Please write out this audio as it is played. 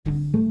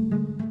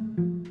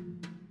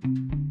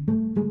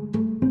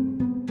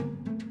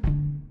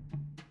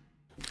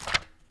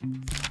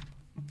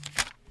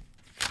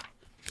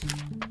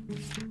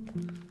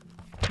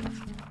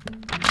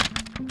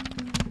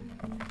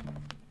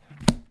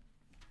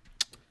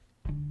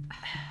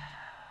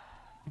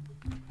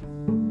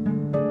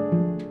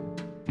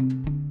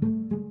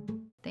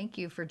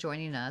for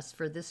joining us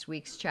for this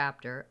week's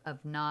chapter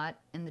of Not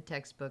in the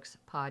Textbooks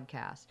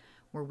podcast,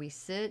 where we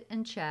sit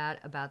and chat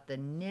about the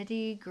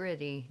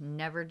nitty-gritty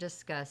never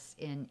discussed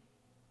in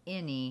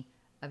any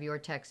of your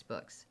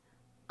textbooks.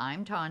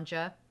 I'm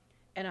Tanja.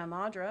 And I'm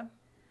Audra.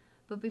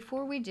 But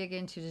before we dig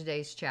into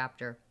today's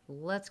chapter,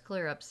 let's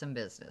clear up some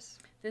business.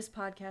 This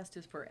podcast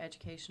is for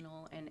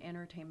educational and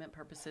entertainment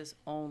purposes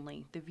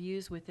only. The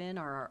views within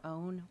are our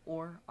own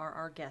or are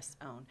our guests'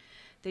 own.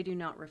 They do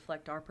not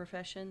reflect our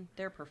profession,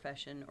 their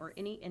profession, or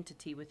any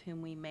entity with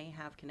whom we may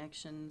have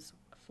connections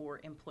for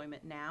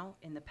employment now,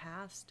 in the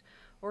past,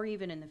 or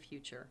even in the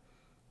future.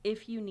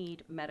 If you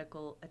need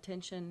medical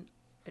attention,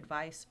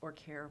 advice, or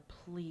care,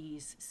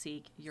 please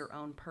seek your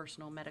own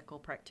personal medical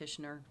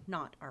practitioner,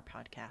 not our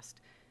podcast.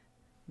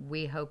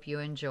 We hope you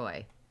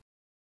enjoy.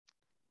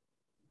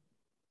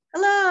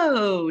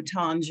 Hello,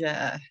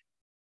 Tanja.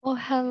 Well,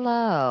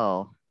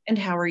 hello. And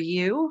how are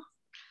you?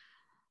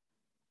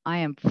 I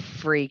am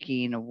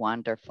freaking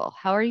wonderful.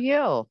 How are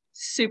you?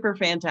 Super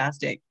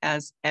fantastic,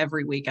 as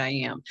every week I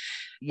am.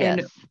 Yes.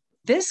 And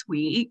this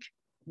week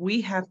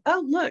we have,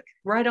 oh, look,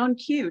 right on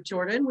cue.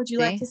 Jordan, would you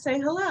like to say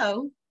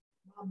hello?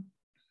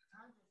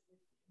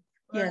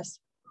 Yes.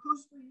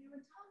 Who's for you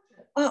and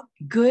Tanja? Oh,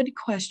 good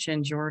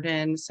question,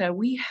 Jordan. So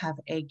we have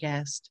a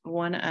guest,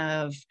 one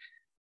of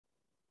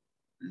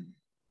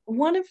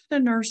the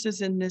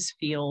nurses in this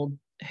field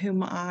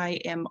whom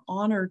I am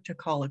honored to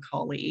call a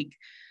colleague.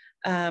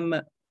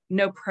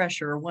 No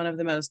pressure, one of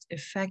the most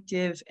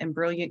effective and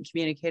brilliant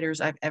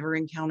communicators I've ever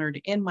encountered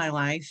in my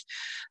life.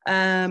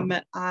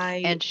 And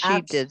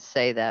she did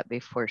say that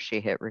before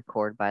she hit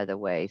record, by the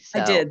way.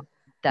 So I did.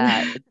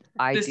 That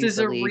I This do is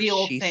a believe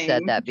real she thing.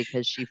 said that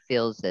because she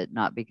feels it,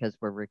 not because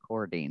we're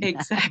recording.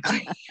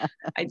 Exactly.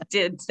 I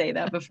did say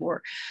that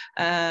before.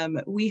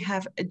 We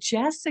have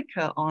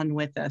Jessica on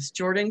with us.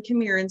 Jordan,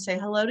 come here and say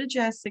hello to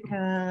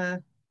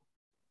Jessica.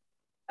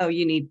 Oh,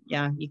 you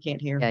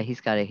can't hear. Yeah,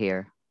 he's got to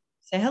hear.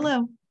 Say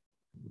hello.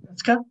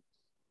 Let's go.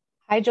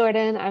 Hi,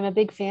 Jordan. I'm a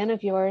big fan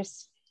of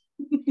yours.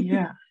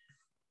 Yeah.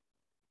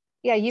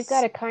 Yeah, you've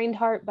got a kind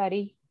heart,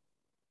 buddy.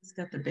 He's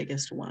got the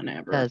biggest one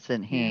ever.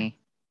 Doesn't he? He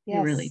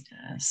Yes. really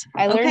does.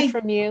 I learned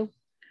from you.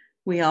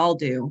 We all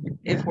do,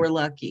 if we're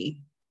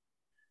lucky.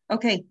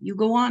 Okay, you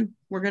go on.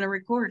 We're going to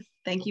record.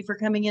 Thank you for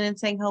coming in and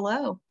saying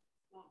hello.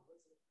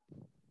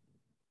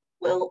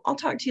 Well, I'll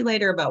talk to you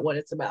later about what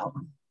it's about.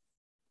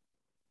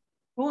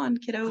 Go on,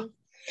 kiddo.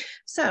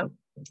 So,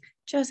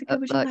 Jessica,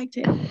 would you like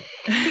to?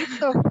 He's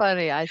so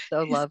funny. I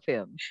so love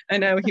him. I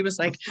know. He was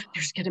like,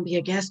 there's going to be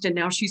a guest and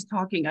now she's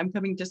talking. I'm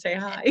coming to say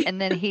hi.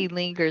 And then he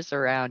lingers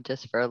around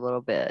just for a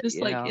little bit. Just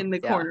like in the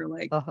corner,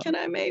 like, can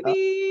I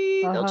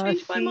maybe? they'll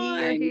change my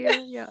mind.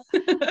 Yeah.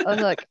 Oh,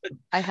 look,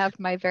 I have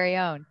my very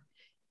own.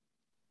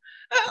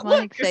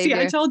 Look, see,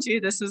 I told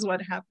you this is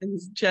what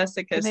happens.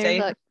 Jessica,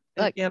 say,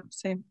 look. Yep,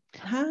 say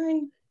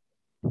hi.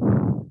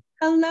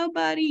 Hello,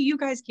 buddy. You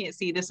guys can't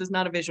see. This is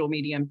not a visual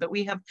medium, but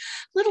we have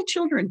little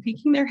children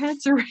peeking their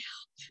heads around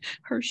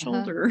her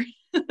shoulder.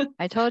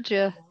 I told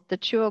you, the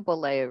chewable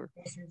layer.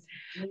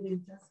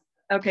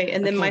 Okay,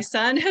 and then my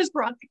son has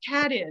brought the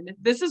cat in.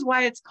 This is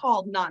why it's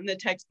called Not in the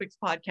Textbooks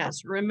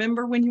podcast.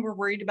 Remember when you were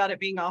worried about it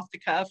being off the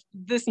cuff?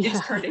 This is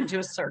turned into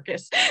a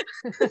circus.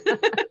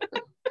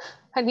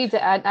 I need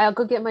to add, I'll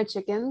go get my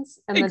chickens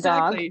and the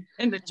dog.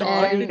 And the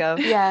dog. There you go.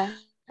 Yeah.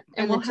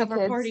 And we'll have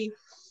our party.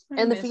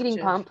 And the feeding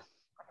pump.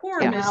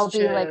 And I'll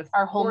be like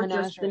our whole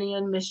menagerie. Destiny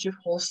and Mischief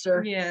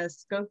Holster.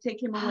 Yes, go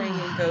take him away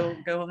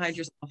and go hide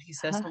yourself. He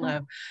says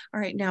hello. All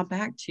right, now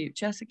back to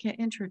Jessica.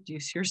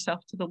 Introduce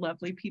yourself to the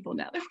lovely people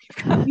now that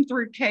we've gotten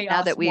through chaos.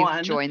 Now that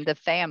we've joined the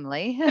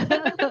family.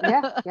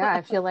 yeah,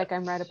 I feel like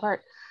I'm right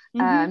apart.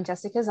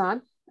 Jessica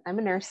Zahn. I'm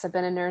a nurse. I've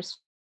been a nurse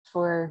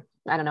for,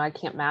 I don't know, I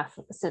can't math,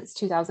 since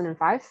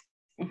 2005.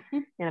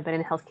 And I've been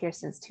in healthcare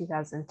since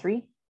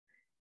 2003.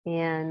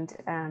 And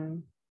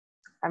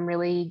I'm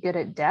really good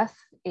at death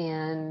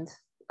and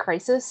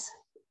crisis.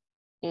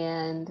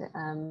 And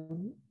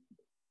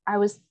I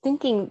was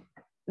thinking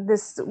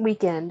this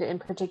weekend in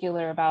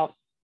particular about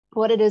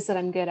what it is that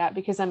I'm good at,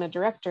 because I'm a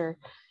director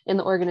in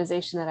the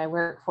organization that I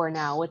work for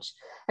now, which,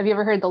 have you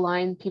ever heard the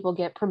line, people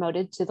get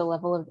promoted to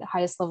the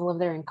highest level of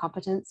their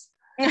incompetence?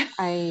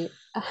 Are you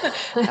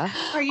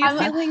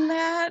feeling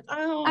that?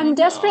 I'm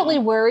desperately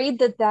worried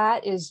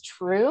that is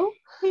true.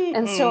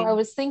 And so I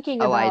was thinking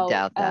about, I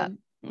doubt that.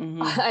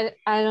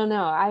 I don't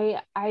know.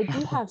 I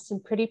do have some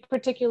pretty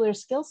particular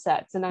skill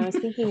sets, and I was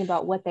thinking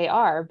about what they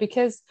are,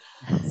 because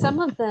some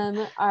of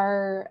them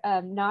are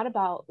not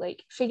about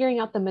like figuring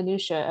out the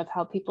minutia of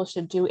how people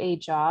should do a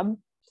job.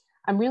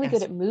 I'm really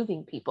good at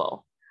moving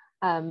people.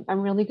 I'm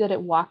really good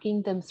at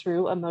walking them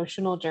through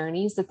emotional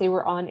journeys that they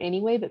were on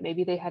anyway, but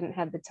maybe they hadn't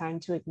had the time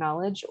to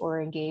acknowledge or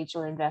engage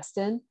or invest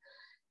in.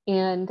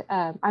 And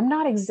I'm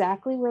not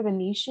exactly where the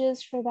niche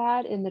is for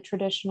that in the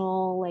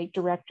traditional like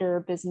director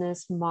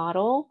business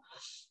model,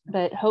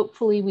 but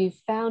hopefully we've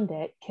found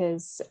it,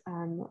 because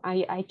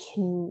I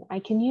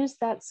can use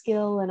that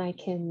skill, and I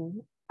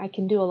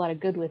can do a lot of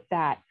good with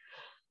that.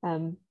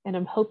 And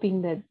I'm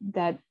hoping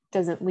that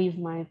doesn't leave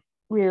my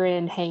rear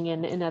end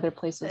hanging in other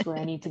places where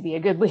I need to be a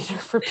good leader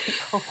for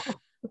people.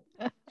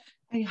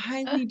 I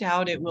highly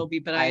doubt it will be,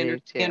 but I I do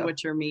understand too.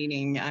 what you're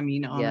meaning. I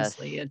mean,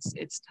 honestly, Yes.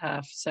 it's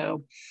tough.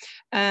 So,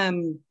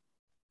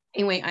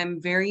 anyway,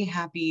 I'm very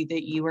happy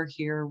that you are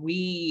here.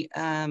 We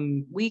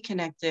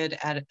connected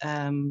at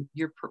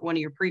one of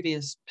your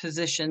previous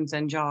positions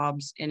and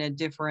jobs in a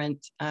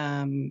different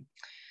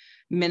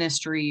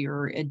ministry,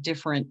 or a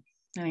different,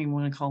 I don't even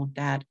want to call it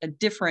that, a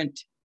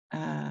different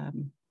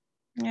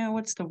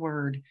what's the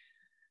word?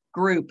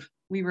 Group.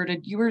 You were at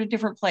a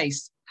different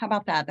place. How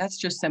about that? That's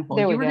just simple.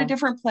 There we You were at a go.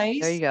 different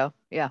place. There you go.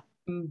 Yeah.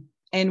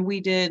 And we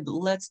did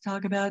Let's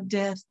Talk About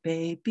Death,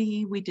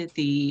 Baby. We did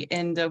the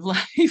End of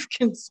Life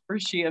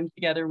Consortium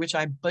together, which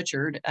I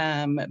butchered.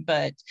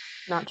 But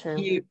Not true.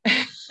 you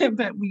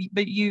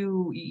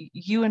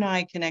you and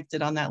I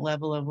connected on that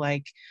level of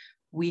like,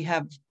 we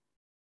have,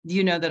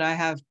 you know, that I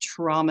have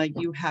trauma.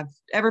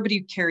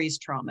 Everybody carries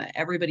trauma.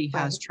 Everybody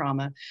has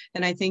trauma.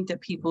 And I think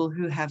that people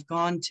who have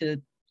gone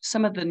to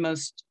some of the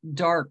most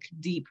dark,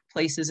 deep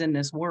places in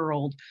this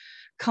world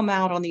come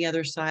out on the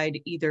other side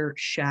either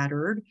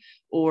shattered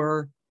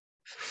or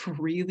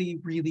really,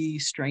 really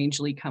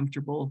strangely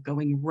comfortable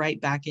going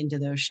right back into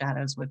those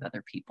shadows with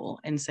other people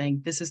and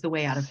saying, this is the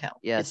way out of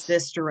hell. Yes. It's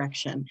this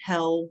direction.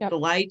 Hell, the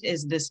light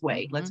is this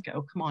way. Let's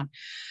go. Come on.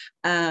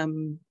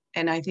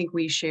 And I think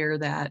we share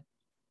that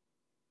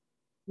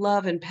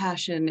love and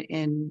passion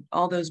and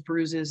all those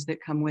bruises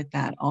that come with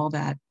that, all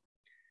that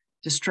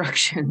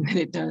destruction that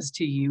it does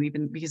to you,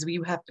 even because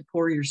you have to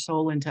pour your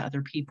soul into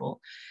other people.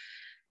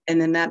 And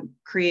then that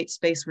creates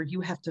space where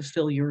you have to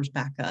fill yours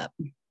back up.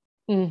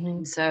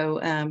 Mm-hmm. So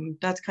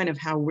that's kind of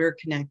how we're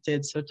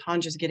connected. So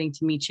Tanja's getting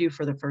to meet you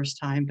for the first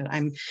time,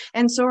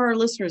 and so are our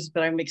listeners,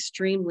 but I'm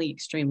extremely,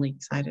 extremely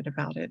excited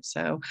about it.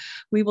 So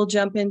we will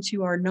jump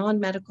into our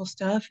non-medical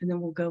stuff, and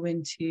then we'll go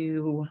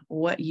into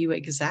what you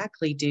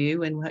exactly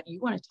do and what you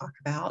want to talk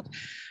about.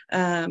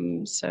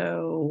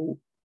 So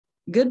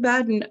good,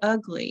 bad, and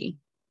ugly.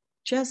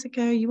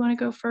 Jessica, you want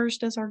to go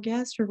first as our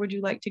guest, or would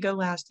you like to go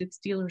last? It's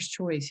dealer's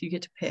choice. You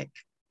get to pick.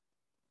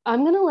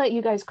 I'm going to let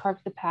you guys carve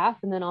the path,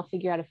 and then I'll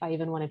figure out if I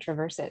even want to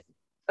traverse it.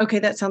 Okay,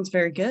 that sounds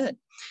very good.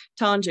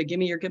 Tanja, give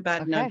me your good,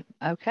 bad, and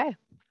ugly.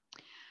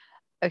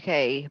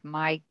 Okay,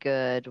 my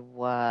good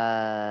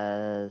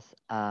was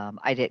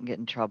I didn't get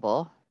in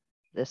trouble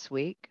this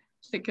week.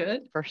 Is it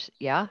good?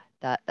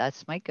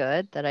 That's my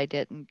good, that I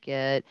didn't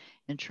get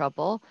in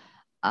trouble.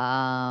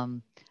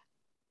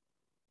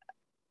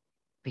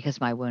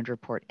 Because my wound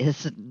report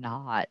is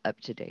not up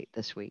to date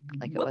this week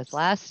like it was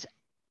last.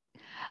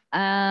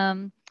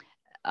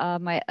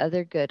 My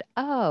other good,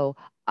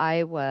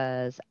 I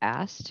was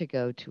asked to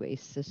go to a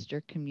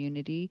sister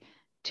community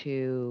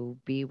to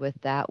be with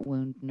that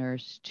wound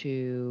nurse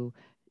I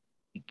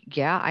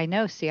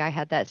know. See, I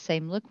had that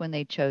same look when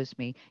they chose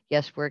me.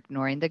 Yes, we're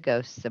ignoring the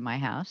ghosts in my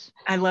house.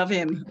 I love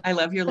him. I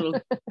love your little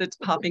that's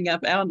popping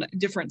up on a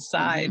different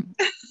side.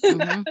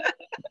 Mm-hmm.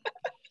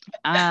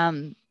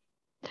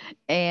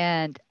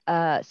 And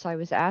so I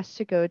was asked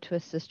to go to a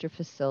sister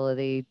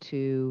facility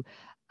to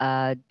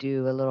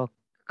do a little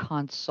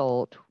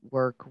consult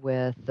work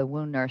with the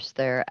wound nurse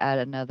there at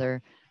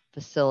another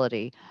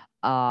facility.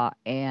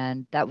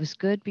 And that was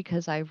good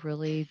because I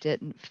really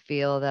didn't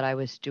feel that I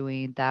was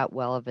doing that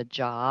well of a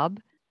job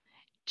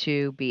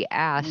to be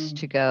asked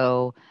to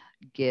go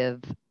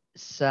give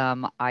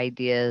some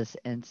ideas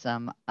and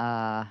some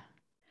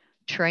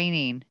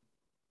training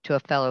to a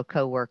fellow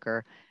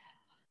coworker.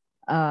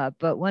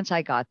 But once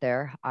I got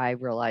there, I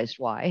realized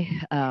why.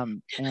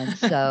 And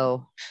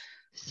so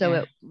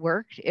it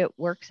worked. It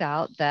works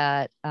out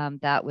that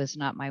that was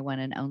not my one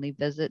and only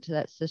visit to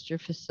that sister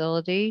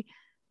facility,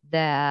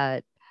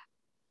 that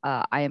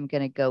I am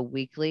going to go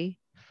weekly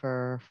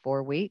for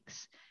 4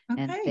 weeks.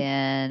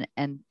 Okay.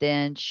 And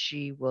then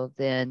she will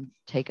then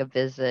take a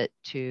visit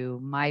to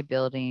my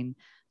building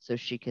so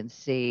she can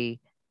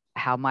see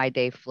how my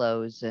day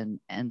flows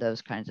and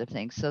those kinds of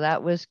things. So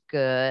that was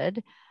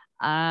good.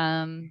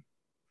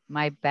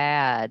 My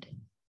bad.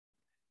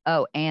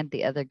 Oh, and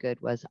the other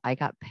good was I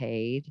got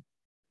paid.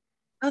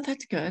 Oh,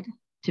 that's good.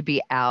 To be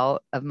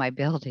out of my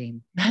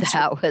building.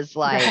 That was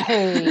like,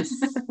 nice.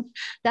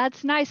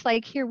 That's nice.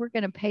 Like, here, we're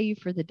going to pay you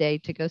for the day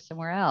to go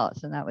somewhere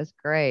else. And that was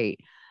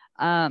great.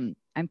 I'm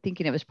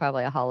thinking it was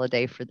probably a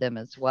holiday for them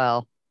as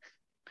well.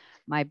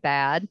 My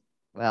bad.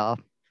 Well,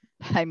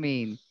 I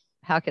mean,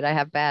 how could I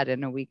have bad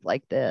in a week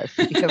like this?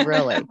 Yeah,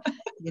 really.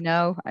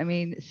 I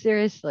mean,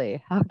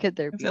 seriously, how could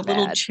there be a bad?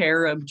 Little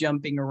cherub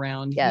jumping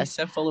around? Yes. He's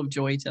so full of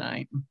joy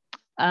tonight.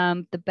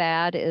 The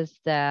bad is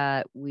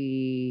that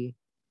we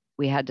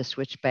had to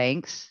switch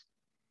banks.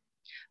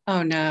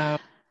 Oh no.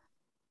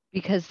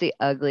 Because the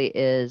ugly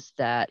is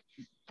that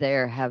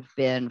there have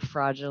been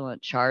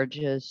fraudulent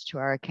charges to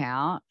our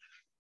account.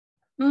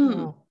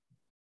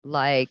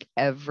 Like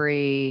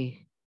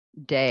every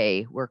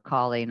day we're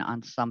calling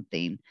on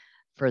something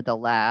for the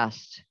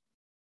last,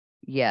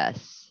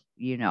 yes,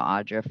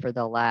 Audra, for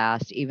the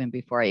last, even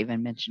before I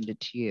even mentioned it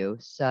to you.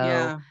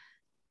 So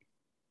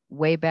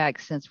way back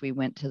since we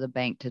went to the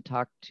bank to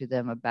talk to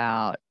them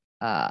about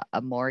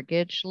a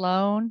mortgage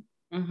loan,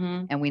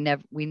 Mm-hmm. and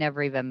we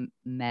never even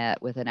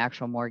met with an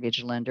actual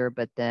mortgage lender.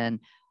 But then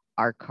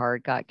our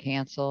card got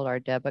canceled, our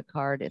debit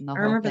card, and the I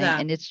whole remember thing.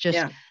 that. And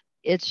Yeah.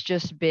 it's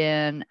just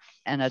been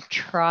an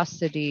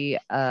atrocity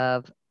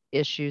of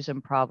issues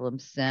and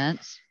problems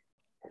since.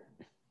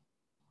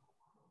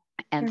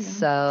 And There you go.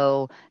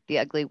 so the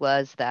ugly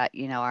was that,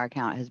 our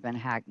account has been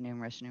hacked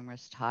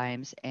numerous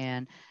times.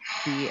 And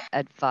the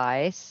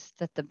advice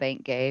that the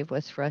bank gave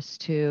was for us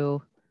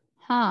to,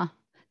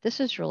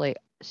 this is really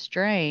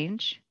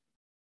strange.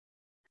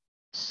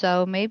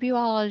 So maybe you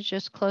all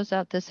just close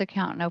out this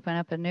account and open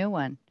up a new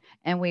one.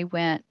 And we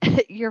went,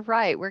 you're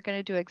right, we're going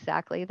to do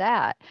exactly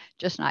that,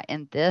 just not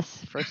in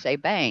this for say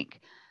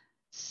bank.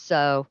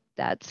 So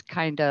that's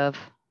kind of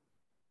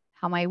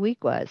how my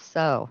week was.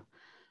 So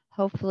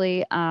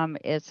hopefully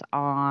it's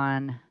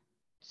on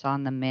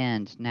the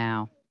mend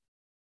now.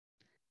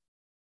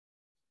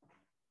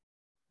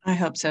 I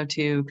hope so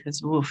too,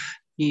 because woof,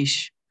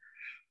 yeesh.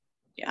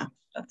 Yeah,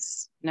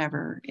 that's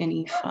never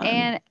any fun.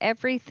 And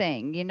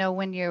everything,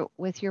 when you're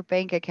with your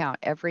bank account,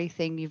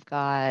 everything you've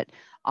got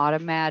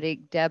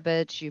automatic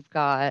debits, you've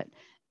got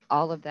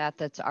all of that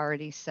that's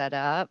already set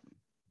up.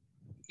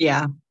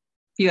 Yeah,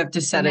 you have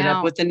to set it up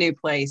now- with the new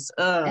place.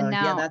 And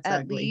Yeah, now that's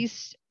ugly.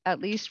 at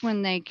least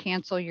when they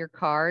cancel your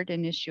card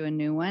and issue a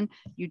new one,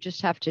 you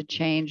just have to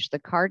change the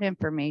card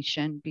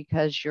information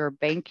because your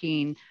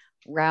banking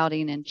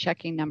routing and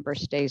checking number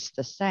stays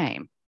the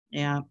same.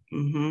 Yeah.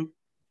 Mm-hmm.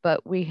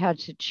 But we had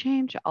to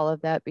change all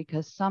of that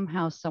because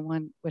somehow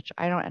someone, which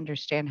I don't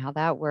understand how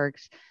that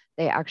works,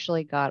 they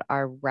actually got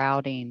our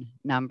routing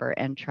number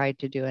and tried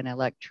to do an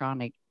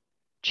electronic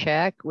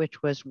check,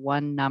 which was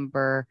one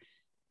number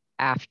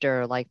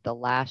after like the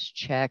last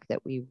check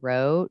that we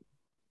wrote.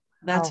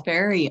 That's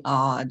very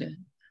odd.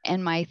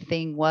 And my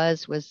thing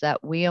was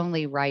that we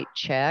only write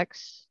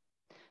checks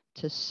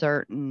to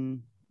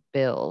certain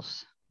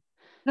bills.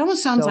 It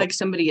almost sounds like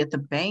somebody at the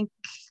bank.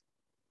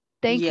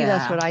 Thank you.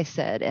 That's what I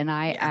said. And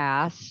I Yeah.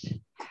 asked,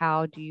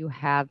 how do you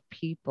have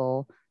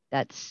people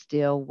that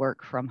still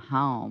work from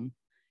home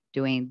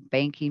doing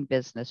banking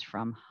business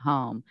from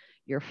home?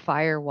 Your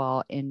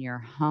firewall in your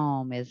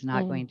home is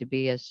not going to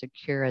be as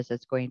secure as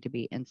it's going to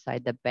be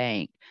inside the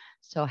bank.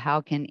 So how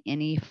can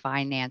any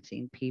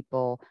financing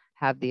people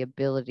have the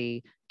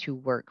ability to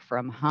work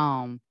from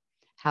home?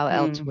 How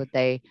else would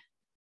they?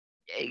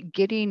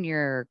 Getting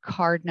your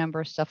card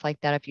number, stuff like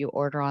that, if you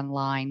order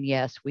online,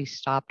 yes, we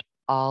stopped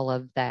all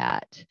of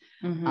that.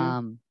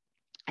 Mm-hmm.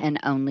 And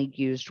only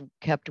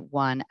kept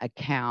one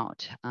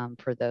account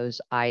for those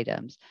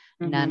items.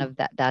 Mm-hmm.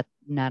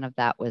 None of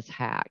that was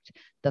hacked.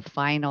 The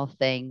final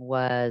thing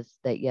was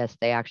that, yes,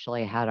 they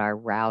actually had our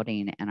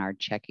routing and our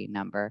checking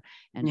number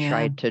and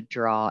tried to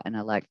draw an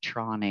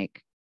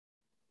electronic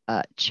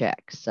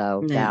check.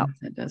 So that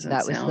was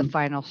the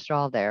final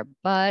straw there.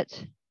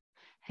 But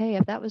hey,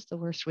 if that was the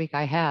worst week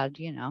I had,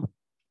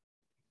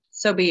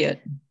 so be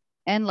it.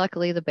 And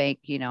luckily the bank,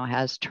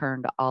 has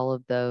we all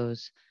of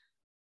those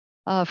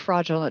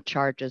fraudulent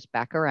charges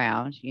back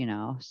around,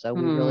 so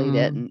we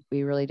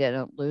really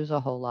didn't lose a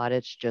whole lot.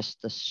 It's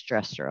just the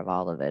stressor of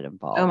all of it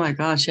involved. Oh my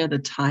gosh, yeah, the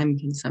time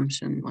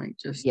consumption,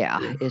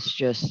 it's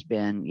just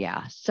been,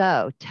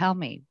 So tell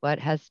me, what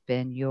has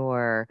been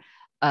your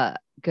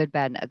good,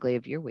 bad, and ugly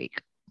of your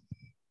week?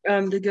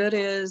 The good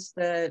is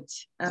that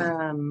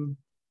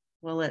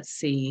well, let's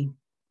see,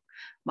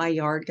 my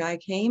yard guy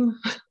came.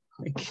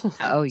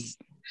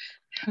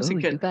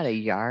 You got a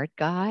yard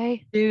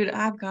guy? Dude,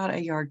 I've got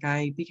a yard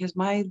guy because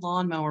my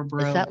lawnmower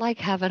broke. Is that like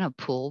having a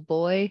pool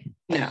boy?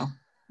 No,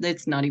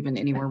 it's not even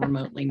anywhere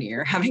remotely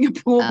near having a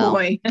pool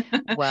boy.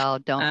 Well,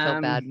 don't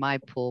feel bad. My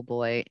pool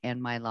boy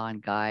and my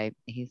lawn guy,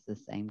 he's the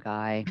same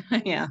guy.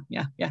 Yeah.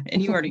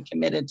 And you already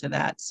committed to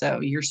that,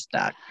 so you're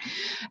stuck.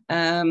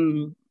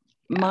 Thanks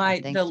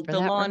the for that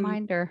lawn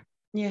reminder.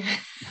 Yeah.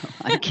 No,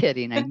 I'm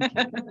kidding.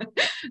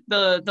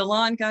 The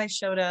lawn guy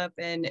showed up,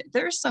 and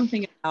there's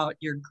something about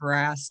your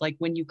grass, like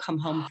when you come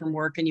home from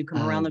work and you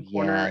come around the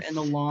corner and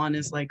the lawn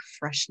is like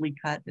freshly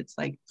cut. It's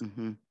like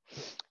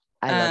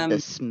I love the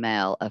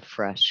smell of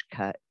fresh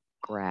cut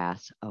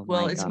grass. Oh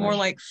well, my it's gosh. more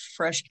like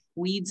fresh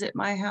weeds at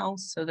my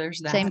house, so there's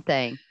that. Same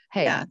thing.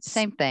 Hey,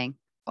 same thing.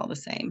 All the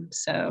same.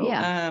 So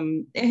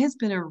it has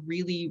been a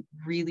really,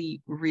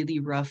 really,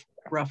 really rough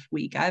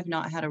week. I've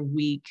not had a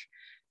week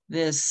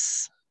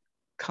this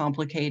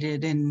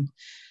complicated and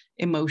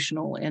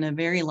emotional in a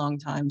very long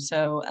time.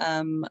 So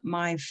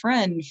my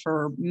friend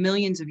for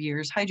millions of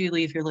years, hi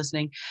Julie, if you're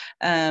listening,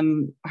 I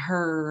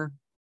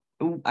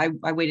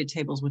waited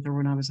tables with her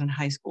when I was in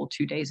high school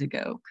 2 days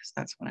ago, because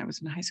that's when I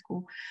was in high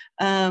school.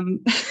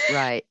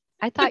 Right.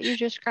 I thought you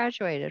just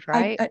graduated,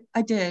 right?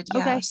 I did. Yeah.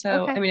 Okay.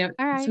 So okay. I mean,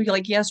 all right. So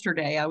like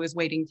yesterday, I was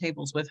waiting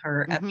tables with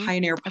her at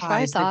Pioneer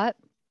Pies. That's what I thought.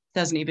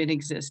 Doesn't even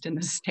exist in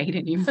the state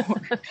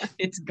anymore.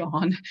 It's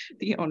gone.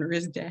 The owner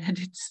is dead.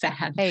 It's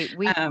sad. Hey,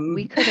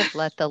 we could have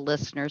let the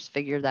listeners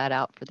figure that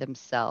out for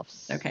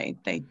themselves. Okay,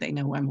 they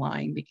know I'm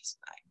lying because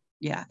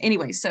yeah.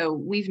 Anyway, so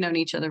we've known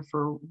each other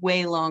for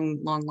way long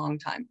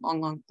time.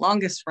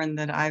 Longest friend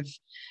that I've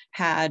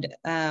had,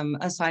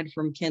 aside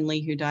from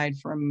Kinley, who died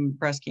from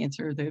breast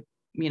cancer, that,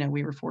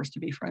 we were forced to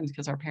be friends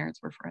because our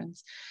parents were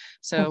friends.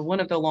 So one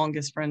of the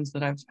longest friends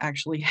that I've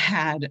actually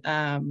had,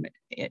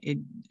 it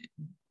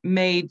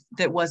made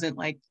that wasn't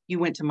like you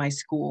went to my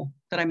school,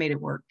 that I made it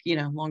work,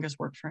 longest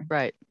work friend.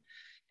 Right.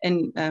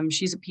 And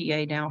she's a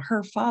PA now.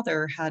 Her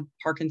father had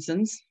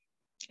Parkinson's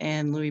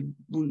and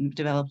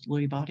developed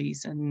Lewy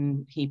bodies,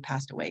 and he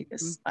passed away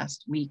this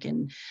last week,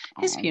 and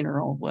his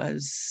funeral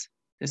was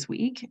this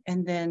week.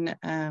 And then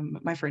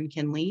my friend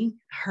Kinley,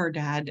 her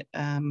dad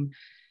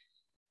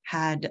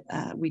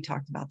we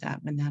talked about that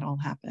when that all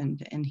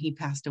happened, and he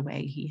passed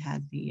away. He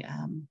had the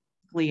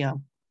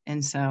glio,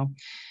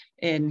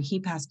 and he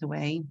passed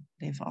away.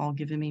 They've all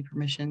given me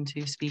permission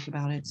to speak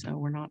about it, so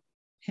we're not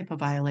HIPAA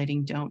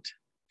violating. Don't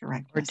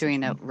direct We're message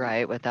doing me. it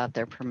right without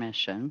their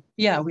permission.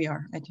 Yeah, we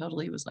are. I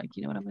totally was like,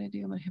 you know what I'm going to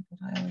do? I'm going to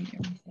HIPAA violate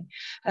everything.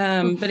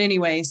 But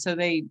anyway, so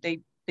they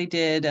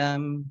did.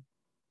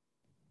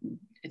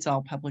 It's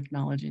all public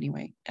knowledge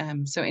anyway.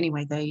 So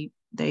anyway,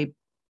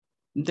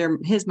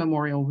 his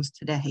memorial was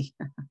today.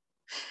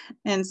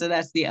 And so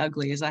that's the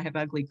ugly, is I have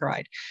ugly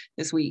cried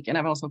this week. And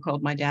I've also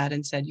called my dad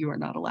and said, you are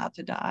not allowed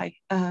to die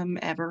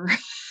ever.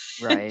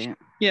 Right.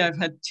 Yeah, I've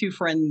had two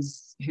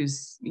friends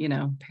whose,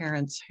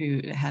 parents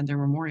who had their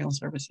memorial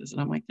services. And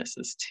I'm like, this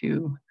is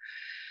too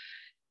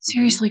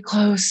seriously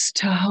close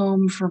to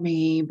home for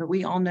me. But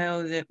we all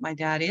know that my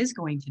dad is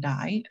going to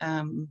die.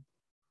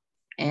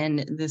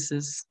 And this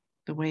is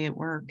the way it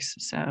works.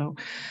 So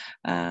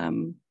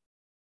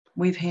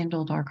we've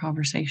handled our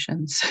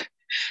conversations,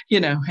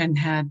 and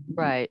had,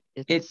 Right.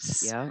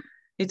 it's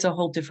a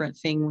whole different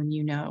thing when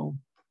you know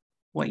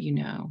what you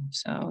know.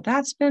 So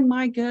that's been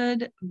my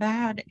good,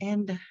 bad,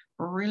 and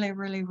really,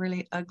 really,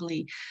 really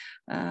ugly.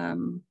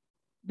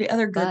 The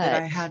other good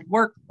that I had,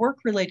 work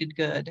related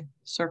good,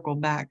 circle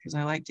back because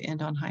I like to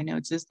end on high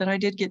notes, is that I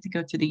did get to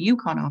go to the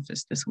Yukon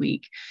office this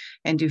week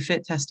and do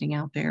fit testing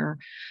out there,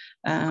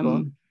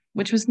 Cool.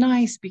 which was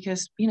nice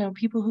because,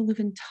 people who live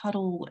in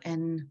Tuttle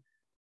and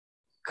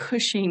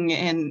Cushing,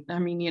 and I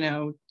mean,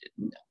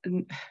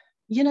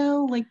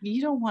 like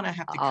you don't want to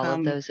have to all come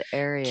of those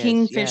areas.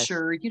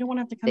 Kingfisher. You don't want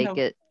to have to come They to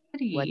get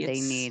city. what they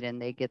need,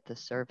 and they get the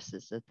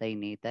services that they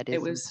need. That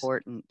is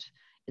important.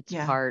 It's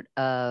yeah. part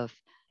of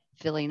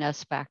filling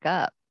us back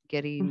up,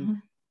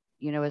 getting,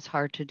 it's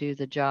hard to do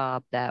the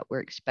job that we're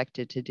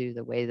expected to do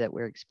the way that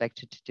we're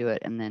expected to do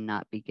it, and then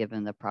not be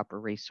given the proper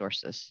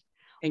resources,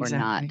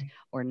 Exactly.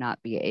 or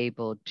not be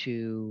able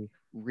to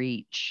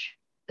reach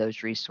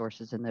those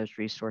resources, and those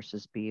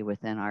resources be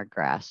within our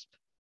grasp.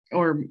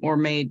 Or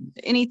made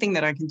anything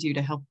that I can do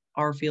to help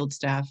our field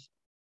staff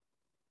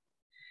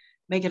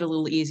make it a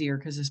little easier,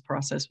 because this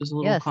process was a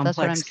little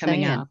complex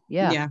coming out.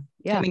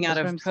 Coming out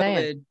of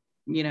COVID,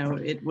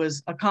 it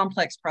was a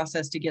complex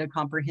process to get a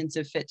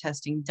comprehensive fit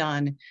testing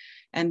done.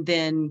 And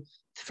then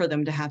for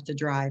them to have to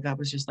drive, I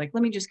was just like,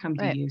 let me just come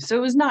to you. So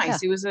it was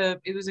nice. Yeah.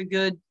 It was a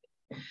good,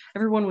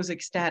 everyone was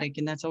ecstatic.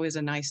 And that's always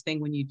a nice thing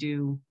when you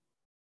do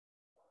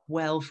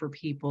well for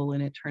people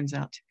and it turns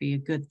out to be a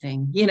good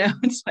thing.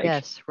 It's like,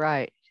 yes,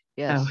 right.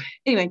 Yes. So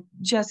anyway,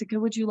 Jessica,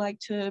 would you like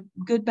to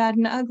good, bad,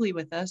 and ugly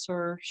with us,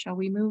 or shall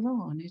we move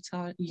on? It's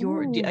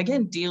your,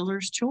 again,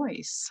 dealer's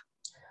choice.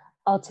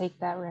 I'll take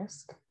that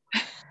risk.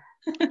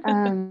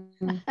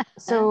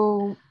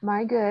 So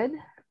my good,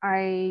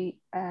 I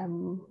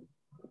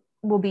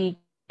will be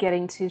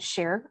getting to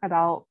share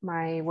about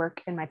my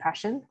work and my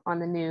passion on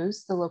the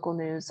news, the local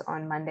news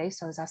on Monday.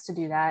 So I was asked to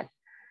do that.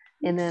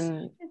 And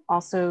then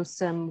also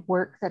some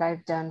work that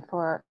I've done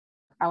for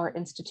our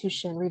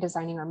institution,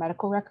 redesigning our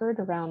medical record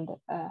around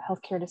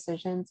healthcare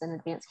decisions and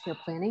advanced care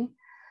planning.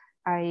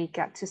 I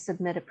got to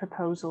submit a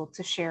proposal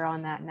to share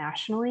on that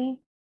nationally,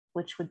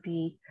 which would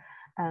be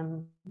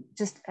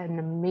just an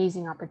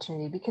amazing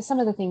opportunity, because some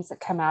of the things that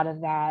come out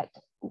of that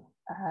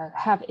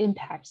have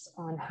impacts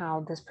on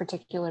how this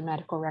particular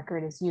medical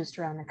record is used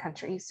around the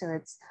country. So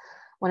it's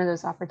one of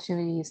those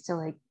opportunities to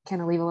like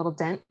kind of leave a little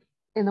dent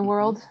in the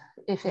world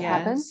if it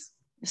happens.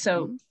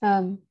 So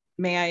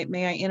may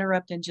I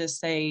interrupt and just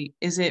say,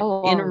 is it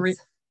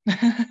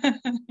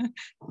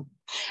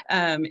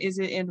is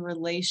it in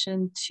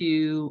relation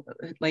to,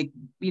 like,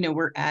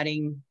 we're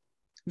adding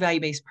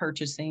value-based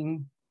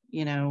purchasing,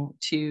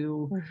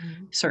 to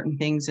certain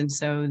things. And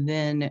so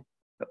then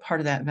part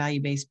of that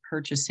value-based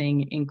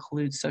purchasing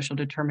includes social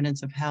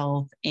determinants of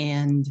health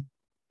and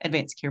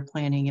advanced care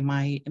planning. Am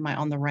I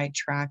on the right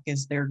track?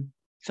 Is they're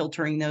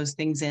filtering those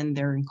things in,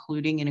 they're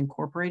including and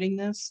incorporating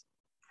this?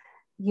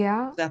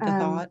 Yeah. Is that the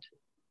thought?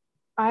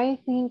 I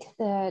think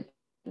that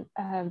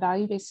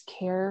value-based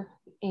care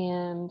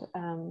and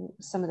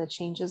some of the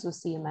changes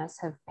with CMS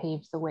have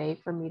paved the way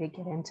for me to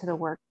get into the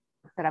work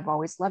that I've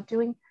always loved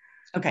doing.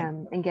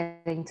 And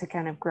getting to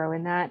kind of grow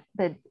in that.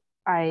 But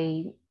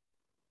I've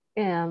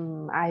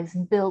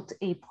built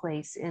a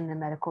place in the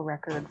medical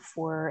record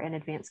for an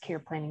advanced care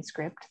planning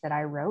script that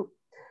I wrote.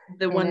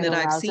 The one that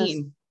I've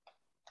seen.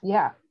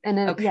 And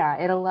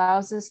it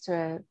allows us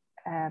to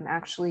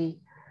actually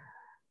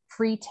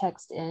free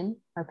text in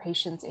our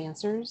patients'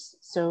 answers.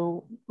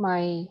 So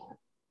my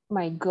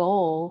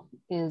goal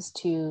is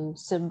to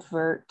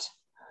subvert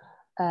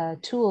a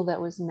tool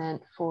that was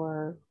meant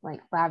for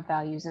like lab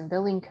values and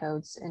billing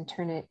codes and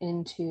turn it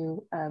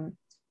into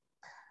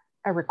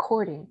a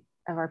recording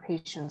of our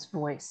patient's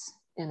voice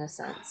in a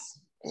sense.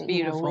 It's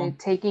beautiful.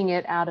 Taking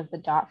it out of the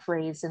dot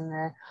phrase and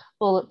the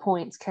bullet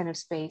points kind of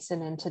space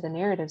and into the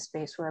narrative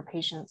space where our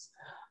patients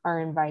are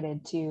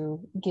invited to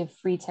give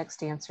free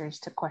text answers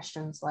to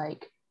questions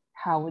like,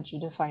 how would you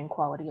define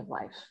quality of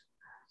life?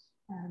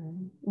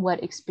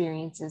 What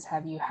experiences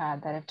have you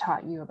had that have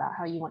taught you about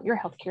how you want your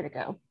healthcare to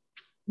go?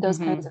 Those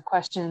kinds of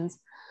questions.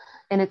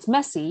 And it's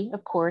messy,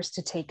 of course,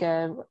 to take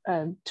a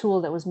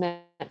tool that was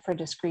meant for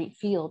discrete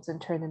fields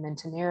and turn them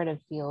into narrative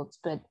fields,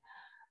 but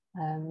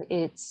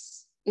it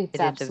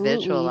absolutely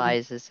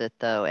individualizes it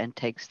though and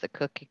takes the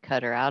cookie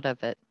cutter out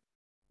of it.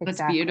 That's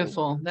exactly.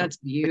 beautiful. That's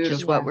beautiful. Which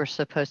is what we're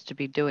supposed to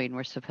be doing.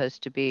 We're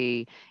supposed to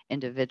be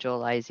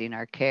individualizing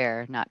our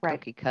care, not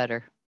cookie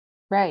cutter.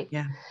 Right.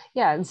 Yeah.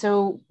 Yeah. And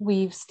so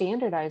we've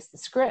standardized the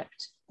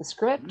script. The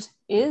script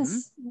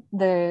is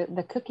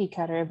the cookie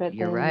cutter, but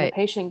You're then right. the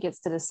patient gets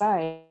to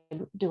decide,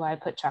 do I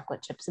put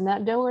chocolate chips in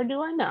that dough or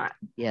do I not?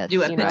 Yes.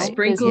 Do I put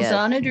sprinkles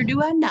on it or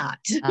do I not?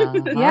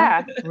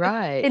 Yeah.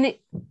 Right. And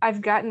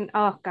I've gotten,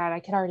 oh God, I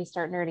could already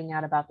start nerding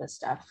out about this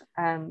stuff.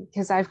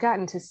 Because I've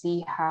gotten to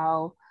see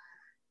how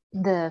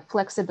the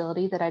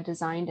flexibility that I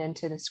designed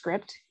into the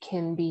script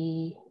can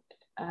be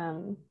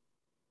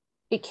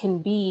it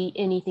can be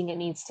anything it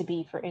needs to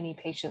be for any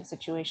patient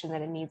situation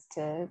that it needs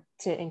to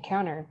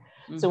encounter.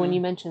 So when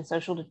you mentioned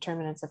social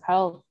determinants of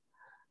health,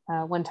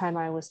 one time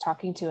I was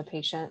talking to a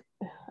patient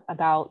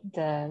about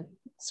the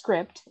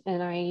script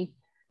and I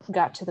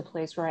got to the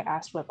place where I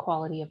asked what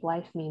quality of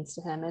life means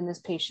to him. And this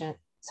patient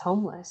is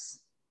homeless.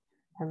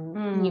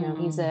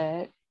 He's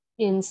a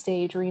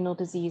end-stage renal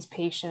disease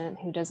patient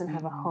who doesn't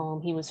have a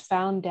home. He was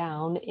found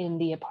down in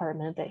the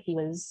apartment that he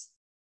was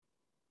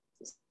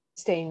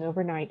staying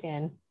overnight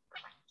in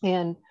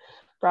and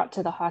brought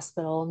to the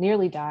hospital,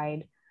 nearly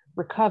died,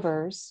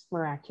 recovers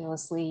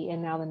miraculously,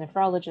 and now the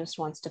nephrologist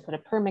wants to put a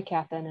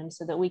permacath in him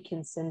so that we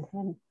can send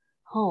him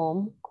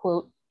home,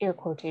 quote, air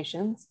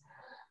quotations,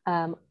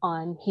 on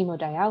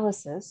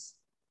hemodialysis.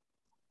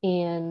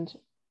 And,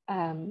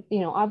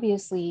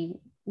 obviously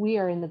we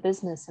are in the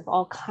business of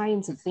all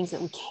kinds of things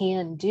that we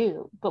can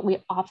do, but we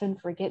often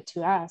forget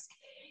to ask,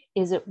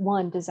 is it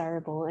one,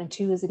 desirable, and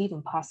two, is it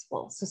even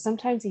possible? So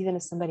sometimes even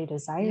if somebody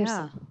desires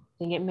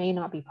something, it may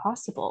not be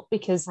possible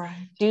because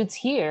dude's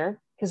here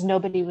because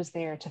nobody was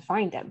there to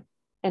find him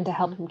and to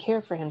help him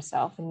care for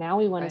himself. And now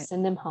we want to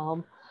send him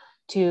home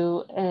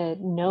to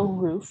no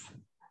roof,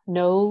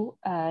 no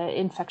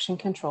infection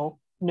control,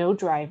 no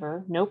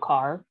driver, no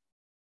car.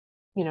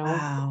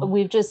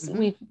 We've just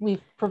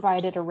we've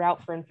provided a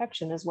route for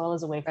infection as well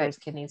as a way for his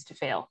kidneys to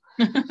fail.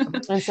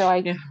 And so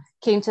I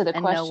came to the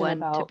question no one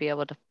about to be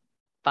able to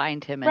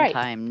find him in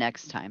time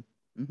next time.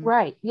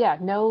 Right. Yeah.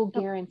 No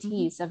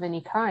guarantees of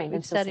any kind.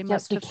 We've set him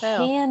up we to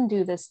fail. Can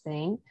do this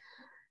thing,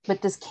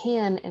 but does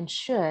can and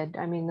should?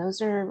 I mean,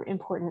 those are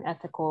important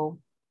ethical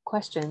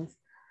questions.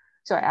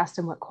 So I asked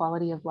him what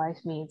quality of life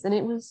means, and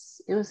it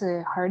was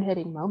a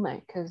hard-hitting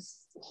moment because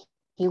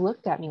he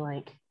looked at me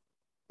like,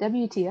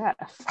 WTF?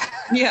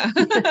 Yeah.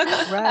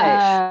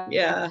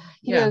 Right.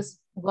 He goes,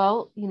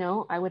 well,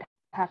 I would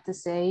have to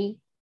say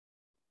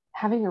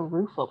having a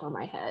roof over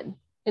my head.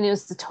 And it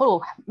was the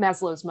total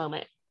Maslow's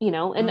moment,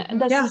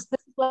 and this is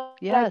what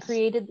I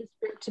created the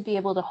script to be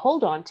able to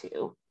hold on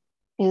to,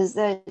 is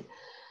that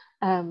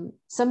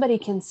somebody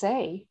can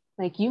say,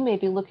 like, you may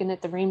be looking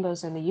at the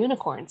rainbows and the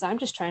unicorns. I'm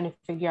just trying to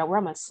figure out where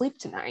I'm going to sleep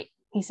tonight.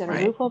 He said, a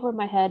roof over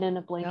my head and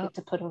a blanket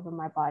to put over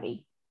my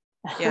body.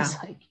 I was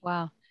like,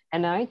 wow.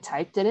 And I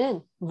typed it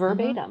in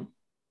verbatim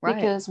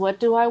because what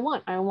do I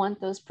want? I want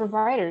those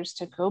providers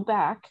to go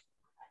back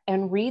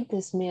and read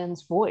this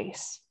man's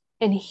voice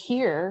and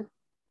hear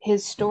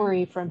his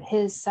story from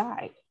his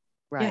side.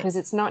 Right. Because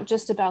it's not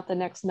just about the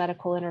next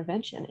medical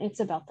intervention.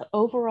 It's about the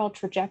overall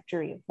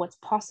trajectory of what's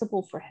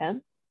possible for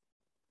him,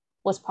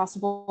 what's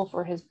possible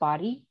for his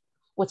body,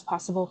 what's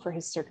possible for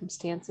his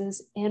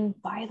circumstances. And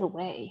by the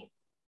way,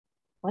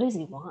 what does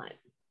he want?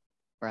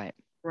 Right.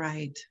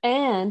 Right.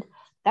 And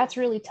that's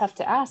really tough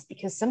to ask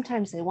because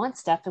sometimes they want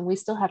stuff and we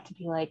still have to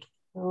be like,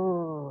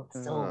 oh,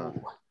 so,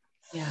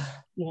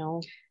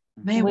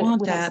 They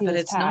want that, but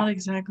it's not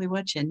exactly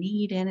what you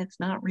need, and it's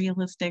not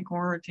realistic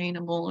or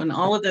attainable, and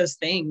all of those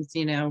things,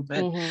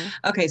 but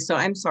okay, so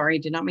I'm sorry,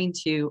 didn't mean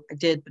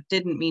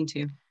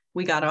to.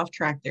 We got off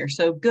track there.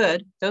 So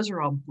good. Those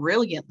are all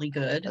brilliantly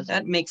good.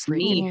 That makes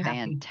me happy.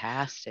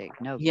 Fantastic.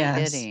 No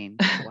kidding.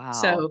 Wow.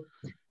 So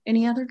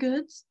any other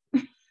goods?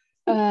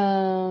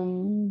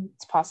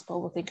 It's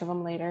possible. We'll think of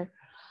them later.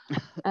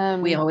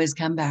 We always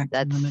come back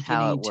to them if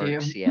how you it need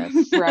works. to.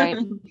 Yes. Right.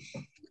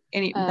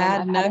 Any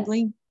bad and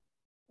ugly?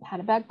 Had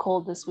a bad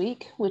cold this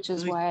week, which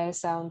is why I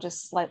sound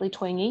just slightly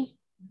twangy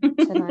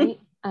tonight.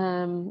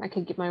 I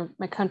could get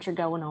my country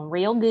going on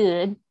real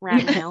good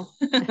right now.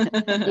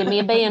 Give me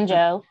a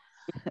banjo.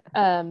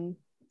 And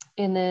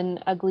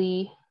then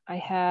ugly, I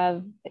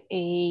have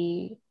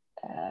a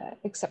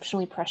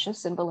exceptionally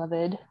precious and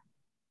beloved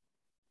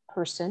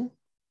person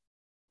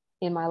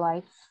in my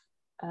life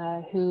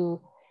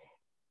who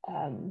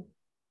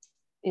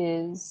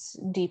is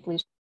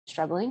deeply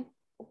struggling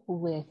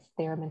with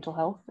their mental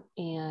health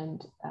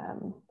and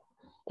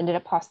ended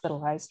up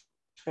hospitalized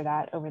for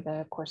that over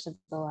the course of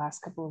the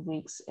last couple of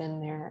weeks.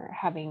 And they're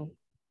having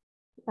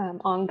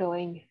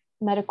ongoing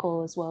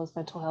medical as well as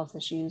mental health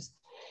issues.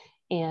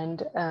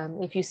 And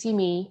if you see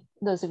me,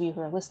 those of you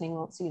who are listening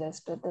won't see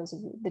this, but those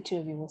of you, the two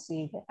of you will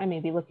see that I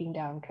may be looking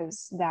down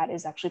because that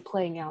is actually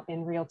playing out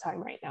in real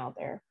time right now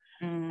there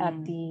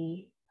at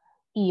the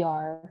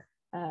ER.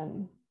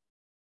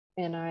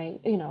 And I,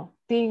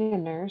 being a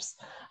nurse,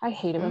 I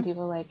hate it when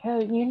people are like, oh,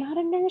 you're not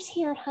a nurse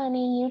here,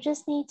 honey. You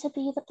just need to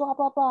be the blah,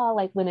 blah, blah.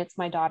 Like when it's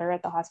my daughter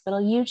at the hospital,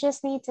 you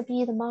just need to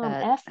be the mom.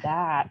 F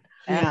that.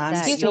 Yeah,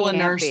 I'm still a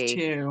nurse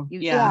too.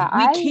 We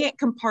can't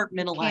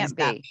compartmentalize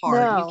that part.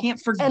 No. You can't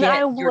forget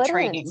your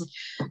training.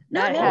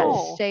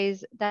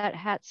 That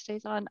hat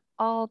stays on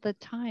all the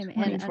time.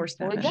 And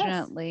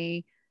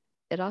unfortunately,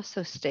 it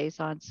also stays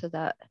on so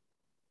that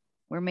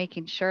we're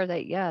making sure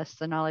that, yes,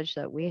 the knowledge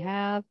that we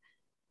have,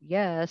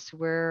 yes,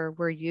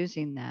 we're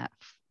using that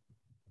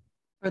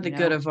for the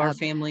good of our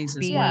families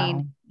as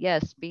well.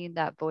 Yes, being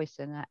that voice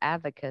and that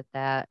advocate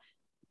that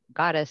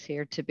got us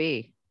here to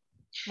be.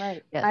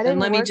 Right. Yes. I didn't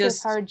work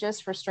this hard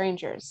just for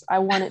strangers. I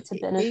wanted to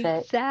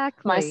benefit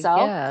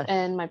myself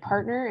and my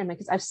partner, and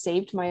because I've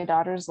saved my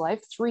daughter's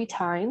life 3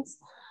 times,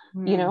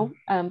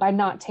 by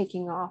not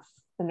taking off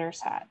the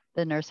nurse hat.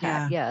 The nurse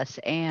hat, yes.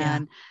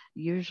 And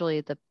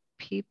usually the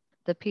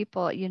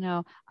people,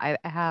 I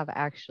have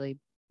actually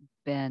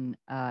been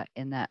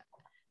in that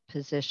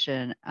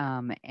position,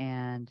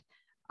 and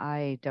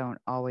I don't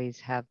always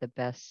have the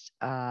best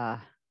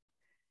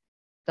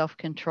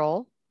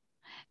self-control.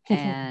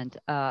 And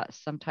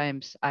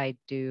sometimes I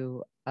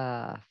do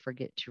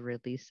forget to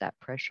release that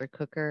pressure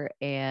cooker.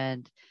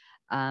 And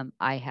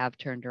I have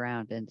turned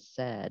around and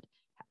said,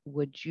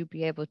 would you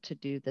be able to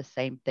do the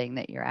same thing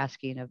that you're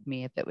asking of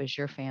me if it was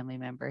your family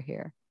member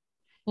here?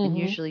 And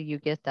usually you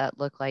get that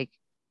look like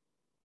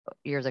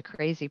you're the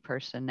crazy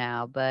person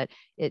now, but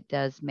it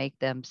does make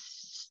them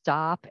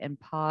stop and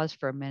pause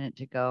for a minute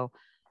to go,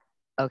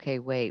 okay,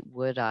 wait,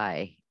 would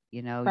I?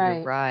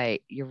 You're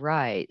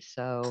right.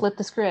 So flip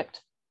the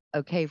script.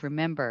 Okay,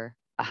 remember,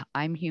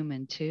 I'm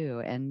human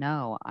too. And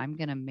no, I'm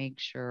going to make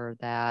sure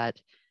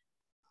that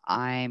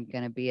I'm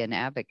going to be an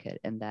advocate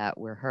and that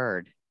we're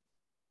heard.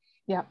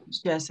 Yeah.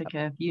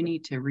 Jessica, if you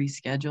need to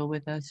reschedule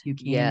with us, you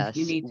can. Yes, if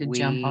you need to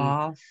jump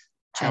off.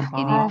 At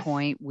any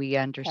point, we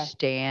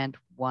understand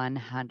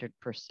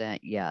 100%.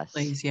 Yes.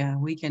 Please,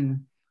 we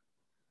can.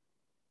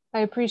 I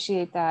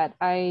appreciate that.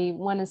 I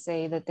want to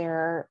say that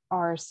there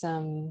are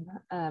some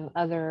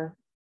other,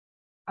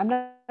 I'm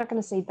not going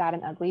to say bad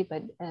and ugly,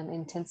 but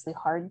intensely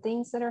hard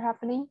things that are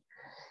happening.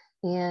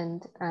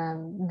 And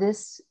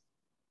this,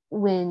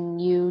 when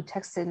you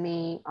texted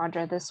me,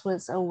 Audra, this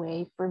was a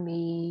way for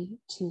me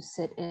to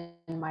sit in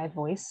my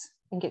voice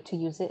and get to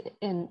use it.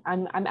 And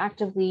I'm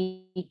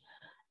actively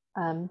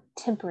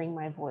tempering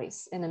my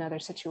voice in another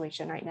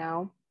situation right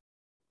now,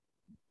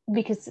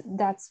 because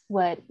that's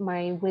what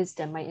my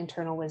wisdom, my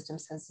internal wisdom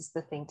says is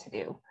the thing to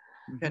do.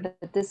 But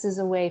this is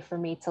a way for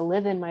me to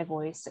live in my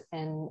voice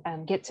and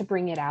get to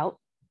bring it out.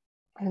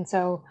 And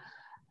so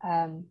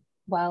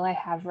while I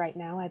have right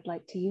now, I'd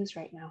like to use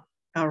right now.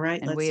 All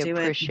right, and we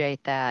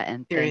appreciate that.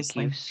 And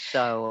seriously, thank you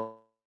so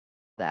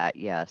that.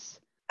 Yes.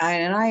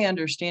 And I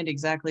understand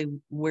exactly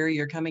where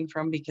you're coming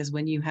from, because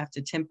when you have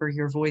to temper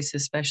your voice,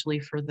 especially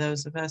for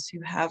those of us who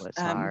have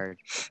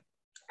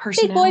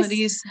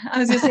personalities, I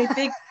was going to say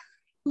big,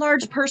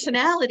 large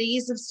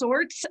personalities of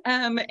sorts,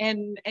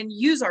 and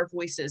use our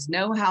voices,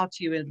 know how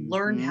to, and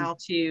learn how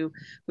to.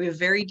 We have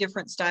very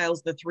different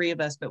styles, the 3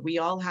 of us, but we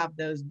all have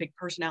those big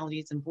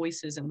personalities and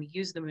voices, and we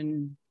use them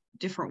in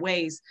different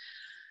ways.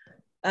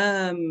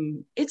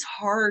 It's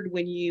hard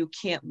when you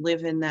can't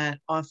live in that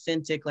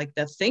authentic, like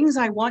the things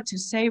I want to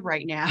say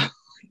right now, I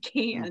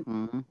can't.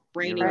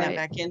 Reining that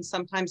back in,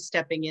 sometimes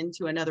stepping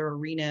into another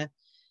arena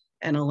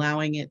and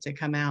allowing it to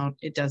come out,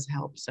 it does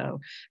help. So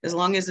as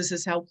long as this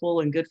is helpful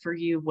and good for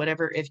you,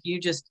 whatever,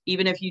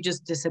 even if you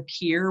just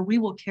disappear, we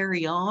will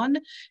carry on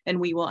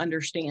and we will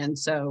understand.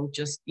 So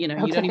just, you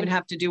don't even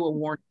have to do a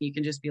warning. You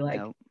can just be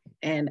like,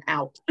 and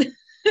out.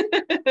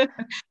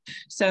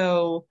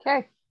 So,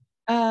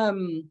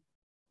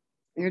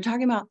 you're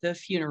talking about the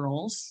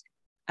funerals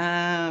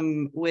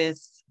with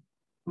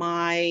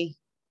my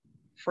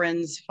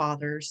friends'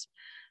 fathers.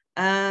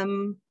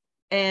 And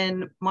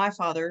my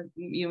father,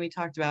 we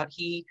talked about,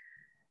 he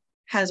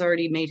has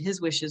already made his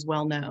wishes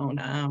well known.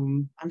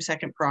 I'm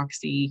second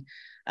proxy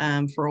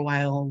for a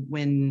while.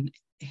 When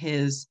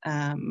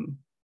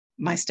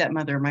my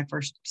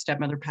first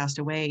stepmother passed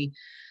away,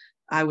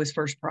 I was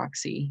first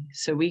proxy.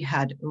 So we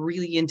had a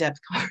really in-depth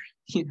card,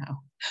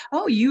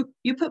 oh, you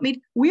put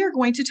me, we are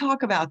going to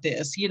talk about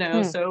this,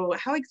 so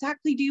how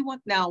exactly do you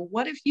want now?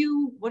 What if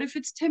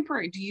it's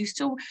temporary? Do you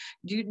still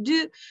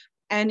do?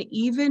 And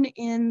even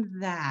in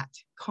that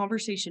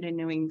conversation and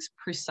knowing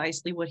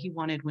precisely what he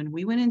wanted, when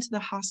we went into the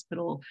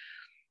hospital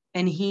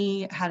and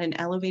he had an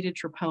elevated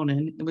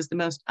troponin, it was the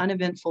most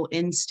uneventful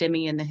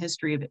NSTEMI in the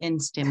history of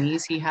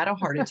NSTEMIs. He had a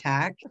heart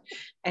attack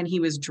and he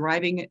was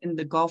driving in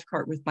the golf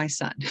cart with my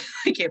son.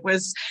 Like it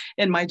was,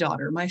 and my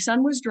daughter. My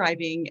son was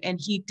driving, and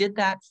he did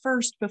that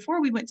first before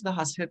we went to the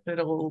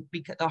hospital,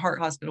 because the heart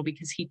hospital,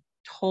 because he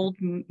told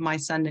my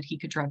son that he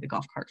could drive the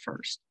golf cart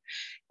first.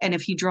 And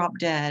if he dropped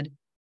dead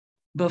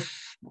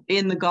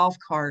in the golf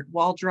cart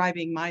while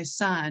driving my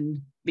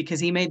son, because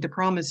he made the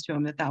promise to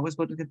him that that was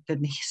what,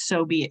 then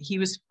so be it. He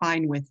was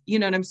fine with, you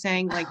know what I'm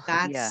saying? Like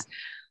that's Yeah.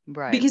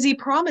 Right. because he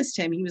promised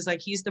him, he was like,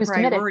 he's the He was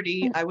committed.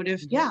 priority. I would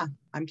have, yeah,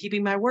 I'm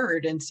keeping my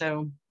word. And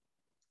so,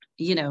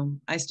 you know,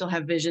 I still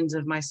have visions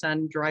of my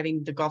son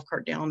driving the golf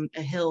cart down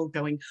a hill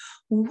going,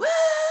 whoa.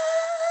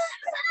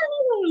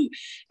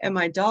 And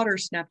my daughter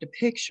snapped a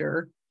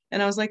picture.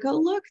 And I was like, oh,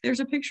 look,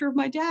 there's a picture of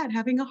my dad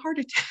having a heart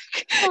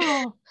attack.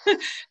 Oh, Look,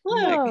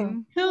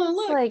 oh, oh, it's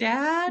look, like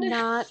Dad.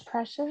 not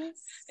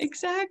precious.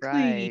 Exactly.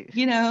 Right.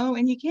 You know,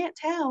 and you can't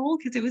tell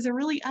because it was a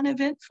really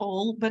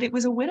uneventful, but it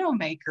was a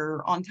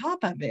widowmaker on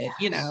top of it.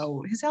 You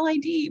know, his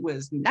LID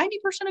was 90%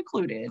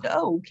 included.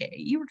 Oh, okay.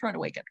 You were trying to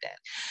wake up Dad.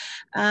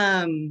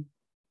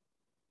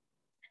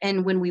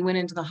 And when we went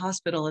into the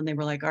hospital and they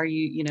were like, are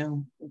you, you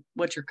know,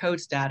 what's your code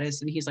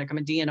status? And he's like, I'm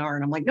a DNR.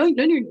 And I'm like, no,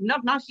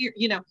 not here.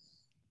 You know,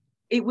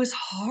 it was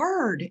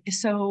hard.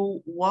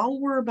 So while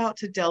we're about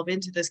to delve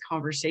into this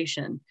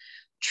conversation,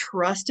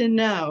 trust and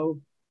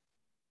know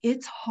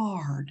it's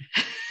hard.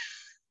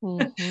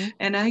 Mm-hmm.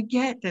 And I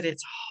get that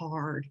it's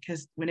hard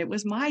because when it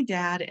was my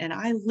dad and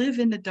I live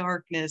in the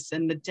darkness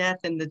and the death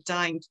and the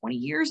dying, 20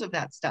 years of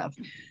that stuff,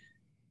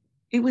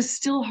 it was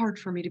still hard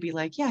for me to be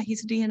like, yeah,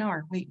 he's a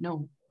DNR. Wait,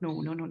 no.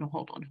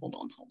 Hold on.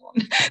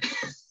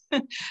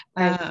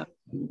 Right.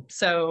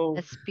 So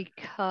It's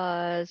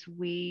because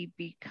we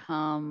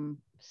become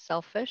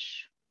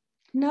selfish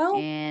no,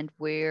 and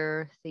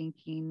we're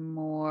thinking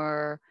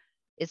more.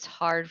 It's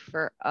hard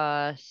for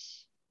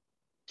us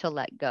to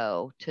let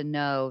go, to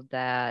know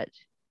that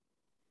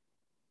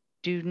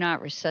do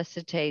not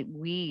resuscitate.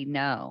 We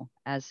know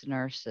as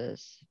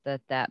nurses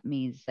that that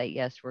means that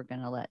yes, we're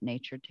going to let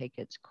nature take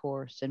its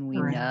course, and we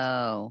correct.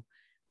 know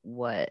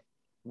what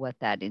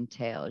that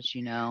entails.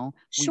 You know,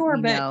 Sure,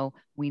 but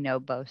we know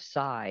both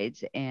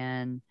sides,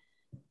 and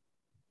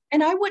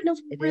I wouldn't have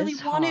it really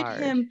is wanted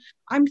hard. him.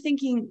 I'm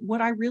thinking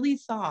what I really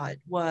thought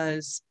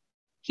was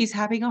he's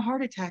having a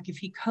heart attack. If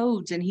he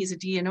codes and he's a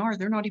DNR,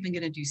 they're not even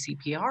going to do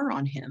CPR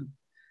on him.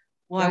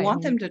 Well, I Right.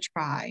 want them to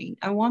try.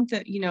 I want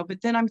that, you know,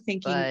 but then I'm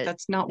thinking But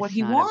that's not what it's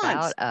he not wants.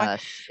 about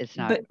us. It's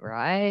not But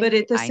right. but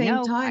at the I same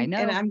know. time,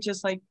 and I'm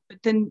just like, but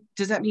then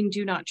does that mean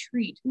do not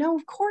treat? No,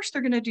 of course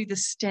they're going to do the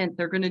stent.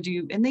 They're going to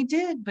do, and they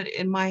did. But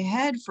in my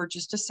head, for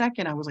just a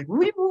second, I was like,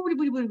 Whoa,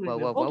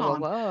 hold on,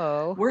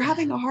 whoa. we're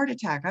having a heart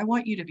attack. I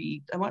want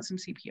some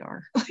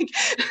CPR. Like,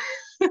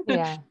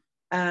 Yeah.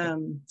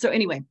 So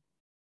anyway,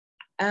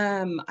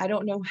 I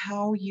don't know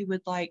how you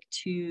would like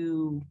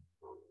to.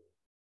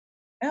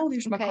 Oh,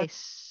 there's my Okay, car.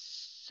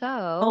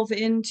 so Delve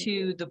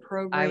into the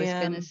I was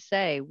going to program.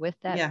 say, with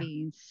that Yeah.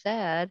 being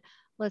said,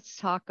 let's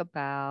talk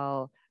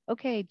about,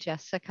 okay,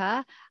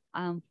 Jessica,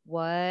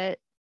 what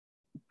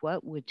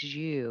would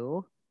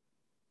you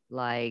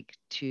like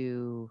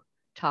to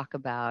talk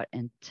about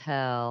and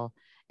tell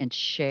and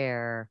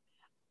share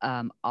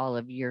all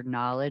of your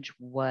knowledge?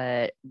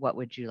 What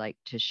would you like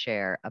to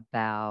share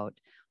about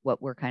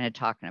what we're kind of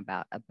talking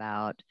about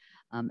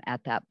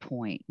at that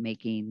point,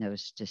 making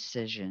those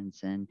decisions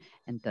and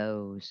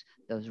those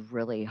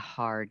really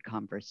hard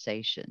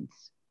conversations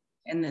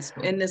In this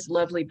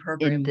lovely in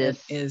program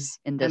that is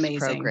this amazing.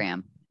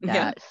 program? Yeah.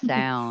 That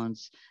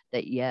sounds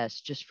that, yes,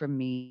 just from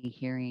me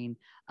hearing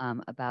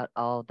about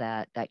all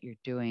that you're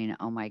doing,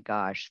 oh my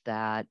gosh,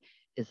 that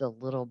is a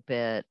little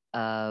bit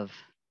of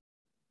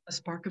A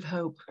spark of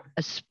hope.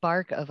 a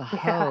spark of Yeah.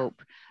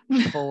 hope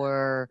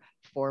for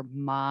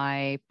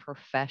my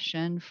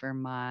profession, for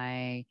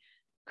my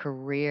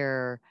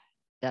career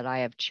that I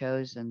have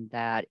chosen,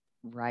 that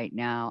right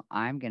now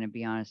I'm going to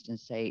be honest and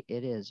say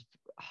it is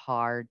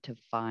hard to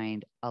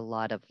find a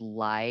lot of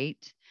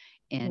light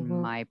in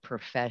Mm-hmm. my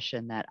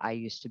profession that I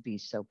used to be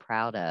so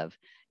proud of.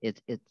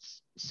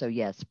 It's so,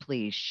 yes,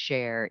 please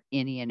share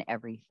any and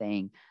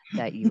everything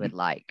that you would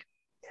like.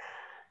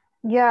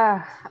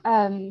 Yeah.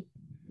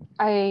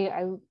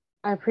 I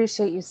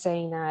appreciate you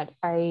saying that.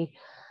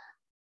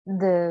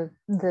 The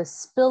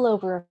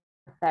spillover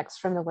effects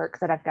from the work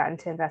that I've gotten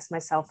to invest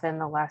myself in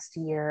the last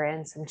year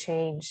and some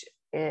change,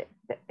 it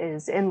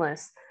is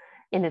endless.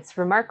 And it's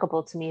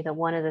remarkable to me that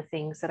one of the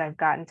things that I've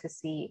gotten to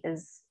see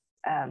is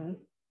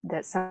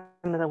that some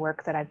of the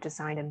work that I've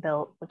designed and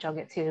built, which I'll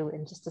get to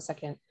in just a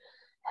second,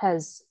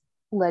 has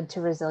led to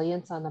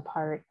resilience on the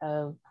part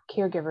of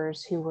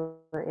caregivers who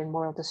were in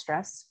moral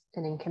distress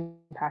and in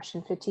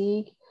compassion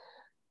fatigue.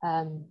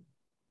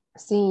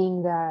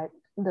 Seeing that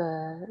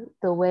the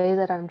way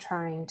that I'm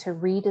trying to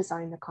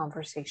redesign the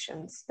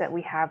conversations that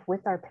we have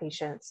with our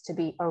patients to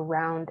be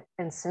around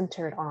and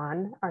centered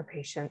on our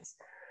patients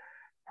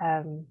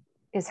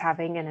is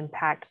having an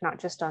impact, not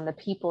just on the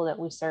people that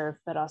we serve,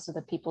 but also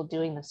the people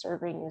doing the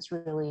serving is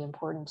really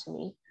important to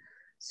me.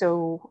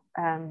 So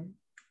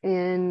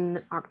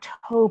in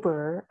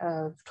October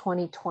of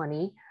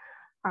 2020,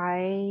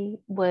 I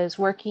was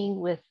working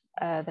with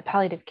the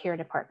palliative care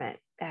department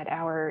at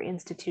our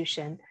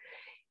institution,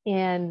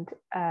 and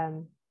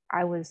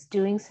I was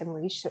doing some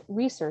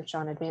research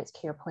on advanced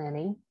care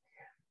planning.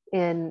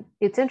 And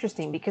it's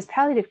interesting because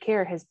palliative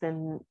care has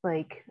been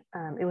like,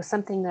 it was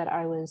something that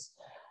I was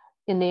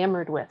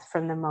enamored with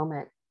from the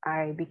moment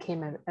I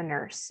became a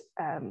nurse.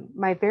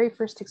 My very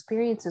first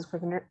experiences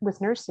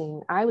with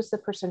nursing, I was the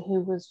person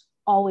who was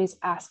always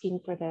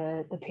asking for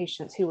the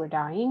patients who were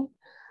dying,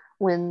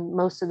 when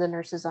most of the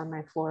nurses on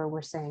my floor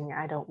were saying,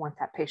 I don't want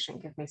that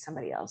patient, give me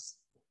somebody else.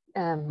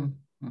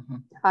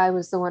 I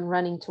was the one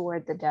running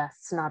toward the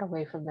deaths, not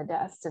away from the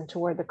deaths, and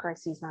toward the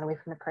crises, not away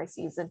from the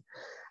crises. And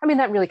I mean,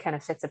 that really kind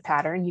of fits a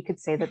pattern. You could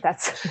say that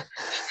that's,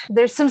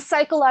 there's some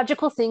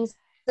psychological things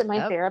that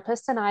my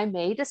therapist and I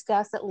may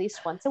discuss at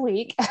least once a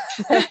week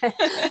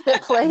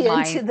that play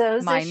into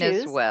those mine issues. Mine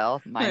as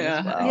well.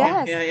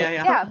 Yes.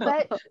 Yeah.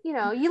 But you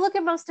know, you look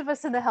at most of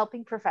us in the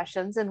helping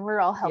professions and we're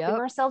all helping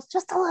ourselves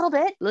just a little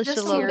bit. Just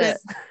a little bit.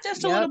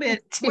 Just a little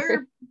bit.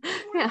 We're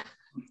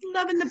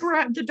loving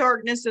the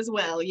darkness as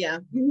well. Yeah.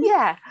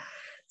 Yeah.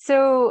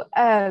 So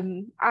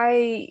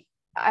I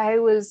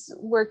was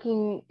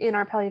working in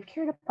our palliative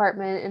care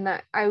department, and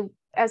that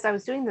as I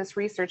was doing this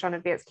research on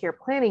advanced care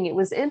planning, it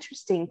was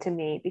interesting to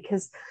me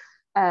because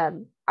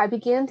I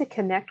began to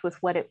connect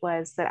with what it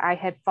was that I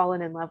had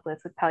fallen in love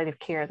with palliative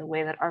care, the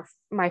way that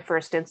my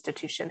first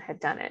institution had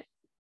done it.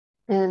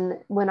 And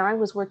when I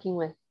was working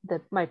with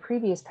my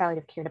previous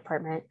palliative care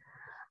department,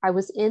 I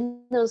was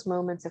in those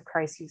moments of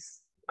crisis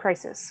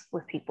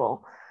with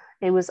people.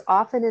 It was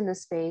often in the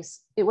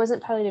space, it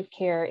wasn't palliative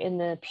care in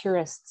the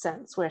purest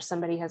sense, where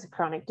somebody has a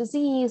chronic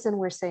disease and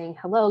we're saying,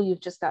 hello,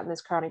 you've just gotten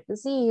this chronic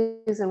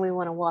disease and we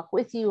want to walk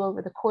with you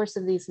over the course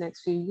of these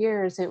next few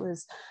years. It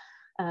was,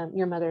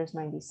 your mother is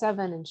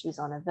 97 and she's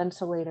on a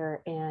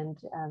ventilator, and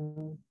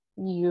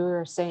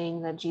you're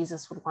saying that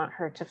Jesus would want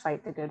her to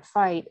fight the good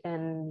fight,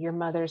 and your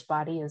mother's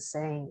body is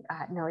saying,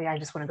 no, yeah, I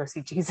just want to go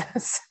see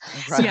Jesus.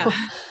 Right.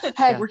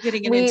 So, we're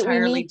getting an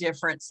entirely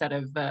different set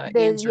of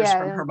answers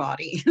from her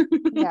body.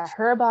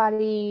 Her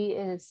body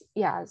is,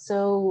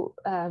 so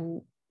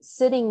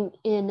sitting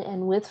in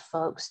and with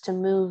folks to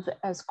move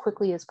as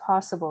quickly as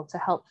possible to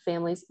help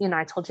families. You know,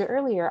 I told you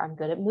earlier, I'm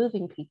good at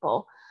moving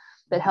people,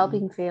 but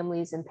helping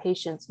families and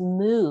patients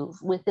move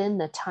within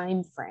the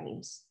time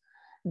frames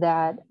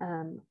that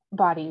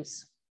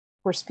bodies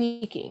were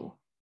speaking.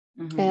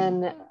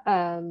 And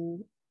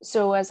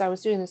so as I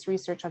was doing this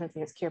research on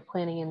advanced care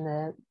planning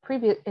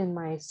in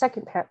my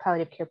second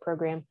palliative care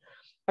program,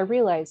 I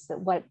realized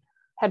that what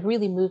had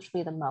really moved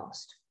me the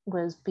most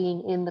was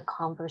being in the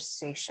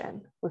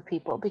conversation with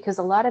people, because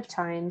a lot of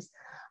times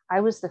I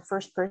was the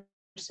first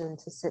person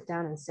to sit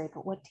down and say,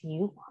 but what do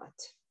you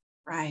want?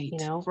 Right. You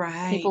know,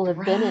 people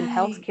have been in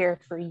healthcare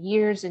for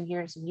years and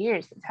years and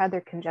years. They've had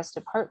their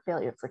congestive heart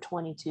failure for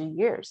 22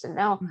 years. And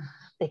now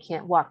they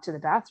can't walk to the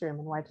bathroom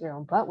and wipe their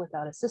own butt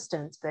without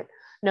assistance. But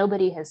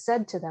nobody has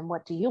said to them,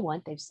 what do you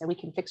want? They've said, we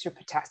can fix your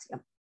potassium.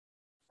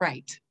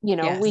 Right. You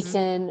know, we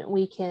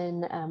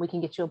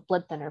can get you a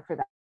blood thinner for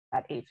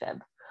that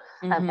AFib.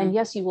 And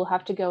yes, you will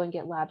have to go and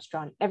get labs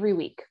drawn every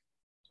week.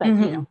 But you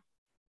know,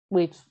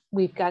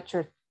 we've got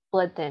your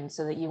blood thinned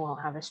so that you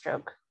won't have a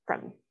stroke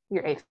from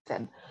your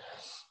AFib.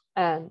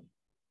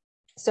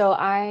 So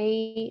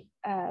I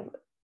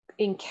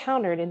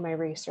encountered in my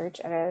research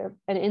at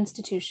an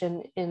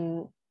institution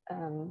in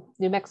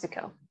New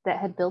Mexico that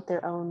had built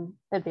their own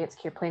advanced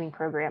care planning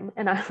program.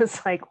 And I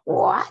was like,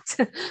 what?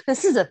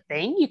 This is a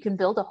thing? You can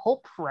build a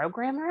whole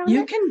program around it?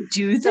 You can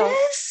do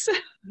this?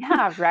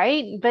 Yeah,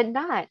 right. But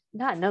not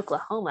in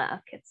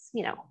Oklahoma. It's,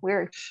 you know,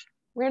 we're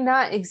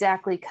not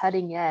exactly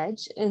cutting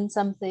edge in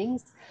some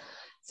things.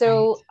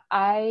 So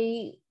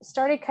I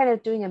started kind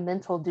of doing a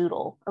mental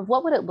doodle of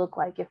what would it look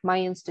like if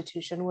my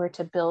institution were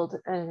to build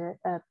an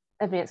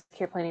advanced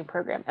care planning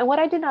program. And what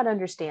I did not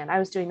understand, I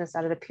was doing this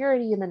out of the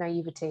purity and the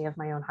naivete of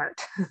my own heart.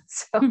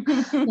 So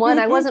one,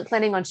 I wasn't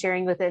planning on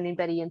sharing with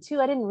anybody. And two,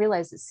 I didn't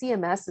realize that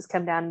CMS has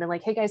come down and been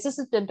like, hey guys, this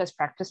has been best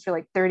practice for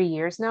like 30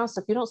 years now. So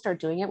if you don't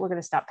start doing it, we're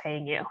going to stop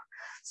paying you.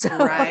 So,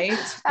 right.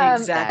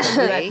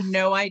 Exactly. You had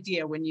no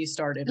idea when you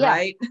started,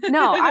 right?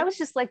 No, I was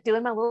just like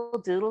doing my little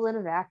doodle in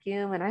a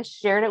vacuum, and I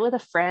shared it with a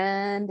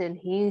friend, and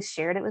he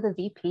shared it with a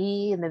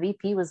VP, and the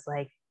VP was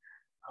like,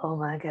 oh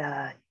my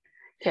God.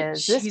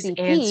 Because she's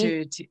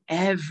answered to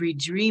every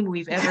dream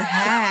we've ever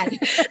had.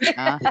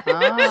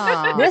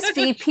 This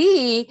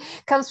VP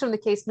comes from the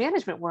case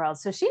management world,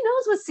 so she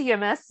knows what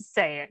CMS is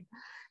saying.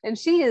 And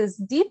she is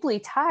deeply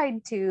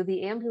tied to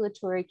the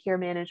ambulatory care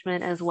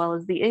management as well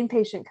as the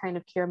inpatient kind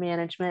of care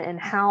management, and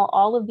how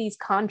all of these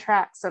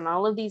contracts and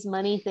all of these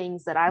money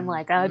things that I'm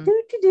like,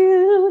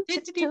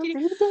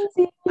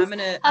 I'm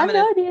have gonna,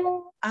 no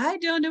idea. I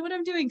don't know what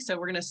I'm doing. So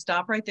we're going to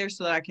stop right there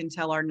so that I can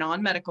tell our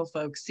non-medical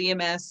folks,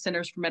 CMS,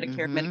 Centers for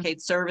Medicare and Medicaid Oh,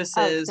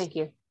 Services. thank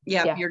you.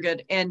 Yeah, Yeah. you're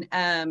good. And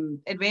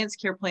advanced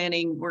care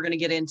planning, we're going to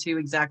get into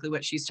exactly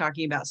what she's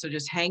talking about. So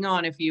just hang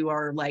on if you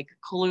are like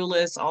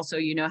clueless. Also,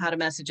 you know how to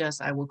message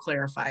us. I will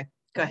clarify.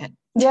 Go ahead.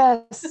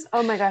 Yes.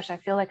 Oh my gosh, I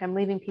feel like I'm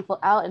leaving people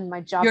out, and my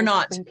job You're is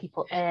not. to bring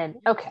people in.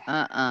 Okay.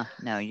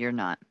 No, you're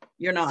not.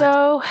 You're not.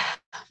 So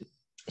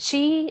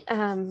she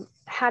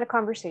had a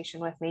conversation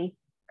with me.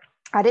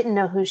 I didn't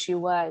know who she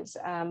was.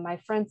 My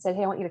friend said,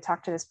 "Hey, I want you to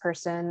talk to this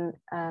person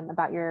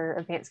about your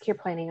advanced care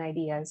planning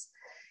ideas."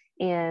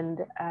 And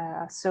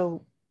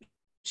so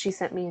she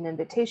sent me an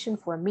invitation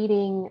for a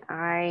meeting.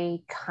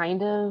 I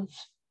kind of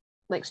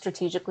like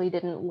strategically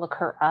didn't look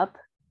her up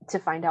to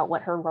find out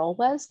what her role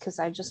was, because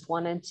I just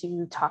wanted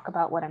to talk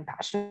about what I'm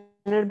passionate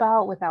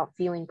about without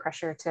feeling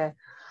pressure to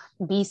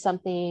be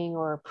something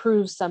or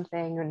prove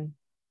something. And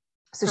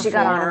so she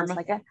got on and was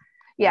Perform. like,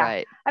 yeah,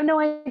 Right. I have no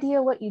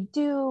idea what you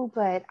do,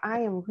 but I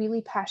am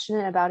really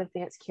passionate about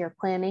advanced care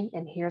planning.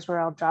 And here's where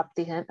I'll drop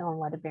the hint on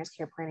what advanced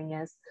care planning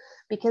is.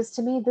 Because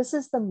to me, this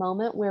is the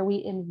moment where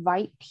we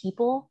invite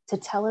people to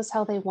tell us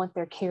how they want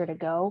their care to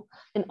go.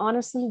 And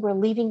honestly, we're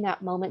leaving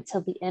that moment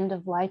till the end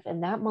of life.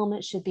 And that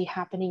moment should be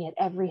happening at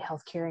every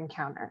healthcare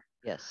encounter.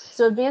 Yes.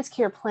 So advanced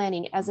care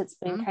planning, as it's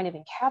been Mhm. kind of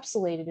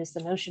encapsulated, is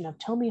the notion of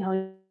tell me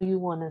how you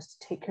want us to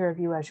take care of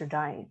you as you're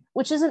dying,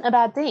 which isn't a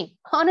bad thing.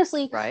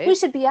 Honestly, Right. we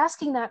should be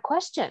asking that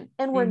question,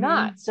 and we're Mhm.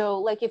 not. So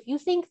like, if you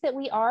think that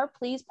we are,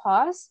 please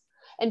pause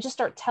and just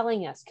start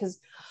telling us,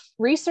 because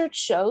research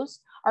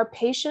shows our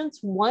patients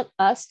want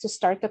us to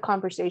start the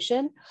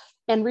conversation,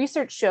 and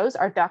research shows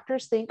our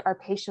doctors think our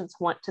patients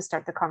want to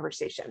start the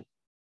conversation.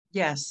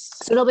 Yes.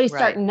 So nobody's Right.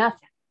 starting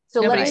nothing.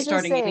 So Nobody's let me just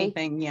starting say,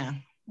 anything. Yeah.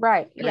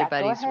 right. Yeah, go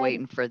Everybody's ahead.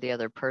 waiting for the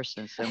other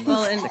person, so Well,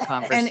 most and- of the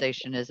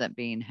conversation isn't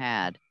being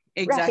had.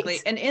 Exactly.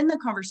 Right. And in the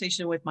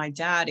conversation with my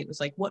dad, it was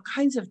like, what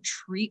kinds of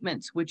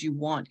treatments would you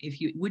want?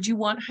 Would you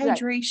want Right.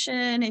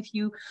 hydration? If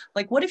you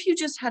like, what if you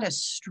just had a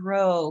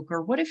stroke,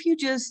 or what if you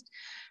just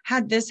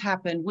had this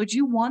happen? Would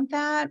you want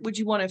that? Would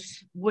you want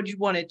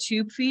a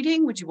tube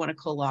feeding? Would you want a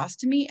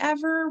colostomy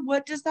ever?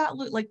 What does that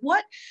look like?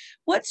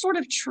 What sort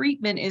of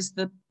treatment is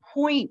the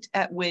point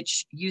at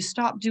which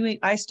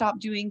I stop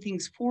doing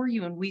things for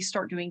you and we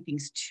start doing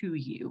things to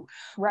you?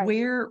 Right.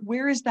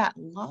 Where is that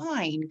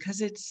line?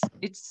 Because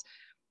it's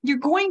you're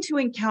going to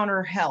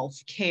encounter health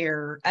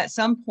care at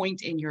some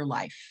point in your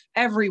life.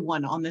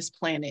 Everyone on this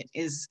planet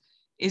is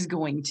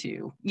going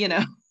to,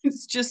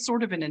 it's just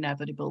sort of an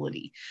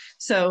inevitability.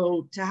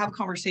 So to have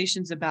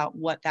conversations about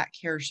what that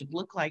care should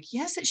look like,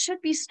 yes, it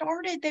should be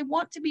started. They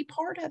want to be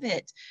part of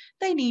it.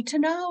 They need to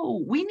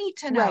know. We need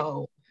to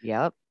know.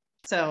 Yep.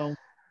 So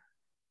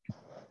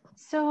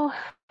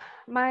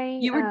my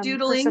you were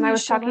doodling. person I You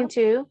was showed talking up?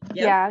 to, Yep.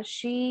 yeah,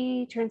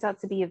 she turns out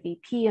to be a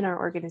VP in our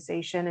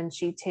organization, and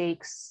she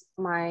takes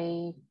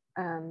my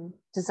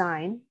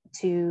design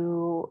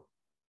to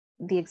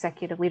the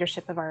executive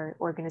leadership of our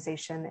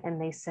organization,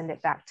 and they send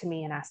it back to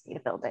me and ask me to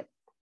build it.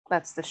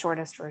 That's the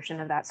shortest version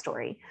of that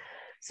story.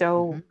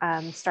 So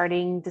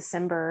starting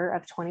December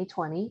of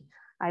 2020,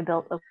 I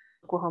built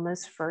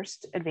Oklahoma's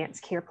first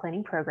advanced care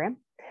planning program.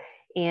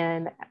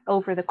 And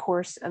over the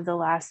course of the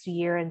last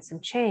year and some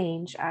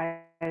change,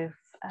 I've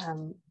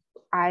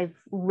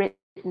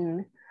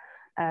written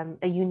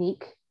a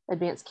unique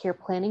advanced care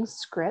planning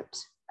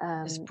script.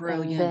 It's and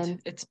brilliant. then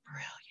It's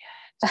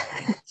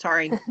brilliant.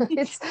 Sorry.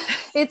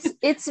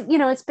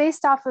 it's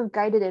based off of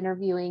guided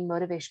interviewing,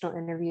 motivational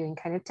interviewing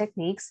kind of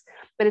techniques,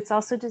 but it's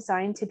also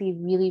designed to be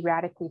really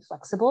radically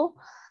flexible,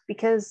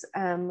 because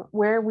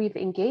where we've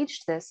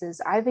engaged this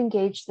is I've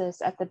engaged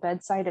this at the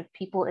bedside of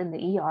people in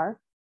the ER,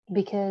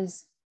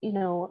 because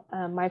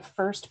my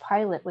first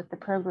pilot with the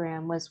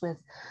program was with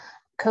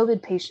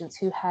COVID patients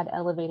who had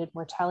elevated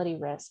mortality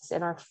risks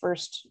in our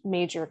first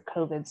major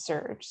COVID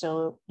surge.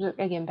 So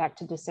again, back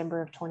to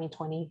December of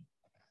 2020.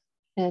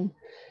 And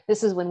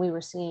this is when we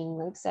were seeing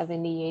like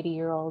 70,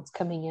 80-year-olds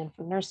coming in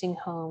from nursing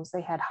homes. They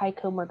had high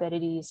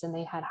comorbidities and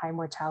they had high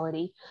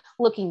mortality.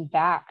 Looking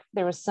back,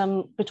 there was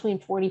some between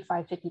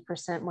 45,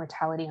 50%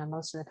 mortality on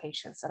most of the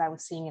patients that I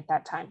was seeing at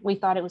that time. We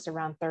thought it was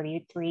around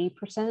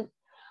 33%,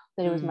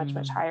 but it was much,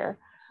 much higher.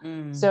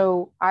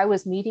 So I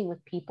was meeting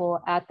with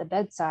people at the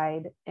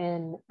bedside,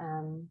 and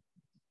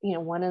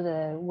one of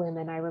the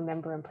women I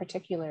remember in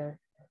particular,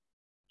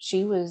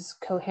 she was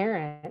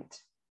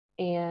coherent,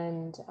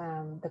 and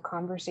the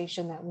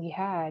conversation that we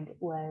had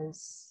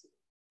was,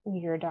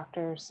 your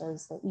doctor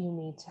says that you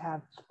need to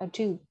have a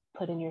tube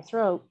put in your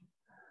throat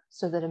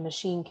so that a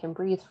machine can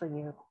breathe for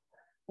you,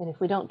 and if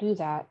we don't do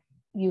that,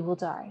 you will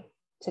die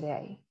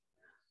today.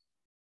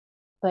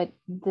 But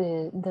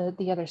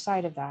the other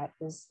side of that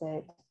is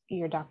that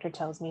your doctor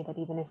tells me that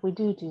even if we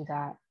do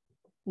that,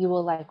 you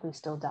will likely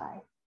still die.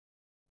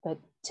 But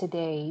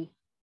today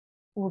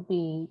will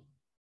be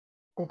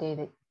the day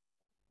that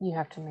you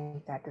have to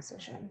make that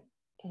decision.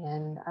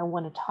 And I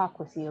want to talk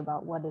with you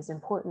about what is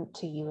important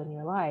to you in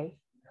your life,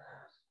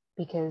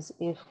 because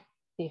if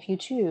you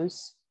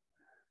choose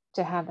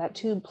to have that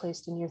tube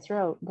placed in your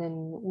throat,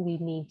 then we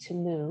need to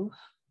move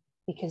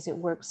because it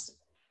works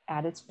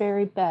at its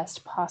very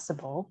best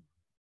possible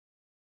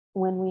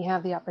when we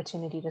have the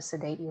opportunity to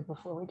sedate you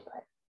before we do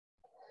it.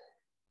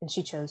 And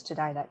she chose to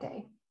die that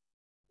day.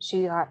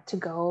 She got to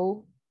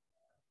go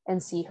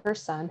and see her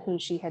son, who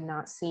she had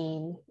not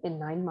seen in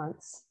 9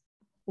 months.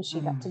 And she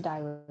got to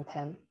die with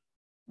him.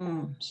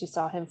 She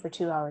saw him for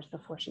 2 hours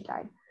before she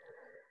died.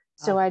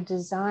 So I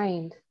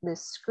designed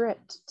this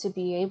script to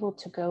be able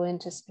to go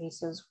into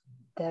spaces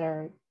that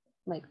are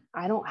like,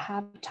 I don't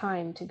have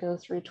time to go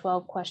through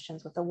 12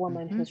 questions with a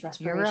woman whose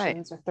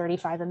respirations are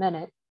 35 a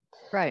minute.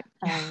 Right.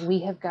 We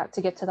have got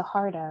to get to the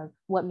heart of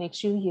what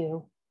makes you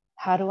you.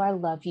 How do I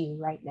love you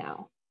right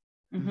now?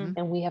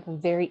 And we have a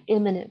very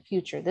imminent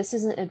future. This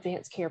isn't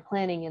advanced care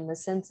planning in the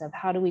sense of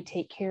how do we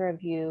take care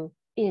of you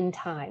in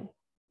time.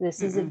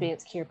 This is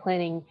advanced care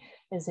planning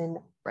as in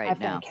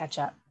I've got to catch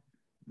up.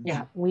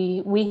 Yeah,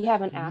 we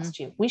haven't asked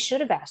you. We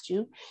should have asked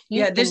you.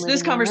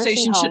 This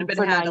conversation should have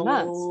been had a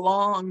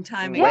long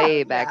time ago.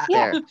 Way back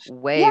there.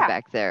 Way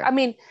back there. I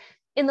mean,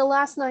 in the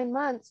last 9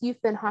 months,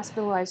 you've been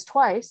hospitalized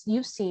twice.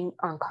 You've seen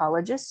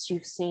oncologists,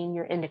 you've seen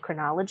your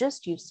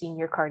endocrinologist, you've seen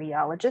your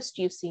cardiologist,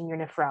 you've seen your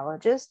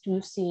nephrologist,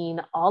 you've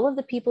seen all of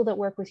the people that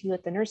work with you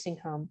at the nursing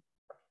home.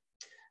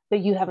 But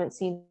you haven't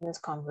seen this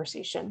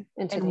conversation.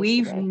 And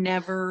we've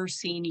never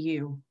seen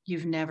you.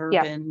 You've never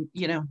been,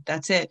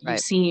 that's it. You've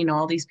seen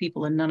all these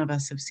people and none of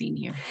us have seen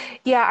you.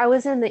 Yeah, I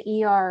was in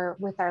the ER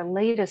with our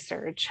latest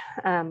surge.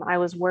 I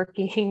was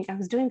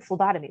doing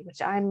phlebotomy, which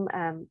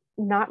I'm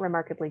not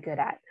remarkably good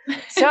at.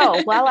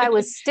 So while I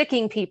was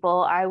sticking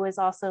people, I was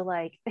also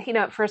like,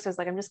 at first I was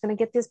like, I'm just going to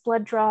get these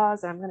blood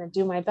draws and I'm going to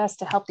do my best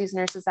to help these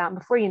nurses out. And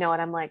before you know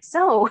it, I'm like,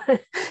 so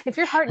if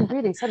your heart and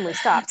breathing suddenly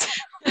stopped,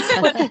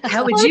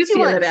 how would you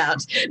feel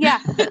about? Yeah,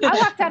 I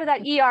walked out of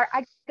that ER.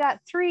 I got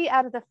 3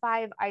 out of the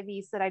 5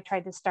 IVs that I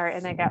tried to start,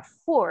 and I got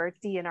 4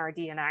 DNR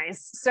DNIs.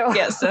 So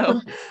yeah, so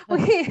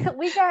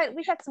we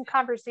got some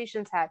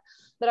conversations had.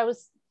 But I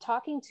was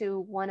talking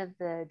to one of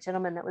the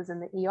gentlemen that was in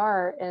the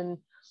ER, and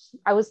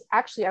I was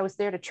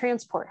there to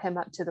transport him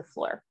up to the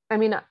floor. I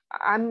mean,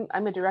 I'm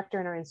a director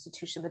in our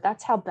institution, but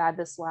that's how bad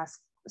this last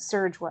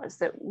surge was.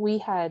 That we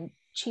had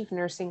chief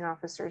nursing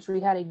officers, we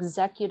had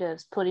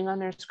executives putting on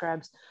their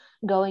scrubs,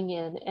 going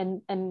in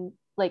and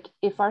like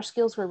if our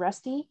skills were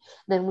rusty,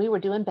 then we were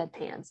doing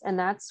bedpans, and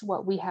that's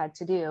what we had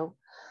to do.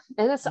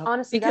 And that's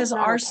honestly because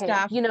that's our okay.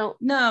 staff,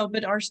 no,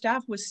 but our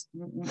staff was,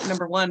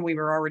 number one, we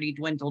were already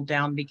dwindled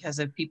down because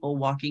of people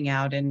walking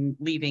out and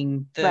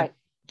leaving the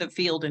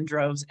field in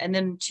droves, and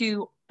then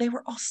 2, they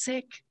were all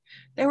sick.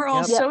 They were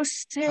all so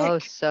sick. Oh,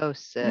 so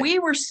sick. We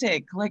were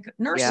sick. Like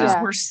nurses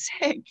were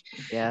sick.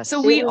 Yes.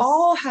 So we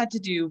all had to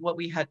do what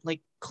we had,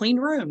 like clean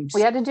rooms.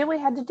 We had to do what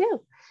we had to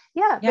do.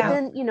 Yeah. But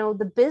then,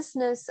 the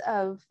business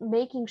of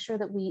making sure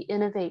that we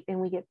innovate and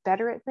we get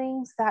better at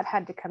things, that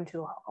had to come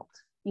to a halt.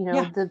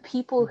 The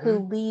people who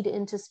lead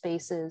into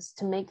spaces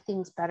to make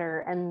things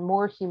better and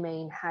more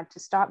humane had to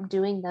stop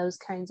doing those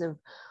kinds of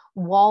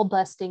wall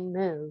busting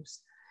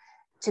moves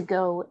to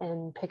go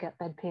and pick up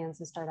bedpans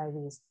and start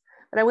IVs.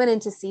 But I went in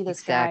to see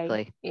this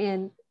guy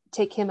and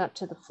take him up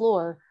to the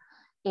floor.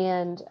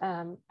 And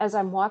as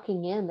I'm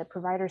walking in, the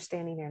provider's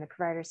standing there, and the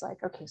provider's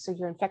like, okay, so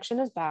your infection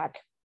is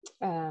back.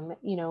 I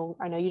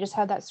know you just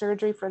had that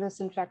surgery for this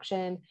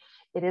infection.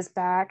 It is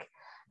back.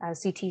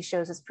 CT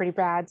shows it's pretty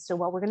bad. So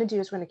what we're going to do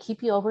is we're going to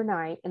keep you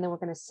overnight, and then we're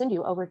going to send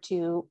you over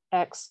to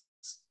X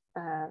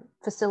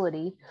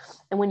facility.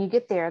 And when you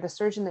get there, the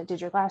surgeon that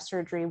did your last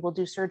surgery will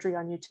do surgery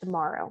on you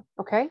tomorrow.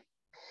 Okay.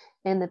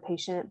 And the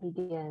patient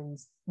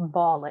begins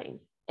bawling.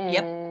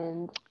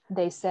 And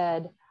they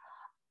said,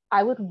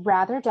 I would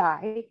rather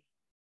die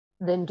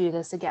than do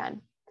this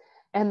again.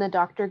 And the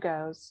doctor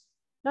goes,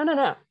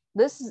 no.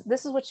 This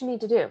is what you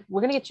need to do.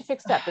 We're going to get you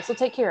fixed up. This will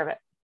take care of it.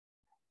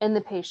 And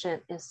the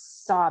patient is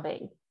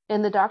sobbing.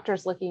 And the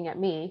doctor's looking at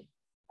me.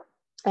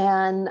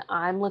 And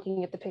I'm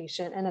looking at the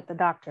patient and at the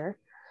doctor.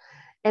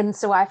 And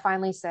so I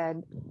finally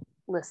said,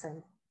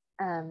 listen,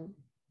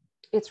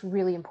 it's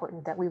really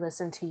important that we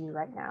listen to you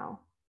right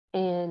now.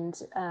 And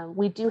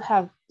we do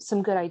have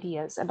some good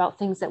ideas about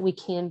things that we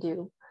can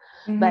do.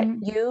 But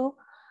you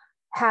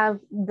have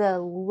the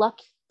luck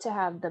to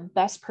have the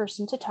best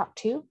person to talk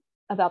to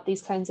about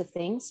these kinds of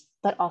things,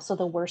 but also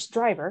the worst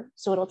driver.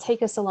 So it'll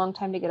take us a long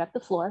time to get up the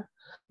floor.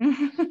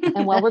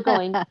 And while we're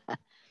going,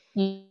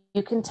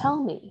 you can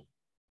tell me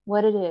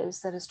what it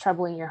is that is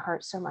troubling your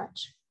heart so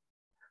much.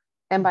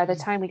 And by the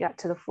time we got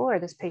to the floor,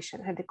 this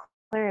patient had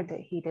declared that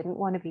he didn't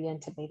want to be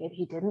intubated.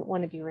 He didn't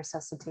want to be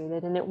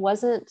resuscitated. And it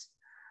wasn't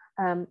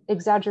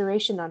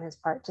exaggeration on his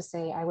part to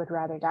say, I would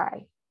rather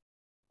die.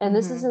 And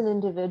this is an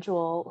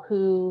individual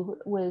who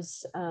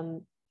was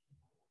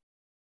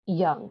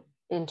young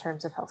in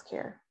terms of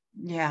healthcare.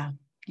 Yeah.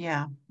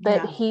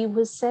 But he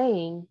was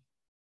saying,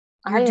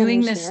 you're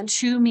doing this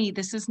to me.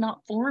 This is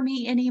not for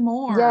me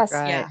anymore. Yes.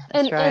 Right. Yeah.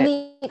 And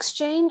the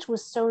exchange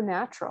was so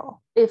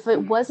natural. If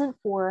it wasn't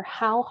for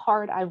how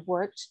hard I've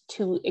worked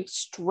to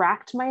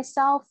extract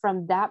myself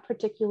from that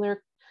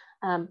particular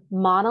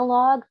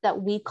monologue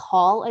that we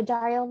call a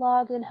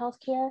dialogue in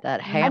healthcare,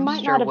 That I might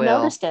hamster not have wheel.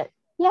 noticed it.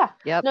 Yeah.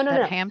 Yep. No. That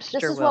This hamster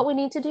is wheel. what we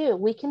need to do.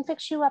 We can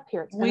fix you up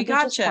here. It's We going to be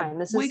just got you. fine.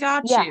 This We is,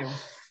 got yeah. you.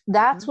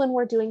 That's when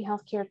we're doing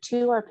healthcare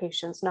to our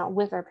patients, not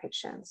with our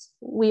patients.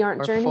 We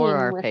aren't Or journeying for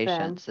our with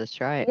patients. them. That's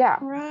right. Yeah.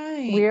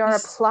 Right. We are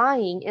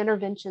applying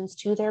interventions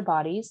to their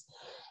bodies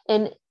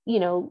and,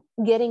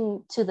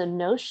 getting to the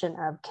notion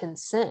of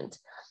consent.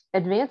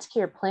 Advanced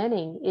care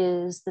planning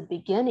is the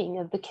beginning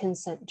of the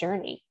consent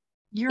journey.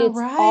 You're It's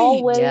right.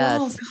 always, Oh,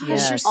 Yes, gosh,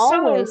 yes. you're it's so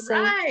always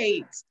saying,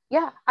 right.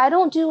 yeah, I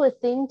don't do a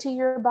thing to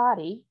your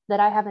body that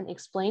I haven't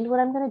explained what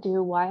I'm going to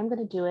do, why I'm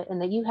going to do it,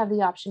 and that you have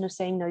the option of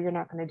saying, no, you're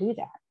not going to do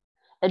that.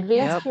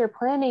 Advanced Yep. care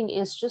planning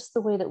is just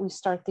the way that we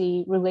start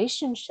the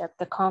relationship,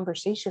 the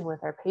conversation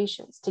with our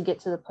patients to get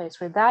to the place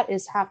where that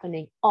is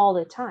happening all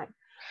the time.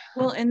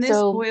 Well, and this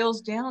So- boils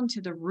down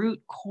to the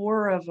root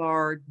core of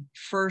our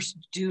first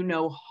do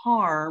no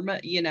harm,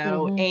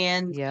 Mhm.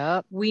 and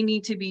Yep. we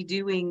need to be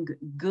doing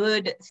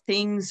good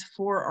things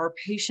for our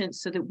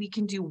patients so that we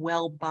can do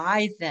well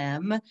by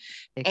them.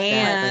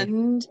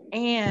 Exactly.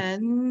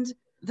 And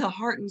the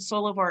heart and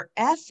soul of our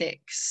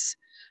ethics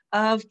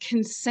of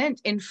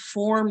consent,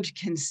 informed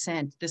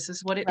consent. This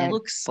is what it Right.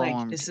 looks like.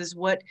 Informed. This is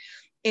what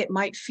it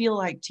might feel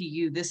like to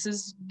you.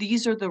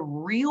 These are the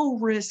real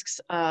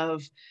risks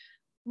of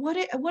what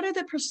are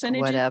the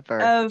percentages Whatever.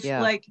 of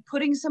Yeah. like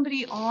putting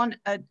somebody on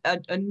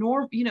a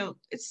norm,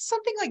 it's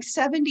something like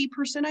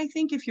 70%, I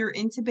think. If you're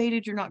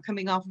intubated, you're not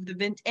coming off of the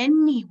vent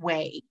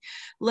anyway,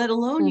 let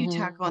alone you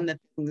tack on the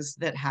things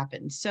that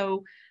happen.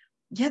 So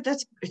yeah,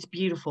 it's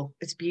beautiful.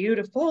 It's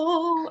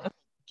beautiful. Okay,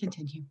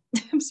 continue.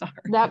 I'm sorry.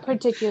 That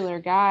particular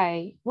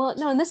guy, well,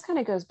 no, and this kind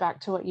of goes back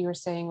to what you were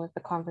saying with the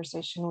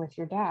conversation with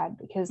your dad,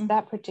 because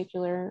that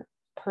particular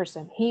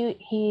person,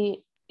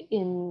 he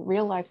in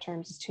real life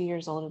terms is 2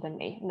 years older than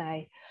me,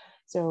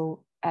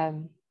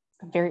 and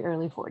very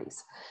early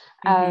 40s.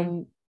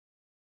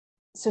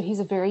 So he's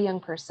a very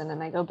young person,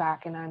 and I go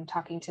back and I'm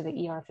talking to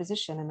the ER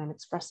physician and I'm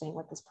expressing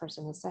what this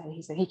person has said.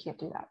 He said he can't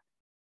do that.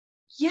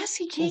 Yes,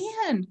 he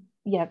can.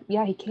 Yeah,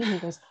 he can. He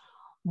goes,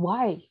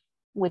 why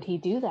would he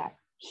do that?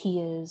 He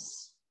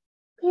is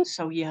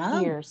So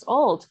young. years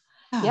old.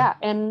 Yeah.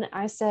 And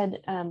I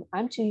said,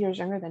 I'm 2 years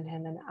younger than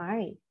him, and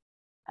I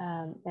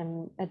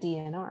am a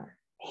DNR.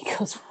 He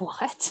goes,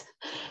 what?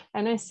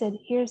 And I said,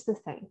 here's the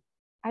thing.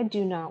 I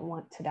do not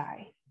want to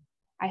die.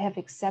 I have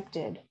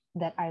accepted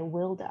that I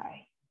will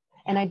die.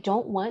 And I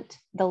don't want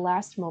the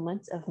last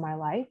moments of my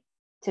life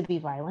to be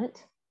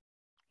violent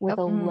with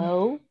a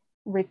low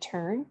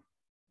return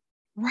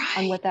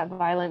on what that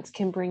violence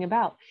can bring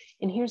about.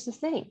 And here's the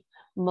thing.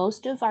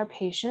 Most of our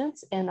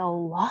patients and a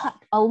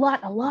lot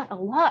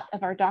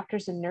of our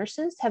doctors and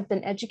nurses have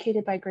been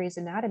educated by Grey's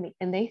Anatomy,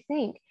 and they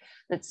think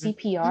that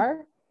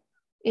CPR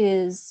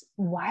is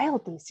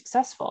wildly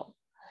successful.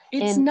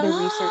 It's and not.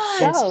 The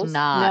research shows It's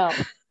not.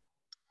 no.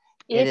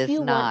 It If is you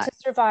want not. to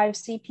survive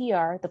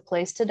CPR, the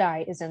place to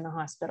die is in the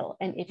hospital.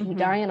 And if you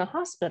die in a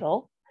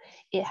hospital,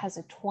 it has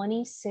a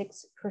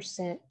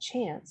 26%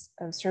 chance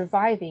of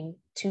surviving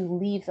to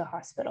leave the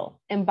hospital.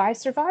 And by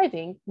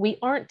surviving, we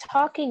aren't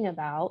talking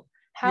about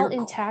how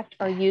intact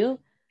are you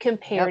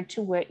compared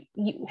to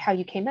how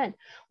you came in.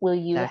 Will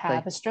you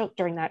have a stroke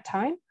during that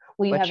time?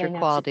 Will you What's have your an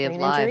quality of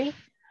brain life? injury?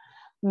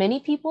 Many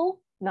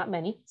people, not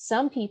many,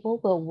 some people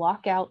will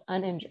walk out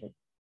uninjured.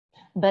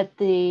 But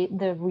the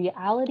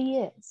reality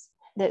is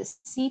that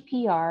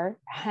CPR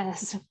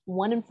has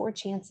 1 in 4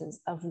 chances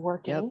of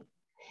working,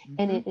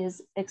 and it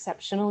is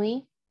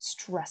exceptionally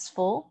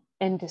stressful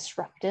and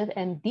disruptive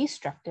and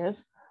destructive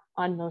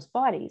on most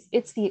bodies.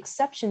 It's the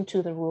exception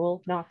to the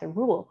rule, not the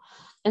rule.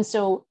 And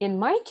so in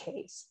my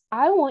case,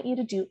 I want you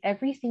to do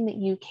everything that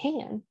you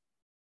can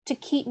to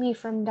keep me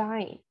from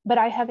dying, but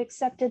I have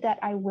accepted that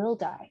I will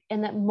die,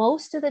 and that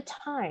most of the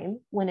time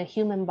when a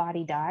human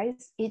body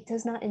dies, it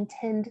does not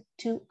intend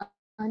to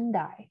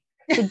undie.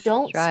 So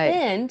don't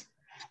spend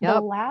the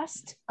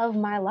last of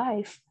my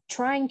life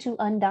trying to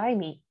undie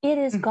me. It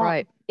is gone.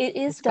 Right. It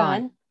is It's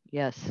done. gone.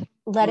 Yes.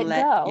 Let it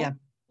go. Yeah.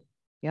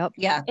 Yep.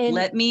 Yeah. And-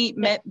 let me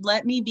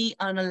be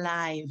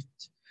unalived.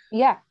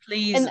 Yeah.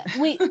 Please.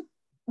 And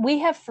we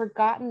have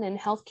forgotten in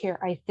healthcare,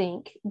 I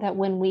think, that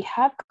when we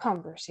have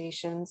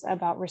conversations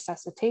about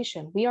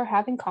resuscitation, we are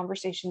having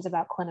conversations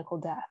about clinical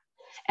death.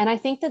 And I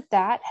think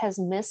that has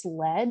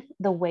misled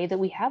the way that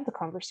we have the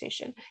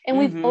conversation, and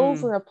we've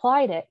over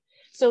applied it.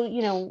 So,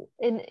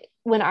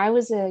 when I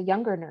was a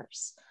younger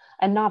nurse,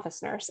 a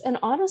novice nurse, and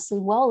honestly,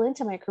 well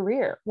into my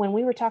career, when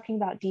we were talking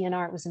about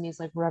DNR, it was in these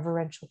like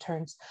reverential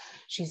terms.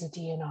 She's a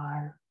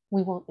DNR.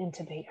 We won't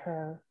intubate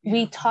her. Yeah.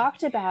 We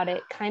talked about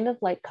it kind of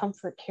like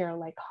comfort care,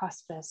 like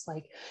hospice,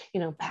 like,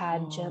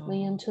 pad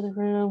gently into the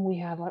room. We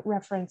have a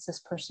reference. This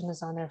person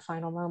is on their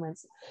final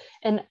moments.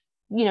 And,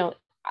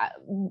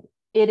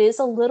 it is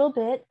a little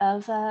bit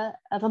of a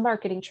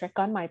marketing trick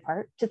on my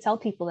part to tell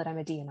people that I'm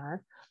a DNR,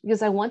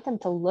 because I want them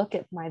to look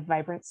at my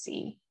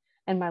vibrancy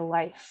and my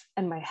life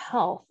and my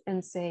health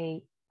and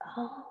say,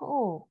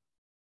 oh,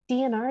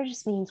 DNR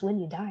just means when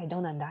you die,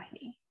 don't undie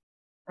me.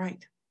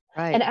 Right.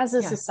 Right. And as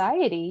a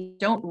society,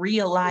 don't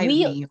re-alive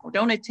me.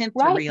 Don't attempt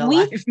to right,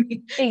 re-alive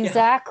me.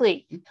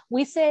 Exactly.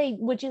 We say,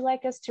 would you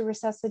like us to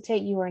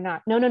resuscitate you or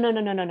not? No.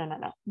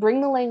 Bring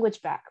the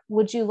language back.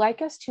 Would you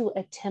like us to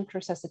attempt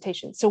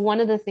resuscitation? So one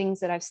of the things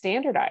that I've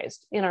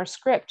standardized in our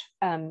script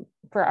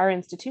for our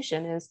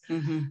institution is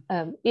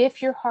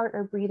if your heart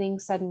or breathing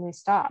suddenly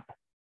stop.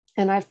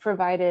 And I've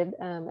provided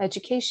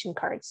education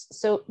cards.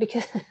 So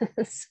because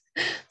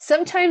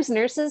sometimes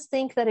nurses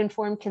think that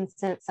informed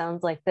consent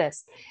sounds like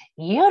this.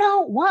 You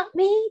don't want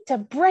me to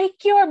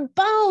break your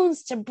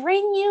bones to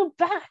bring you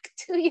back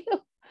to you.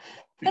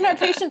 And our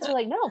patients are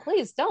like, no,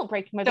 please don't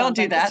break my bones. Don't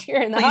do that.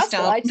 Here in the please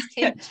hospital. Don't. I just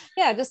can't.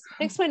 Yeah, just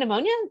fix my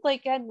pneumonia.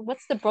 Like,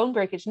 what's the bone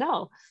breakage?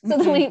 No. So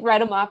then we write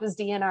them off as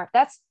DNR.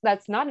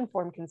 That's not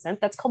informed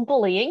consent. That's called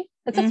bullying.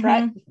 That's a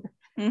threat.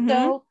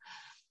 So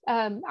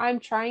I'm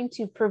trying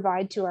to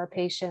provide to our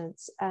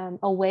patients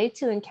a way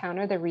to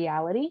encounter the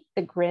reality,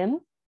 the grim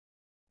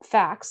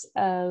facts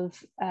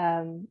of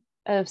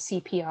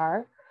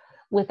CPR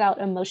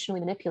without emotionally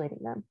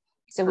manipulating them.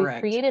 So we've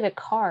created a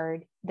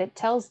card that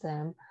tells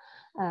them,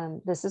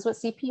 this is what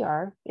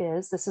CPR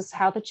is. This is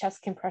how the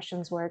chest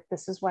compressions work.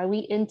 This is why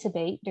we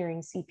intubate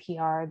during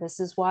CPR. This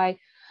is why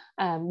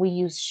we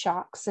use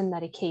shocks and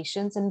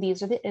medications. And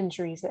these are the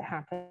injuries that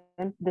happen.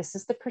 This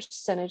is the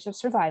percentage of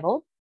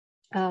survival.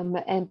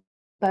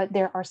 But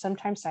there are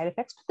sometimes side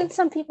effects, but then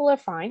some people are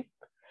fine.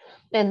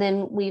 And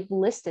then we've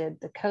listed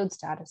the code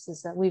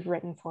statuses that we've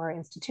written for our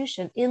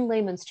institution in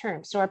layman's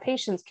terms. So our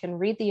patients can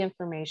read the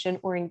information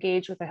or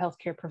engage with a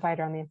healthcare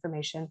provider on the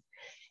information,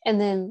 and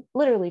then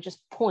literally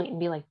just point and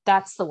be like,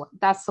 that's the one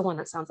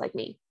that sounds like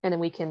me. And then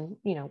we can,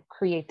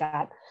 create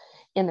that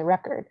in the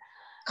record.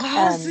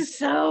 I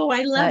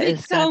love it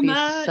so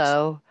much.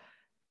 So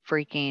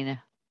freaking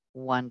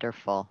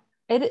wonderful.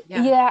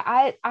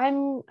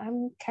 I'm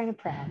kind of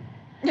proud.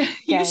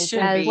 You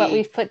should be. What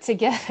we've put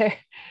together.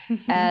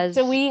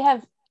 So we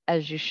have,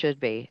 as you should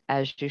be.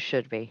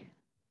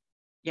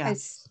 Yeah. I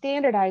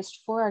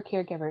standardized for our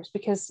caregivers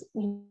because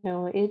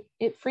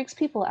it freaks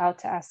people out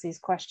to ask these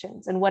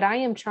questions. And what I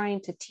am trying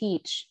to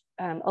teach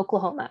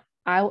Oklahoma,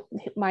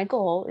 my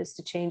goal is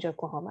to change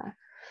Oklahoma.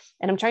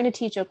 And I'm trying to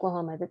teach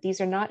Oklahoma that these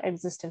are not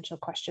existential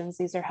questions.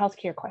 These are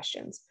healthcare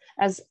questions.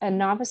 As a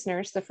novice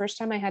nurse, the first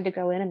time I had to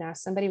go in and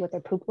ask somebody what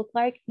their poop looked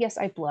like, yes,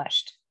 I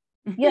blushed.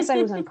 Yes,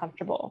 I was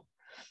uncomfortable.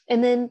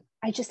 And then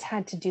I just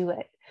had to do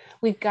it.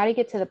 We've got to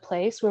get to the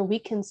place where we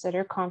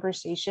consider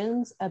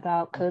conversations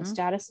about code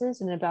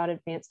statuses and about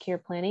advanced care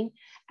planning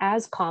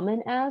as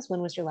common as when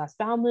was your last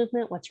bowel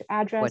movement, what's your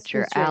address, what's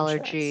your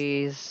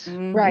allergies,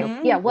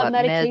 right? Yeah, what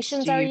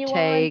medications do you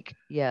take?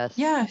 On?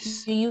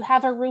 Yes. Do you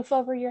have a roof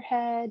over your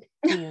head?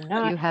 Do you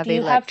not? Do you have do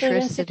you have food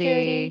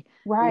insecurity?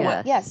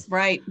 Right. Yes.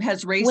 Right.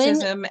 Has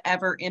racism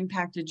ever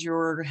impacted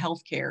your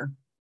healthcare?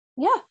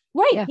 Yeah.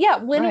 Right. Yeah.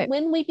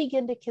 When we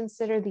begin to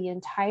consider the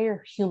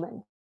entire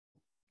human,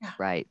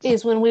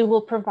 is when we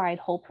will provide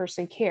whole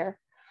person care.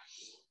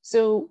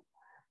 So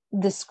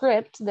the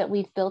script that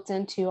we've built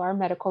into our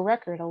medical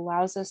record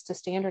allows us to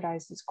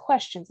standardize these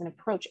questions and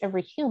approach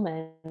every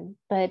human,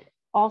 but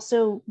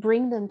also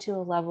bring them to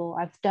a level.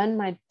 I've done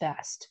my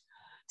best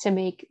to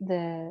make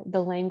the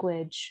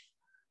language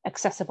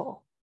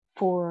accessible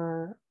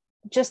for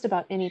just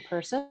about any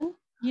person.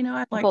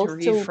 I'd like to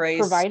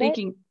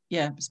rephrase.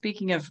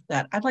 Speaking of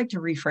that, I'd like to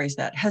rephrase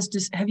that.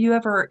 Have you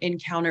ever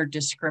encountered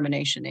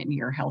discrimination in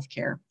your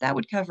healthcare? That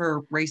would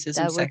cover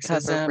racism,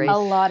 sexism. A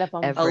lot of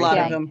them. A lot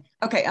of them.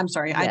 Okay, I'm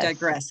sorry. I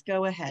digress.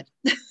 Go ahead.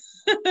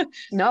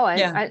 No,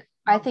 I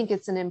think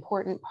it's an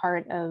important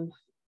part of,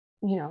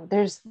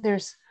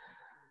 there's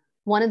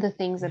one of the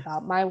things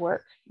about my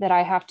work that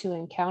I have to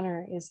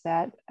encounter is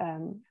that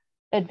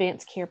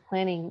advanced care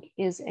planning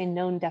is a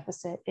known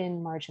deficit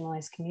in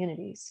marginalized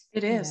communities.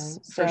 It is,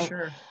 for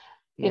sure.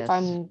 If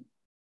I'm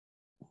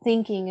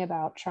thinking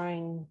about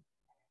trying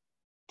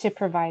to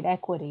provide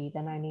equity,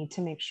 then I need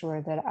to make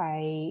sure that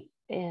I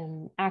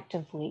am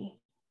actively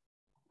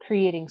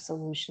creating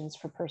solutions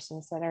for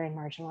persons that are in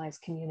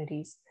marginalized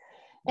communities.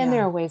 And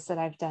there are ways that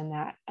I've done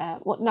that.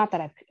 Not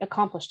that I've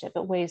accomplished it,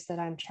 but ways that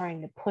I'm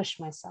trying to push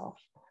myself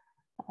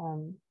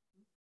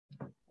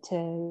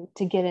to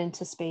get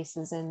into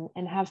spaces and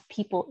have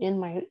people in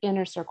my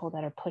inner circle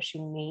that are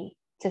pushing me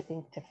to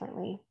think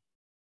differently.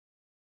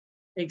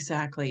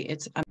 Exactly.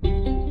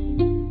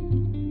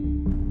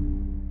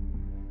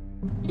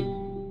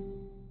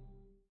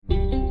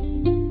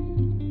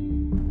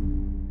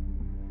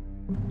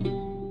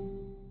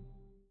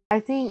 I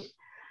think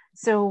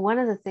so. One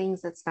of the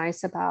things that's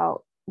nice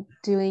about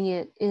doing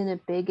it in a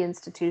big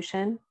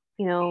institution,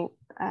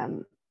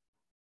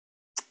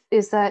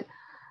 is that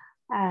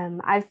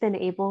I've been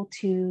able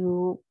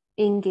to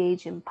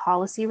engage in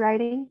policy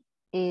writing,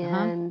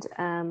 and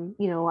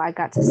I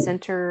got to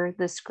center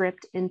the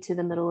script into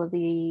the middle of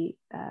the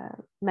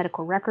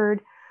medical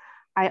record.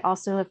 I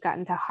also have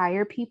gotten to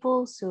hire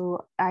people,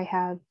 so I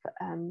have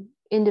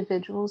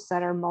individuals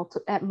that are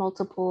at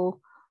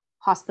multiple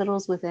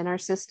hospitals within our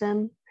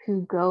system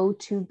who go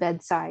to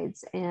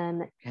bedsides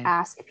and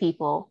ask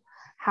people,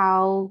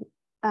 how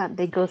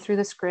They go through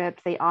the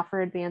script, they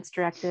offer advanced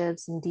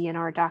directives and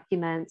DNR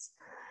documents.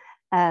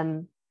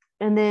 And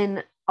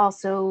then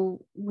also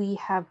we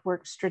have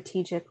worked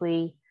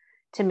strategically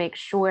to make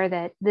sure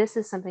that this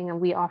is something that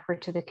we offer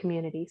to the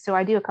community. So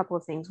I do a couple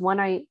of things. One,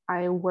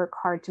 I work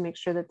hard to make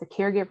sure that the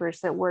caregivers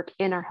that work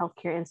in our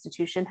healthcare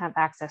institution have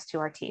access to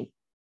our team.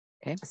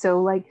 Okay.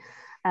 So like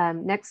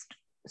next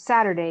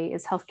Saturday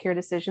is Healthcare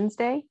Decisions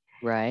Day.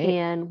 Right.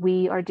 And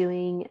we are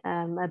doing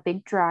a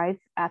big drive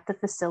at the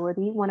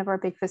facility, one of our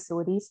big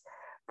facilities,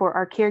 for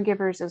our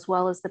caregivers as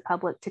well as the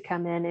public to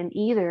come in and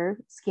either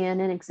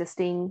scan in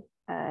existing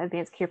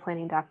advanced care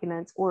planning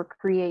documents or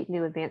create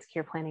new advanced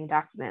care planning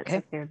documents, Okay.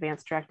 like their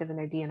advanced directive and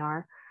their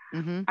DNR.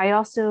 Mm-hmm. I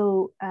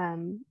also,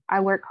 I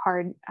work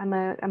hard. I'm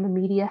a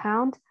media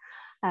hound.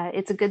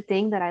 It's a good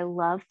thing that I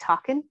love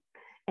talking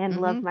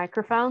and love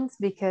microphones,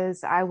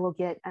 because I will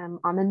get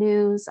on the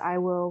news. I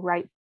will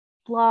write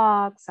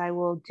blogs. I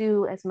will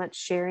do as much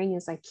sharing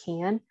as I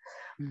can.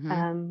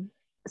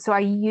 So I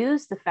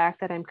use the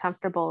fact that I'm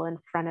comfortable in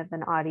front of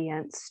an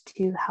audience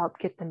to help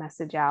get the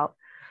message out.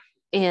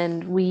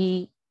 And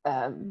we,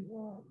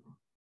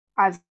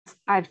 I've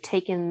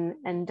taken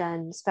and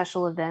done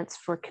special events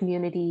for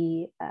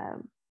community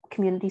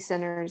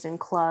centers and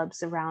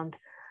clubs around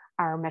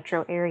our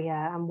metro area.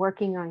 I'm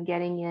working on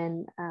getting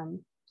in.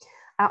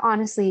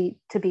 Honestly,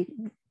 to be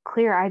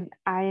clear,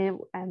 I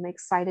am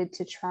excited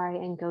to try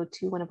and go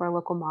to one of our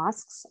local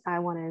mosques. I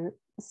want to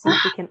see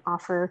if we can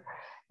offer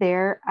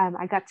there.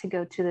 I got to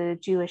go to the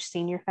Jewish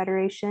Senior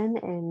Federation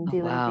and do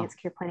an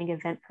advanced care planning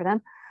event for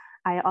them.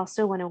 I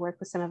also want to work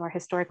with some of our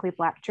historically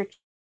Black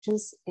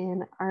churches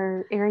in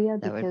our area,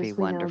 because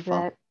we know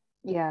that,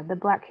 the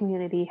Black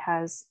community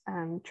has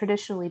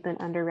traditionally been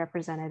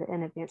underrepresented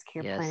in advanced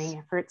care planning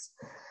efforts.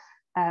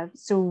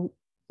 So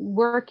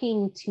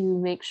working to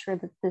make sure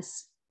that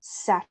this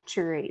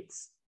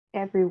saturates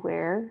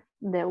everywhere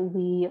that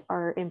we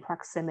are in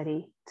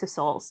proximity to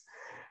souls,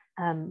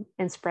 and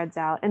spreads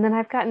out. And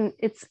then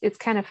it's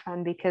kind of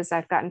fun because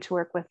I've gotten to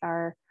work with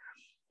our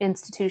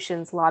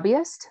institution's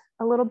lobbyist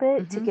a little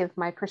bit to give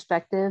my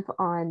perspective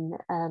on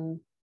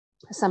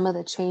some of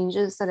the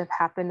changes that have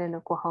happened in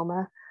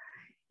Oklahoma.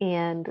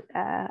 And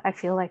I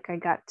feel like I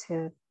got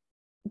to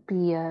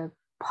be a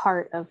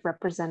part of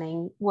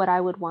representing what I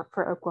would want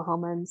for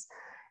Oklahomans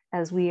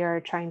as we are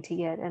trying to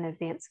get an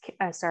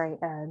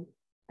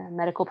a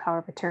medical power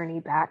of attorney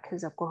back,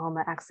 because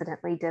Oklahoma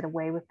accidentally did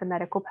away with the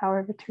medical power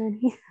of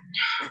attorney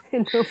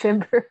in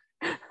November.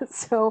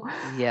 So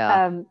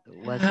wasn't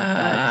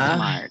that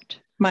smart?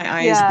 My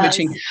eye is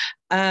twitching.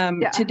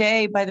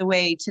 Today, by the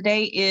way,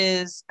 today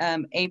is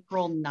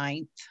April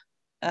 9th.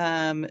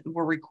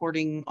 We're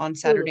recording on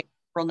Saturday,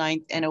 April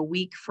 9th, and a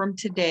week from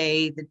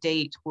today, the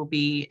date will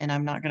be, and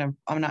I'm not gonna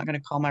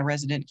call my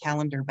resident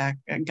calendar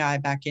guy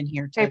back in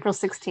here. April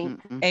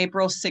 16th.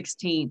 April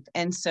 16th.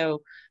 And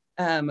so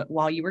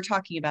while you were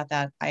talking about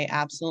that, I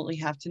absolutely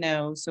have to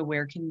know, so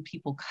where can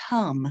people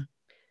come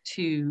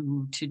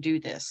to do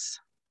this?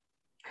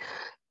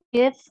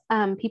 If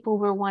people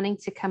were wanting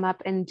to come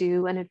up and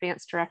do an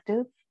advanced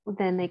directive,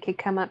 then they could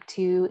come up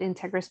to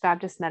Integris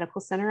Baptist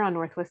Medical Center on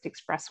Northwest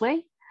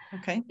Expressway.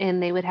 Okay.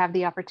 And they would have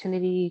the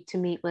opportunity to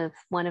meet with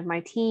one of my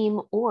team,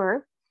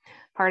 or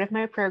part of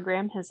my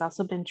program has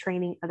also been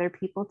training other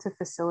people to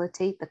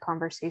facilitate the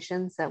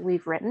conversations that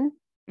we've written.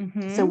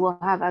 So we'll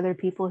have other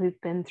people who've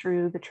been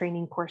through the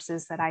training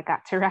courses that I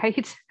got to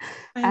write.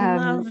 I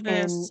love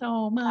this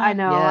so much. I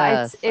know.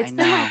 Yes, it's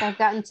been like I've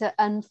gotten to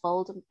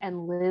unfold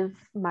and live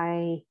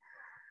my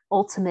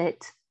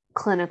ultimate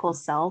clinical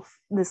self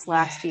this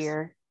last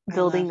year,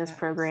 building this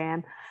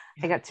program.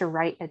 I got to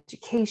write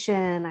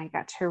education. I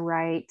got to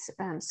write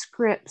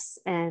scripts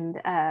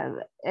and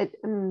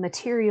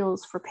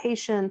materials for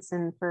patients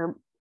and for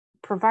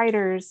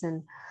providers.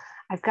 And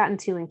I've gotten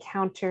to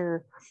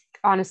encounter,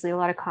 honestly, a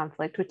lot of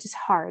conflict, which is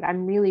hard.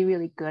 I'm really,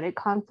 really good at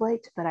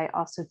conflict, but I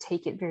also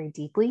take it very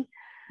deeply.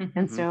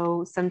 And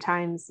so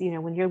sometimes,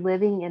 when you're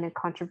living in a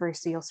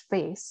controversial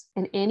space,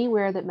 and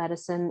anywhere that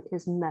medicine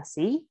is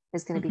messy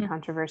is going to be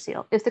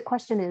controversial. If the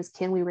question is,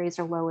 can we raise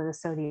or lower the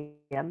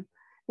sodium?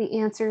 The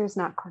answer is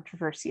not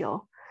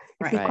controversial.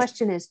 If the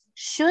question is,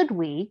 should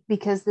we,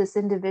 because this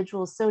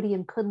individual's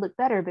sodium could look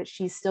better, but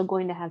she's still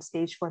going to have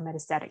stage 4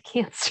 metastatic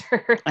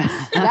cancer,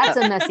 that's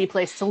a messy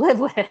place to live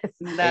with.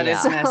 That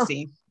is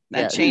messy.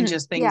 That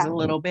changes things a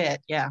little bit.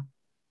 Yeah.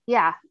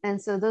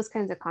 And so those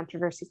kinds of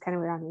controversies kind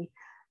of around me.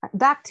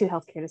 Back to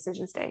Healthcare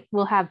Decisions Day,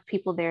 we'll have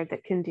people there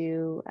that can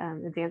do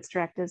advanced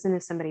directives. And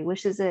if somebody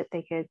wishes it,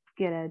 they could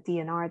get a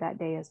DNR that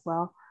day as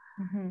well.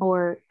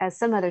 Or as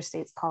some other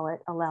states call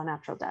it, allow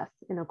natural death.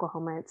 In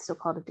Oklahoma, it's still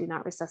called a do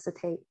not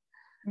resuscitate.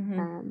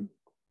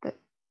 But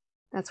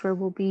that's where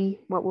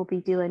what we'll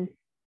be doing.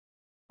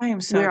 I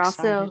am so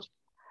excited. Also,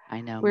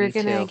 I know. We're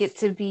going to get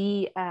to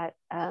be at,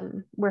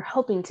 we're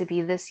hoping to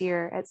be this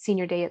year at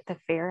Senior Day at the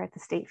fair, at the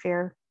state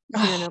fair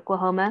here in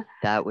Oklahoma.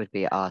 That would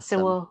be awesome.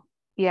 So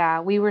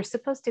we were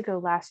supposed to go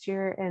last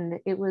year,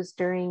 and it was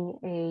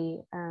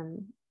during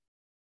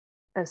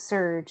a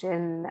surge,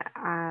 and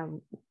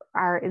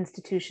our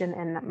institution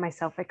and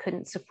myself, I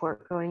couldn't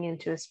support going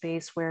into a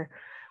space where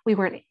we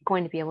weren't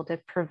going to be able to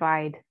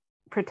provide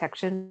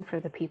protection for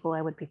the people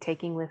I would be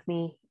taking with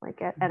me,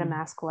 like at a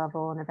mask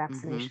level and a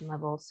vaccination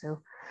level.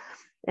 So,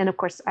 and of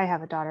course, I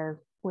have a daughter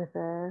with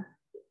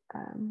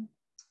um,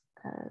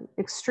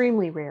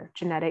 extremely rare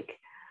genetic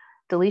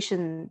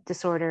deletion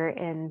disorder,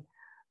 and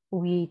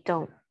we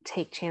don't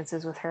take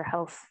chances with her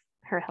health.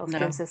 Her health No.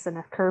 gives us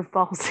enough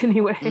curveballs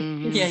anyway.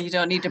 Yeah, you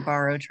don't need to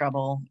borrow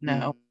trouble.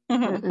 No.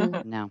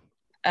 Mm-mm. No.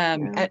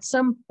 No. At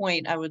some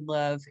point, I would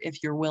love,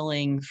 if you're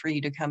willing, for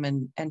you to come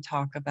and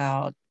talk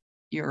about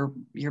your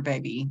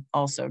baby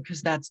also,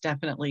 because that's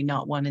definitely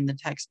not one in the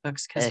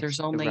textbooks, because there's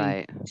only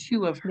Right.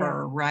 2 of Yeah.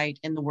 her, right,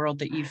 in the world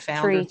that you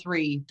found, or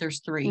 3. There's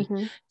 3.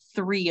 Mhm.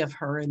 3 of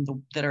her in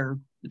the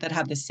that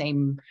have the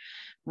same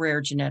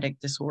rare genetic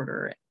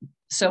disorder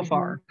so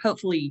far.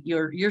 Hopefully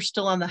you're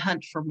still on the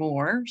hunt for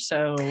more.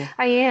 So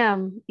I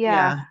am.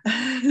 Yeah.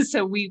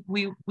 So we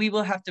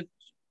will have to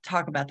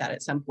talk about that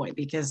at some point,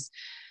 because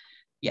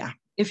yeah,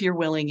 if you're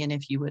willing and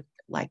if you would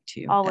like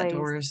to,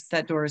 Always.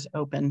 that door is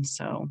open.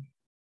 So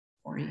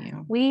for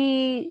you.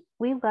 We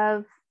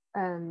love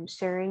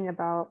sharing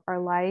about our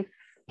life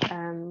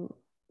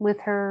with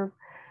her.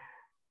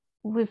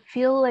 We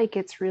feel like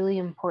it's really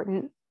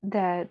important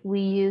that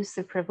we use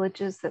the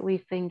privileges that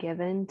we've been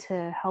given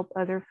to help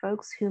other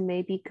folks who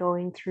may be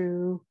going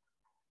through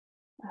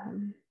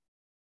um,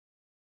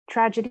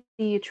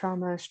 tragedy,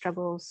 trauma,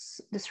 struggles,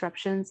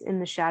 disruptions in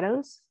the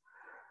shadows.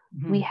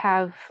 We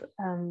have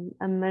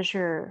a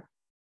measure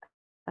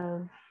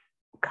of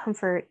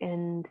comfort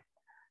and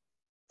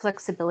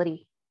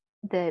flexibility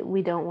that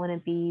we don't want to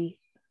be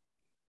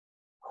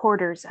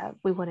hoarders of.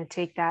 We want to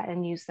take that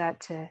and use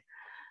that to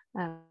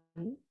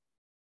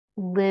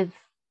live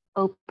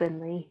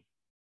openly,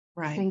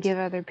 Right. and give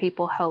other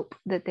people hope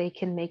that they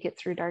can make it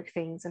through dark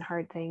things and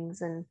hard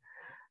things, and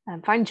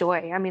find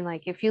joy. I mean,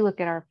 like, if you look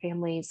at our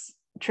family's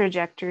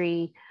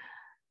trajectory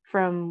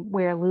from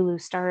where Lulu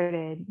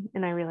started,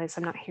 and I realize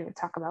I'm not here to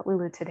talk about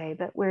Lulu today,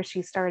 but where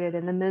she started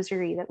and the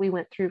misery that we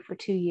went through for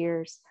 2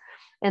 years,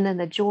 and then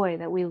the joy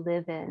that we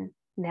live in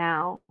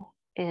now,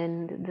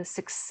 and the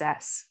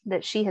success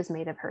that she has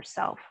made of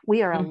herself.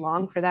 We are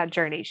along for that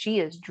journey. She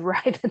is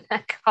driving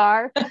that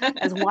car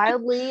as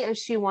wildly as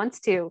she wants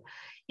to.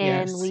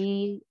 And Yes.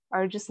 we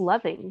are just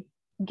loving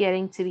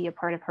getting to be a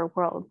part of her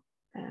world.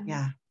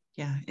 Yeah,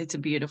 it's a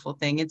beautiful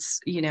thing.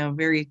 It's,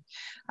 very,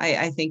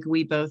 I think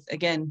we both,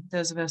 again,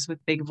 those of us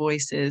with big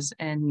voices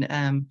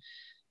and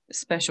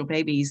special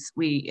babies,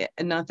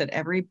 not that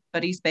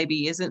everybody's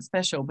baby isn't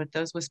special, but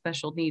those with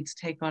special needs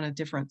take on a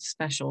different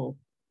special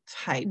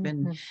type.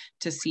 And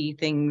to see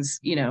things,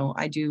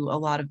 I do a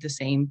lot of the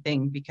same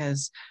thing,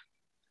 because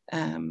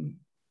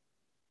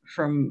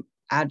from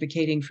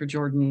advocating for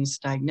Jordan's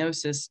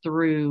diagnosis,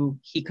 through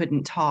he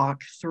couldn't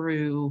talk,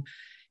 through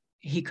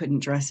he couldn't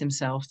dress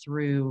himself,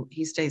 through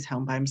he stays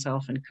home by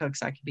himself and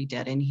cooks. I could be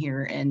dead in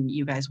here and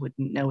you guys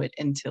wouldn't know it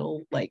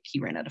until like he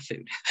ran out of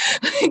food.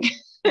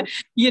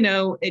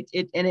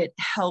 It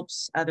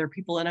helps other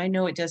people. And I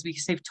know it does,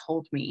 because they've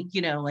told me,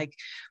 like,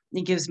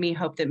 it gives me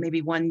hope that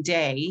maybe one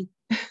day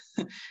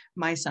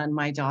my son,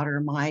 my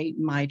daughter,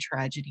 my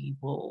tragedy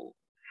will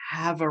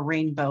have a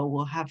rainbow,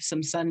 we'll have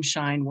some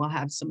sunshine, we'll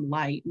have some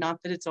light.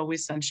 Not that it's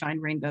always sunshine,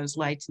 rainbows,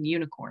 lights, and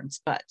unicorns,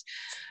 but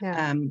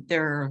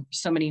there are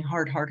so many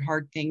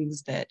hard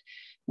things that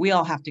we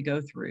all have to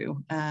go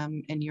through.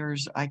 And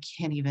yours, I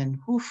can't even,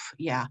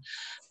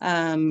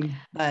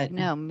 but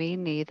No, me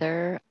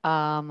neither.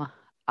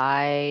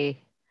 I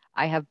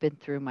have been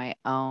through my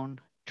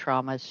own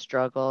trauma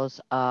struggles.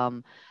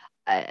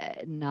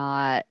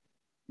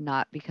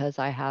 Not because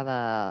I have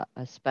a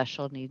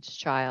special needs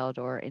child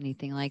or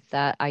anything like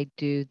that. I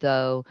do,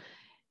 though,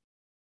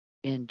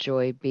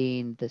 enjoy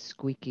being the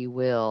squeaky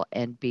wheel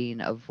and being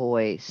a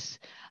voice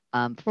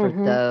for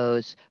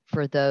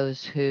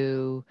those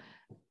who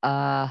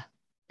there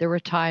were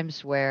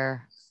times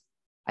where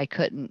I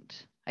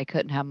couldn't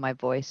have my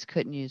voice,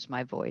 couldn't use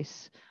my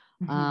voice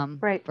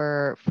Right.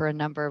 for a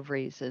number of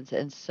reasons.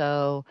 And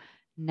so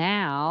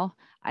now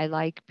I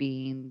like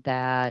being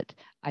that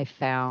I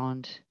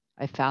found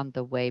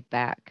the way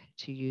back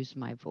to use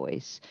my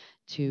voice,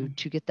 to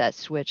get that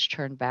switch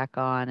turned back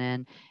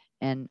on.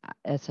 And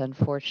it's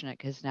unfortunate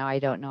because now I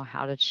don't know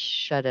how to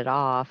shut it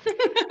off.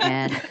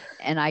 and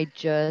I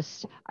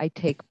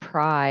take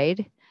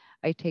pride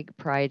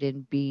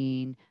in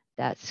being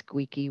that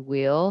squeaky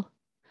wheel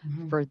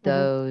for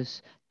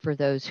those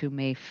who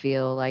may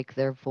feel like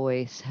their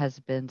voice has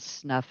been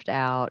snuffed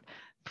out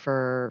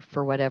for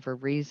whatever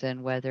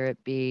reason, whether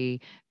it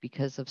be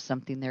because of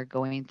something they're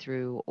going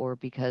through or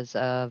because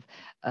of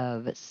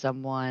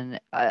someone,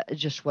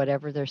 just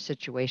whatever their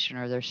situation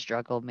or their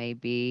struggle may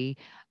be.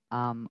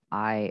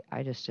 I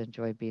just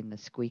enjoy being the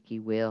squeaky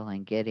wheel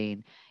and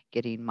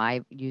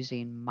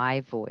using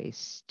my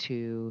voice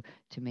to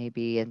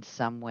maybe in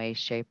some way,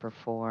 shape, or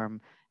form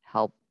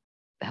help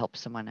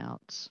someone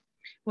else.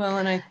 Well,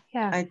 and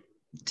Yeah.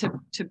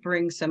 to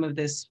bring some of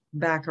this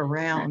back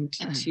around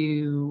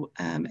to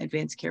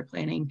advanced care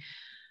planning,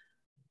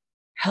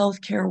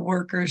 healthcare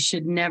workers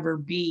should never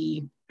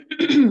be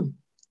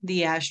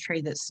the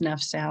ashtray that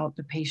snuffs out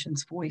the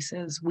patient's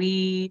voices.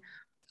 We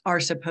are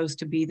supposed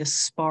to be the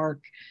spark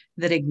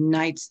that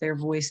ignites their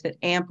voice, that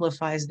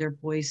amplifies their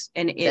voice,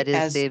 and that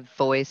is the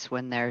voice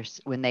when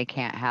they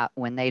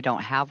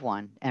don't have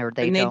one, or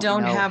they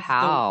don't know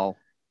how.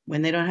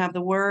 When they don't have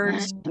the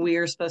words, we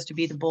are supposed to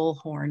be the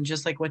bullhorn,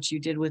 just like what you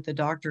did with the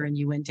doctor. And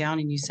you went down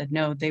and you said,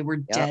 no, they were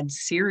dead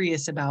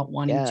serious about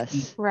wanting to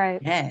be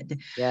dead.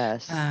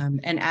 Yes.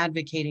 And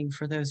advocating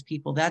for those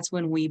people. That's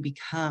when we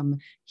become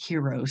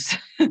heroes,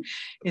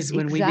 is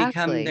when we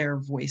become their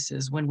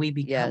voices, when we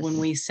become, when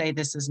we say,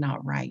 this is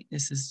not right.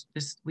 This,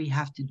 we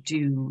have to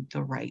do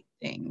the right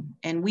thing.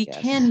 And we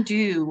can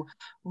do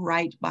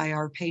right by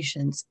our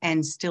patients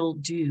and still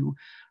do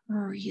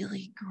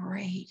really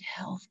great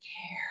health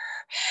care.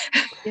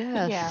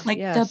 Yes. Like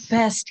the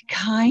best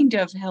kind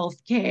of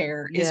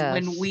healthcare is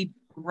when we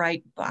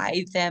right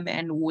by them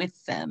and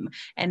with them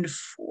and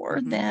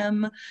for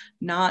them,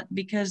 not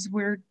because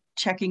we're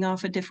checking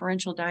off a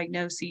differential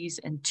diagnoses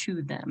and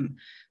to them.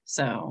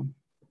 So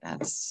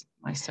that's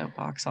my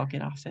soapbox. I'll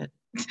get off it.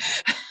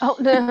 Oh,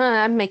 no,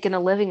 I'm making a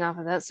living off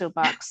of that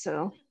soapbox.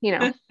 So, you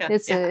know,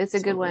 it's a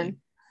good one.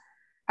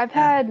 I've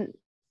had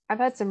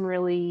some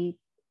really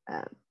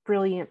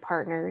brilliant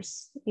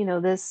partners. You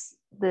know,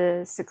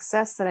 the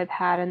success that I've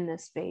had in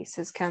this space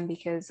has come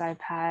because I've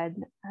had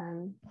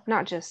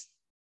not just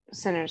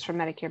Centers for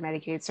Medicare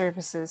Medicaid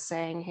Services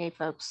saying, hey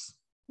folks,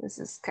 this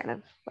is kind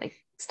of like,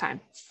 it's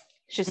time,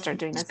 you should start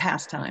doing this. It's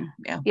past time.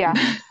 Yeah.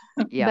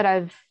 But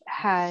I've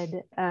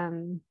had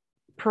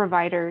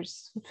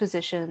providers,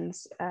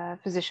 physicians,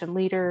 physician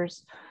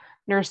leaders,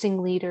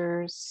 nursing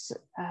leaders,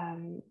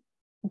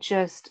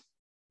 just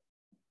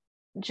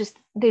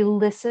they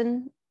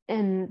listen,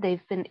 and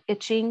they've been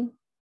itching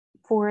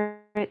for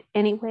it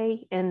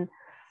anyway. And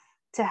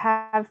to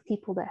have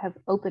people that have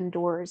opened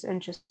doors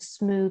and just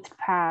smoothed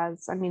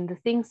paths. I mean, the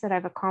things that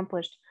I've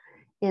accomplished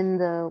in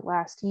the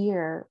last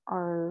year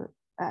are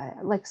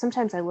like,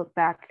 sometimes I look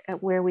back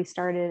at where we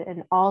started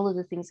and all of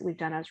the things that we've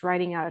done. I was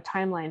writing out a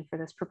timeline for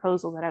this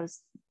proposal that I was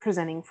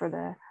presenting for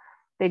the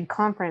big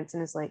conference,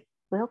 and it's like,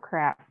 well,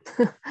 crap,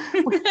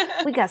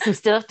 we got some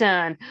stuff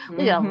done.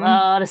 We got a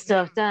lot of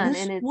stuff done.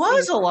 This and it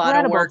was a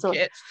lot of work.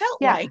 It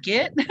felt like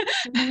it.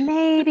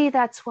 Maybe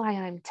that's why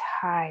I'm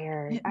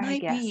tired. It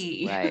might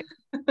be. Right.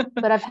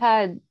 But I've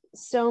had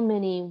so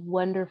many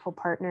wonderful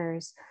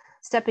partners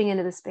stepping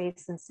into the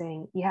space and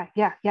saying, yeah,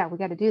 we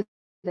got to do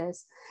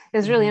this. It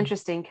was really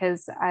interesting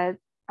because I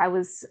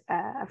was,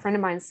 a friend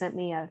of mine sent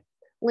me a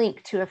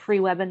link to a free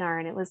webinar,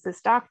 and it was this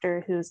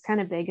doctor who's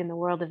kind of big in the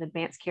world of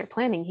advanced care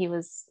planning. He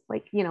was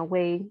like, you know,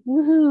 way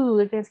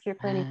woohoo advanced care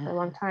planning for a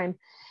long time.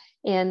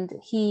 And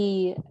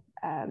he's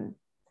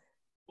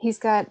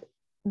got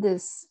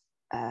this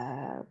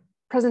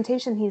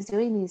presentation he's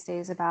doing these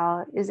days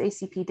about, is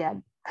ACP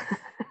dead?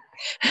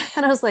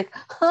 And I was like,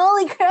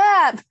 holy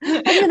crap,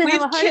 I'm gonna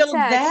have a heart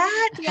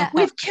attack.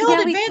 We've killed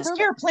advanced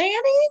care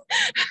planning.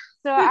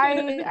 So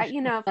I,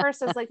 you know, at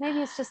first I was like, maybe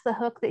it's just the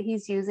hook that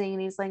he's using.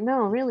 And he's like, no,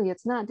 really,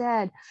 it's not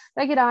dead.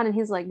 I get on and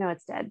he's like, no,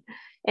 it's dead.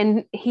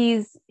 And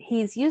he's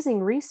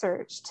using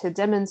research to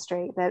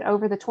demonstrate that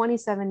over the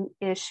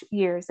 27-ish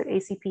years that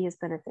ACP has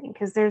been a thing,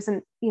 because there's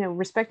an, you know,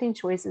 Respecting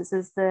Choices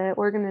is the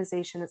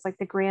organization. It's like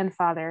the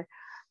grandfather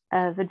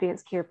of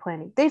advanced care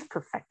planning. They've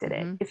perfected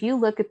it. If you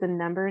look at the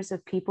numbers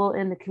of people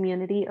in the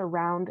community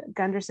around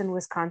Gunderson,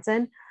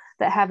 Wisconsin,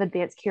 that have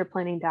advanced care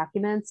planning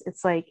documents,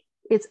 it's like,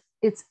 it's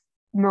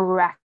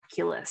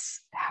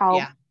miraculous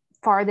how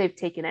far they've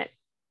taken it.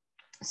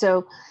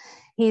 So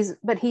he's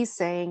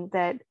saying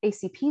that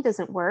ACP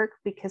doesn't work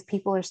because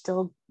people are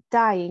still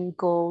dying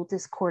goal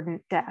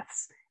discordant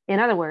deaths. In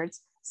other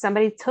words,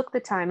 somebody took the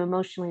time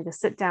emotionally to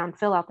sit down,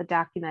 fill out the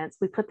documents.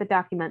 We put the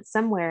documents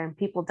somewhere and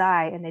people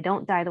die, and they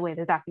don't die the way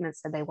the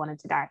documents said they wanted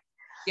to die.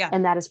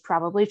 And that is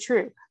probably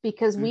true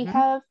because we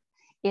have,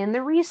 in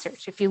the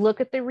research, if you look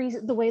at the way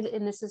that,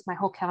 and this is my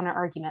whole counter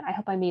argument, I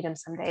hope I meet him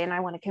someday and I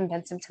want to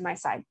convince him to my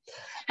side.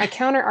 My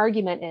counter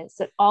argument is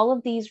that all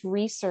of these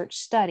research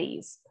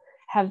studies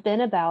have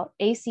been about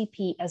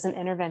ACP as an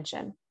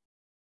intervention.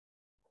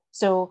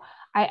 So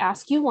I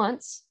ask you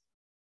once,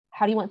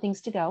 how do you want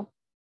things to go?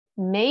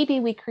 Maybe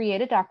we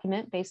create a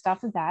document based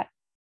off of that.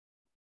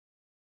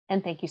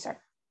 And thank you, sir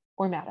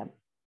or madam.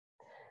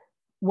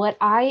 What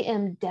I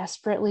am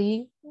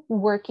desperately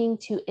working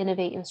to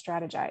innovate and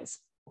strategize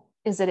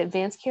is that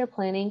advanced care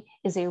planning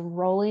is a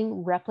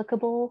rolling,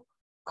 replicable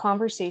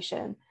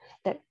conversation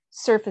that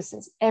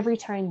surfaces every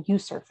time you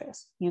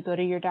surface. You go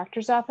to your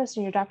doctor's office,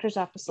 and your doctor's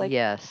office like,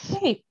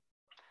 hey,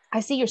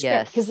 I see your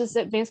script, because this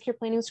advanced care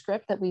planning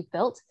script that we've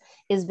built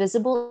is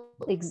visible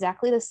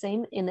exactly the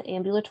same in the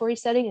ambulatory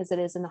setting as it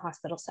is in the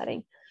hospital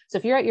setting. So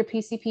if you're at your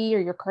PCP or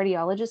your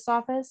cardiologist's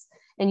office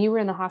and you were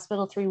in the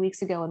hospital 3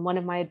 weeks ago and one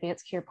of my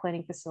advanced care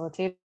planning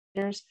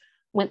facilitators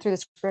went through the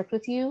script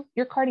with you,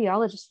 your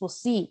cardiologist will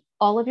see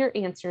all of your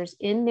answers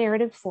in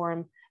narrative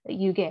form that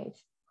you gave.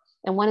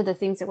 And one of the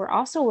things that we're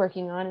also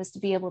working on is to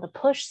be able to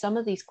push some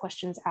of these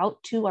questions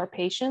out to our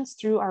patients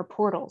through our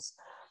portals.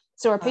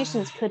 So our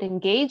patients could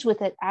engage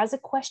with it as a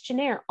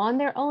questionnaire on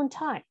their own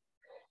time.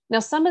 Now,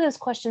 some of those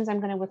questions I'm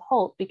going to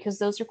withhold because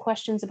those are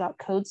questions about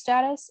code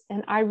status.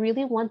 And I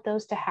really want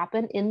those to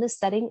happen in the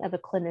setting of a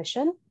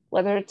clinician,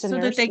 whether it's a So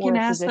nurse that they or can a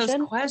ask those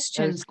physician.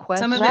 questions. Those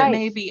Some of it questions.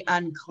 may be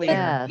unclear.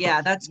 Yes.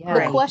 Yeah, that's Yes. The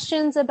great.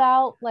 questions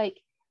about like,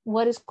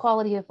 what is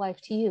quality of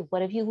life to you?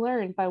 What have you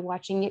learned by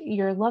watching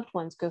your loved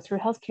ones go through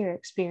healthcare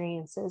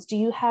experiences? Do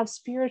you have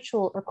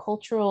spiritual or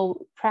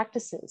cultural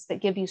practices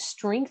that give you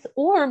strength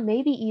or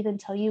maybe even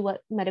tell you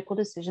what medical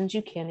decisions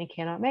you can and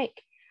cannot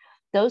make?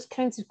 Those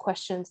kinds of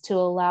questions to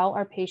allow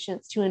our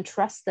patients to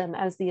entrust them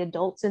as the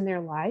adults in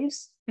their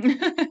lives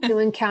to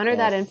encounter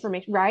that Yes.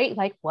 information, right?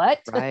 Like what?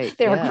 Right.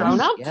 They're Yes.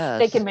 grown up. Yes.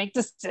 They can make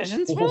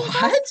decisions for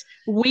themselves.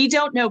 What? We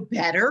don't know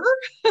better?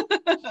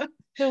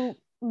 So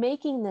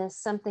making this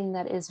something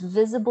that is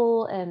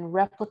visible and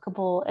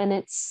replicable, and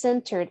it's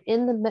centered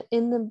in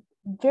the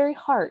very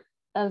heart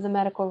of the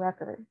medical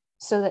record,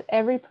 so that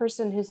every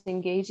person who's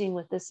engaging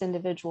with this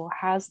individual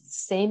has the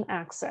same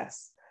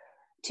access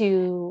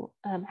to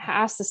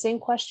ask the same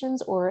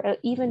questions or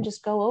even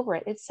just go over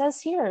it. It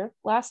says here,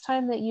 last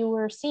time that you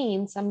were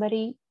seen,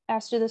 somebody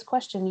asked you this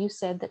question. You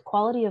said that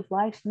quality of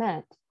life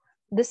meant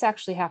this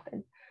actually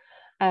happened.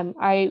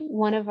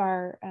 One of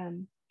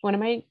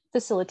my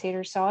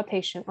facilitators saw a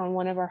patient on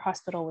one of our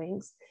hospital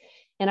wings,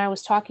 and I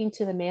was talking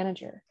to the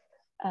manager.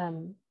 I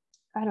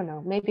don't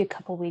know, maybe a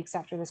couple weeks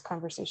after this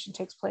conversation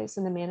takes place,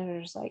 and the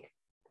manager's like,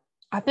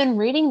 "I've been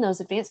reading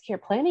those advanced care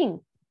planning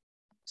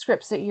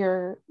scripts that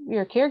your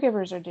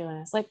caregivers are doing."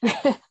 It's like,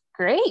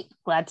 great,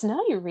 glad to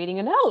know you're reading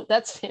a note.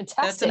 That's fantastic.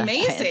 That's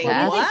amazing.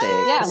 Fantastic. What?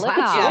 Yeah, look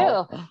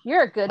Wow. at you.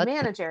 You're a good What?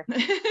 manager.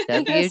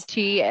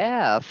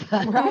 WTF.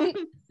 Right?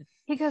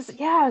 Because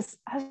I was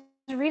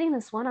reading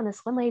this one on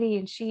this one lady,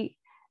 and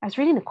I was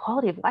reading the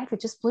quality of life. It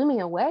just blew me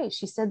away.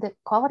 She said that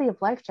quality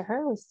of life to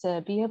her was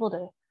to be able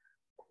to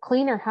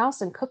clean her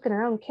house and cook in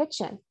her own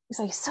kitchen. It's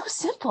like, so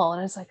simple. And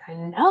I was like, I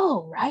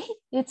know, right?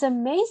 It's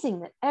amazing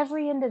that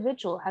every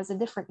individual has a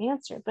different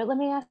answer. But let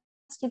me ask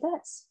you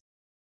this.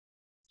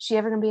 Is she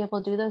ever going to be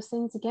able to do those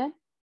things again?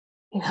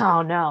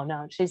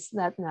 No.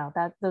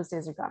 Those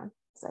days are gone.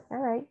 It's like, all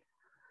right.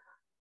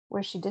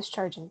 Where's she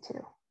discharging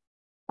to?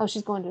 Oh,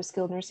 she's going to a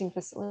skilled nursing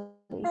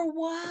facility. For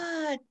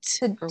what?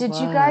 Did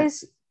you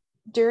guys,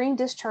 during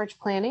discharge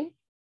planning,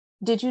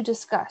 did you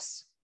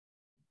discuss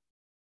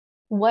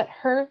what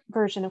her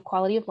version of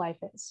quality of life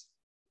is,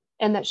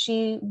 and that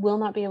she will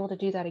not be able to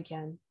do that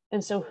again?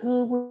 And so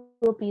who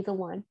will be the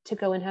one to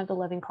go and have the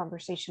loving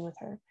conversation with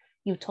her?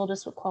 You've told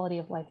us what quality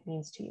of life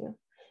means to you.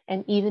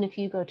 And even if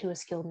you go to a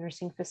skilled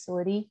nursing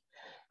facility,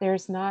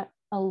 there's not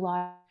a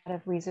lot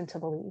of reason to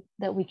believe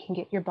that we can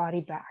get your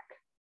body back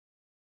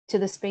to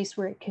the space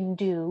where it can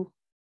do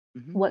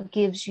what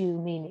gives you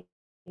meaning.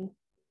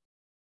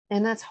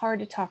 And that's hard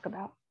to talk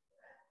about.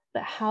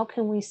 But how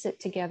can we sit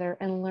together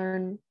and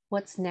learn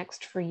what's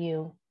next for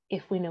you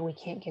if we know we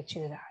can't get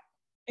you that?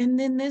 And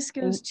then this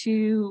goes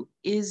to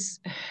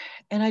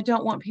and I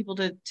don't want people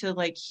to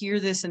like hear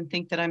this and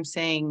think that I'm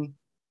saying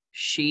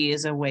she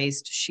is a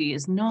waste. She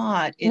is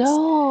not. It's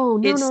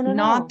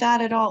not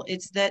that at all.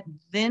 It's that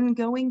then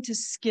going to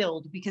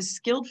skilled, because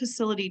skilled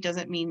facility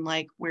doesn't mean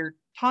like where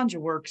Tanja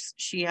works,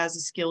 she has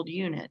a skilled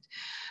unit.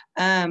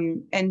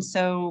 And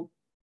so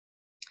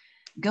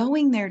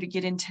going there to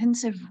get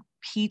intensive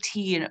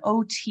PT and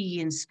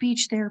OT and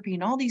speech therapy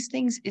and all these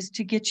things is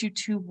to get you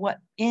to what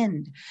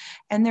end.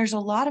 And there's a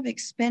lot of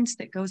expense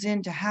that goes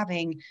into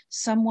having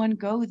someone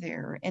go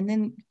there, and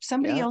then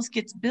somebody else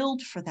gets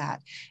billed for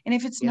that. And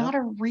if it's not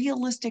a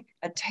realistic,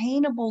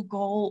 attainable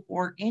goal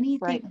or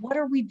anything, what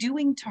are we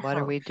doing to her? What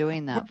are we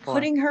doing that for? We're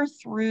putting her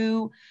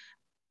through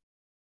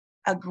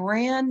a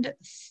grand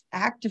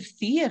act of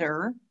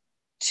theater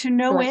to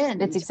no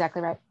end. It's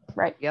exactly right.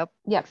 Right. Yep.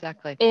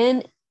 Exactly.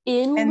 In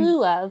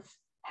lieu of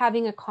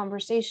having a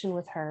conversation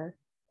with her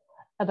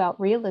about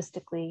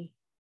realistically,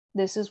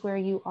 this is where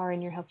you are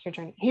in your healthcare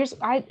journey.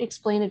 I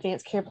explain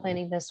advanced care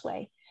planning this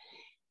way.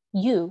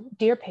 You,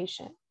 dear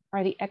patient,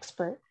 are the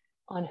expert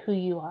on who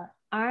you are.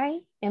 I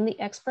am the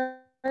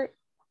expert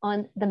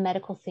on the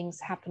medical things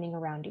happening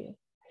around you.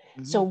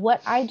 So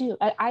what I do,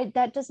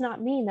 that does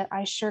not mean that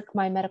I shirk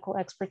my medical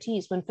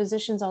expertise. When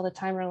physicians all the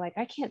time are like,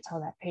 I can't tell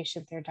that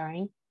patient they're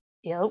dying.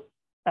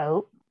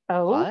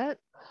 What?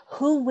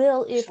 Who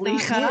will if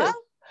not you?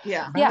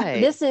 Yeah.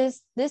 Yeah, this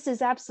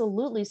is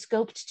absolutely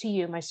scoped to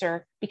you, my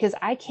sir, because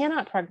I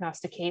cannot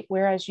prognosticate,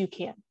 whereas you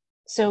can.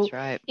 So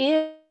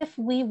if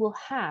we will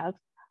have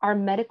our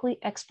medically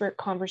expert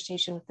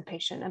conversation with the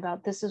patient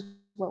about this is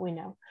what we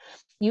know.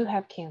 You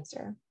have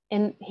cancer,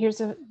 and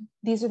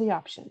these are the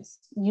options.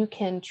 You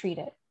can treat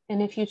it.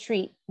 And if you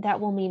treat, that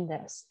will mean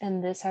this,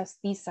 and this has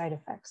these side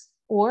effects.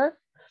 Or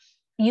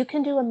you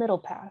can do a middle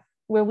path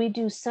where we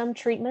do some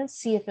treatments,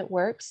 see if it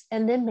works,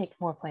 and then make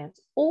more plans.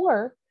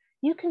 Or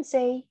you can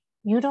say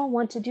you don't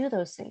want to do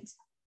those things.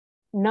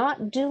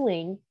 Not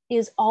doing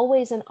is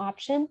always an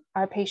option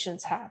our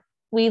patients have.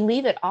 We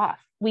leave it off.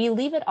 we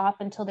leave it off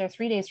until they're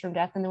 3 days from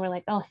death, and then we're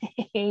like, oh,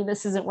 hey,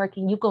 this isn't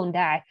working, you go and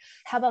die.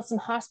 How about some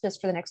hospice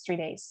for the next 3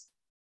 days?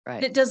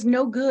 Right. It does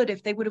no good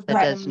if they would have That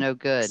got does them no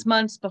good. 6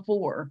 months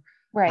before.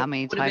 Right. How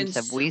many Would have been times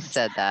have so we much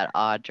said that,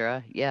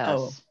 Audra? Yes.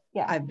 Oh,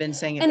 Yeah. I've been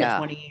saying it And for Yeah.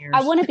 20 years.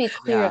 I want to be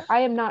clear. Yeah.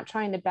 I am not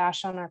trying to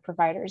bash on our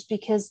providers,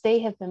 because they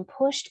have been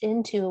pushed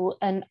into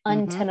an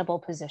untenable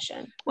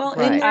position. Well,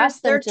 Right. and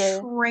Ask them their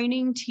to-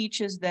 training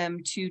teaches them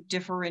to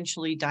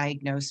differentially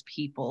diagnose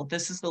people.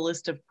 This is the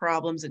list of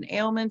problems and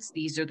ailments.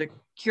 These are the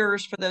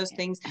cures for those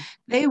things.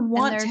 They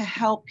want they're- to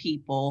help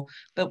people,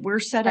 but we're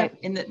set Right. up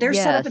they're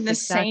set up in the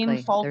Yes, same exactly.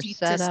 They're faulty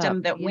set system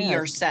up. that we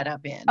are Yes. set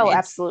up in. Oh, It's-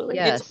 absolutely.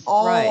 Yes. It's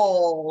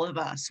all of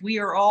us. We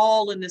are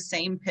all in the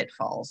same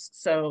pitfalls.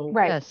 So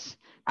Right. Yes.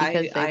 Because I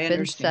they've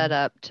been set understand.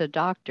 up to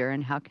doctor,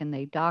 and how can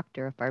they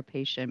doctor if our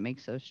patient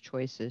makes those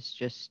choices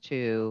just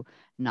to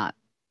not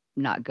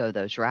go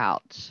those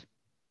routes,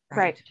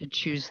 Right. to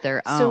choose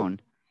their So- own?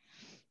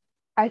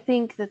 I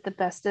think that the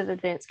best of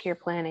advanced care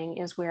planning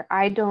is where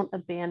I don't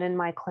abandon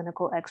my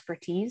clinical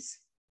expertise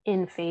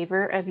in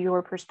favor of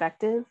your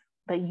perspective,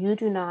 but you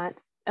do not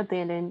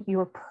abandon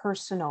your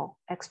personal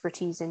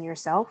expertise in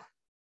yourself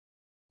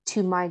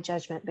to my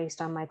judgment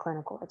based on my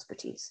clinical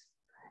expertise.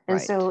 And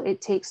Right. so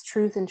it takes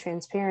truth and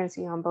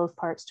transparency on both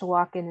parts to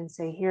walk in and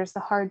say, here's the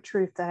hard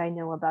truth that I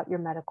know about your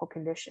medical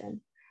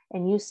condition.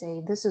 And you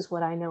say, this is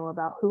what I know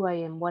about who I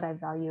am, what I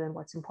value, and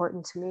what's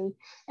important to me.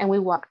 And we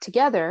walk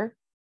together,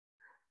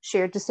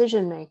 shared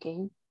decision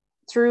making,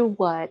 through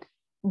what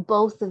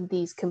both of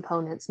these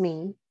components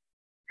mean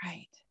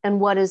Right. and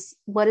what is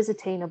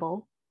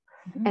attainable.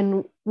 Mhm.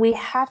 And we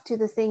have to,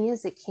 the thing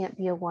is, it can't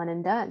be a one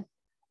and done.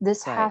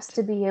 This Right. has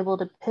to be able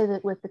to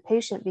pivot with the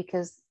patient,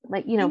 because,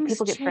 like, Things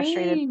people get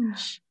frustrated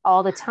change.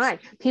 all the time.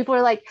 People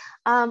are like,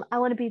 I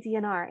want to be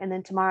DNR. And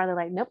then tomorrow they're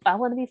like, nope, I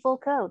want to be full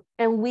code.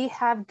 And we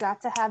have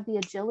got to have the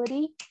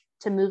agility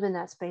to move in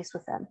that space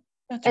with them.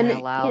 That's And And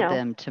right. allow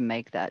them to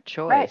make that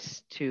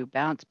choice to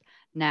bounce.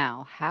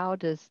 Now, how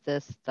does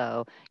this,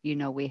 though,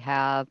 we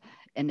have,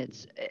 and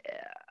it's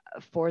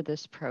for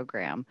this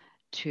program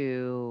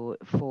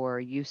for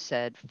you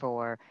said,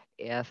 for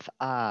if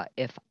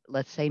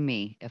let's say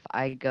me, if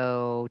I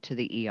go to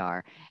the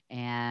ER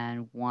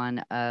and one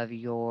of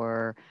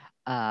your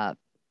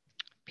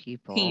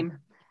people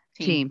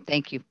Team.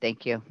 thank you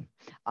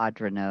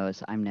Audra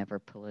knows I'm never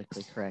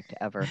politically correct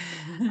ever.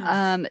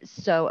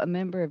 So a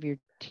member of your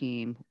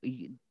team,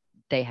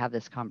 they have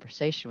this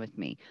conversation with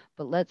me,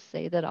 but let's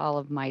say that all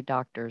of my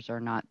doctors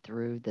are not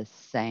through the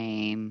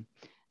same,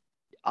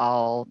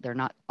 they're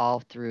not all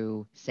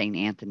through St.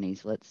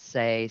 Anthony's. Let's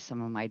say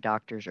some of my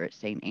doctors are at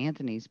St.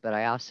 Anthony's, but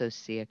I also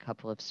see a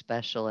couple of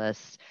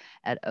specialists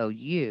at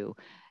OU.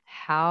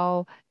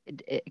 How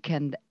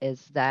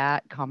is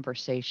that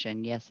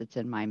conversation? Yes, it's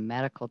in my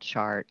medical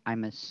chart,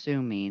 I'm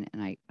assuming,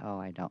 and I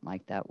don't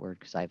like that word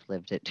because I've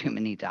lived it too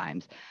many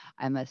times.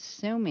 I'm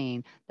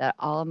assuming that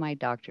all of my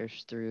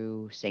doctors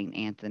through St.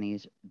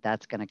 Anthony's,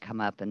 that's going to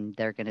come up and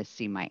they're going to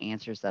see my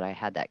answers that I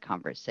had that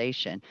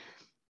conversation.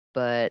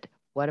 But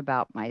what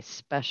about my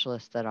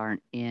specialists that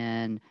aren't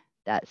in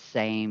that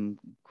same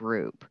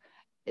group?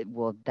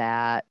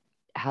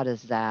 How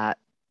does that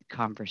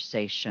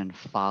conversation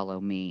follow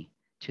me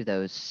to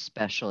those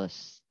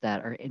specialists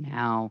that are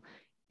now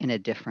in a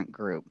different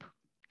group?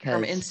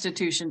 From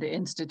institution to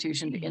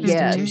institution to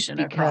Yes, institution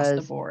across the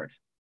because- board.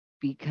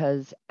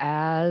 Because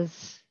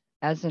as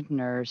a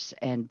nurse,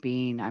 and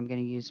I'm going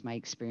to use my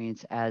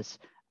experience as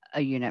a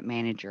unit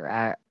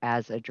manager,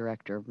 as a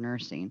director of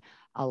nursing,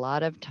 a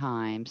lot of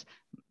times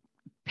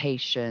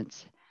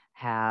patients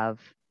have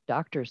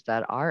doctors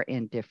that are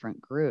in different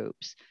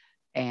groups.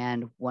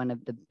 And one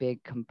of the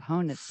big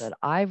components that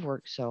I've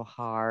worked so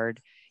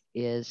hard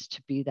is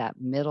to be that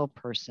middle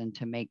person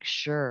to make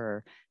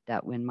sure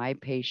that when my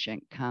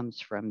patient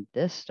comes from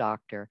this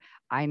doctor,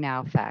 I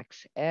now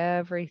fax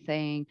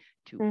everything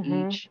to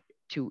Mhm.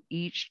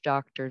 each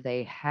doctor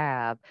they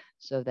have,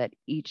 so that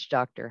each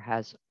doctor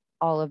has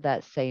all of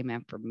that same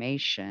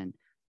information.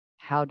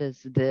 How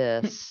does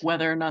this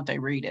Whether or not they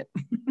read it.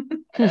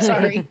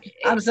 Sorry.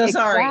 I'm so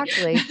sorry.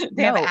 Exactly.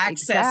 They have No,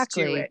 access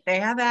to exactly. it. They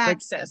have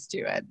access to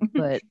it.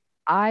 But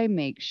I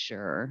make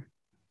sure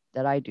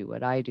that I do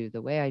what I do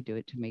the way I do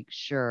it, to make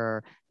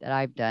sure that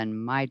I've done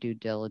my due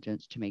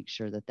diligence to make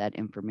sure that that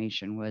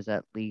information was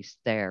at least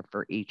there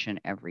for each and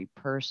every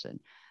person.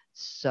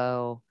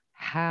 So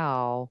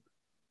how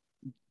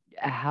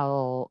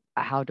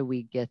do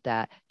we get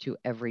that to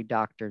every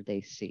doctor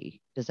they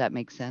see? Does that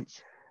make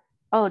sense?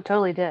 Oh, it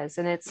totally does.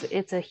 And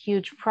it's a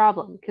huge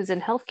problem, because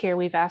in healthcare,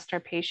 we've asked our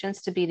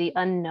patients to be the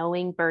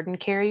unknowing burden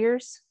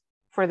carriers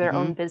for their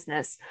own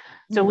business.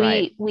 So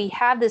Right. we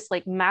have this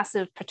like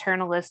massive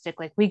paternalistic,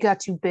 like, we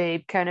got you,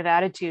 babe, kind of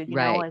attitude,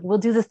 Right. like, we'll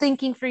do the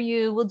thinking for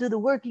you, we'll do the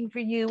working for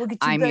you, we'll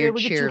get you I'm better, your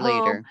we'll get you home.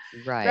 cheerleader.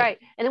 Right. Right.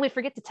 And then we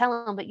forget to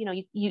tell them, but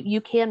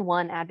you can,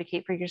 one,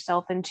 advocate for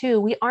yourself, and two,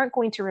 we aren't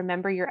going to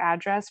remember your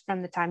address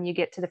from the time you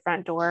get to the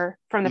front door,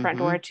 from the front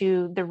door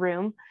to the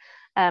room.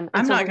 I'm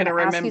And so not we're going to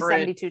going to ask you remember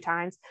it. 72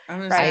 times. I'm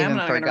going to Right. say I I'm even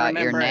not going to forgot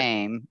your remember it.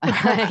 name.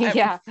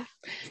 Yeah.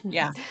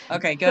 Yeah.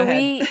 Okay. Go So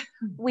ahead.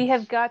 we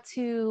have got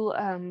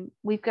to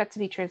we've got to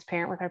be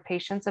transparent with our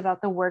patients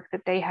about the work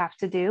that they have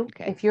to do.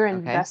 Okay. If you're Okay.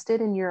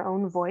 invested in your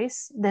own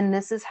voice, then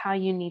this is how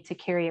you need to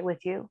carry it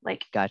with you.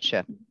 Like,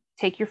 Gotcha.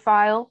 take your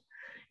file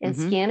and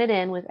Mhm. scan it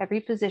in with every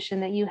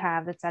physician that you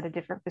have that's at a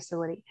different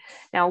facility.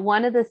 Now,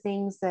 one of the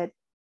things that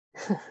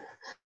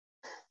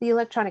the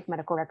electronic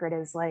medical record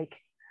is like,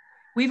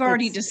 We've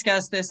already it's-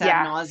 discussed this ad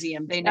yeah.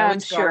 nauseum. They know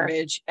it's Sure.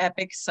 garbage.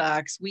 Epic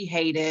sucks. We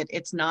hate it.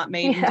 It's not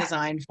made and Yeah.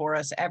 designed for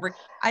us.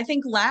 I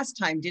think last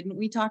time, didn't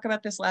we talk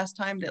about this last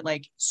time, that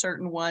like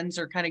certain ones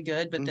are kind of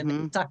good, but then they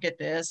Mhm. suck at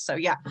this. So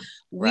yeah,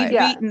 Right.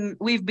 Yeah.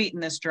 we've beaten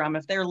this drum.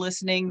 If they're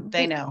listening,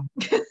 they know.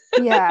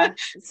 Yeah.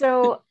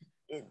 So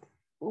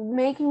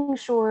making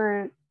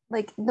sure,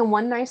 like, the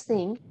one nice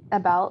thing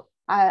about,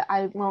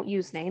 I won't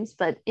use names,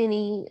 but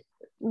any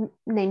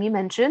name you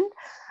mentioned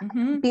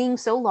Mhm. being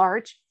so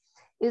large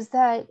is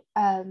that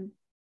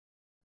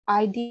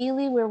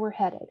ideally where we're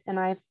headed, and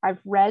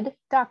I've read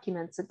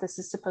documents that this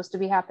is supposed to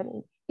be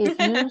happening. If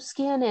you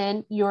scan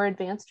in your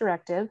advance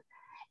directive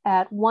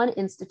at one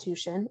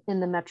institution in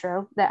the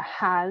metro that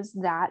has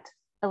that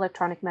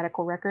electronic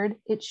medical record,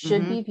 it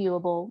should Mhm. be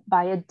viewable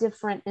by a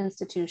different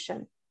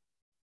institution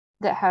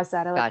that has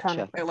that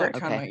electronic Gotcha. record.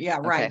 Electronic. Okay. Yeah,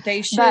 right. Okay.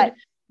 They should.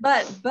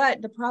 But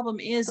But the problem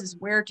is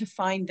where to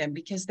find them,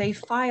 because they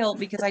file,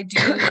 because I do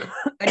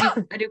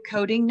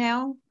coding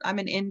now. I'm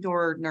an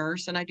indoor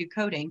nurse and I do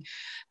coding.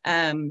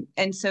 And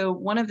so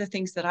one of the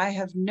things that I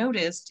have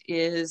noticed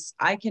is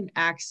I can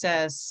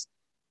access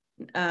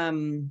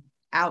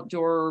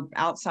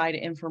outside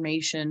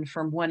information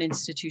from one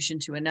institution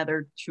to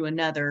another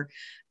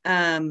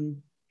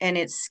and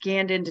it's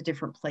scanned into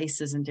different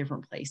places in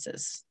different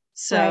places.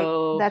 right,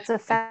 So that's a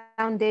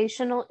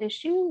foundational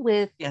issue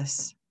with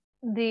yes,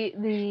 the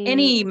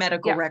any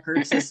medical yeah.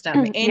 record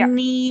system, Yeah.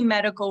 any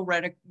medical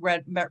record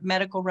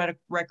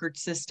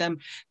system,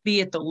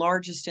 be it the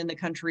largest in the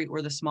country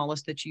or the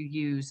smallest that you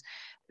use,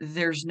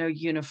 there's no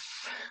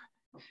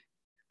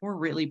we're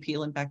really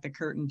peeling back the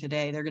curtain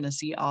today. They're going to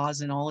see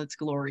Oz in all its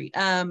glory.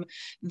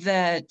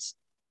 That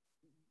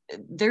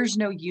there's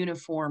no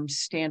uniform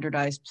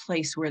standardized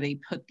place where they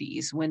put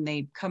these. When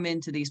they come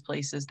into these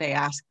places, they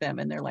ask them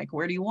and they're like,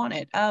 where do you want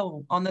it?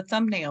 Oh, on the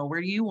thumbnail.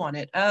 Where do you want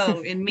it? Oh,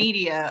 in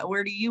media.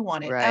 Where do you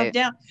want it? Oh, Right.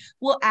 down.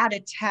 We'll add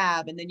a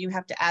tab, and then you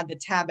have to add the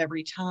tab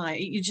every time.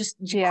 You're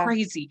Yeah.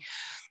 crazy.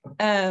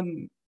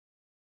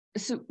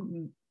 So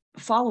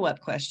follow-up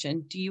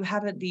question, do you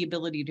have the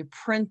ability to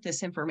print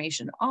this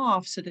information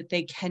off so that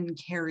they can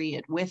carry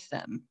it with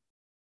them?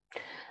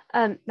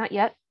 Not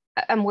yet.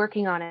 I'm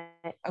working on it.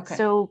 Okay.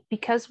 So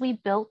because we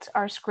built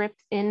our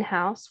script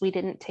in-house, we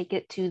didn't take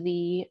it to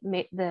the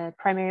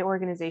primary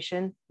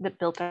organization that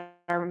built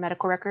our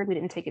medical record. We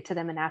didn't take it to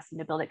them and ask them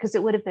to build it because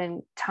it would have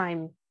been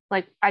time,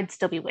 like I'd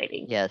still be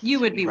waiting. Yes. You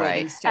would be right.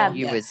 waiting still.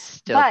 You yes. would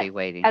still But be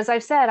waiting. as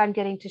I've said, I'm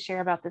getting to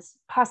share about this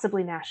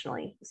possibly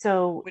nationally.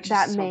 So Which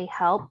that is may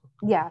help.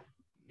 Yeah.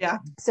 Yeah.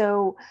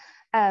 So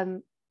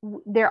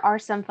there are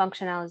some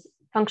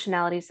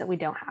functionalities that we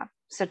don't have,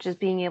 such as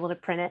being able to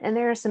print it. And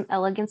there are some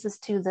elegances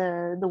to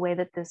the way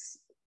that this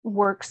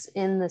works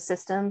in the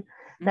system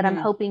that I'm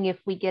Mhm. hoping if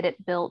we get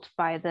it built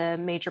by the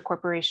major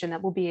corporation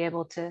that we'll be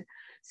able to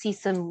see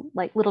some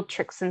like little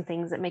tricks and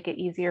things that make it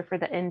easier for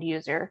the end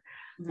user.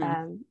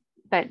 Mhm.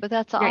 But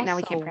that's right now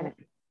we can't print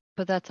also it.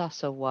 but that's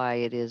also why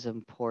it is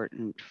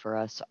important for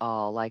us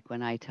all. Like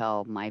when I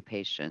tell my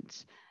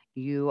patients,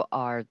 you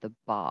are the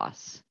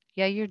boss.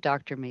 Yeah, your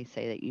doctor may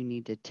say that you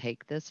need to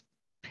take this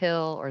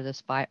pill or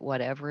this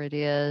whatever it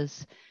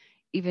is,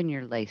 even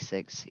your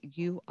Lasix.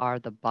 You are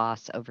the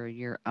boss over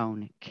your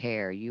own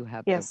care.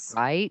 Yes.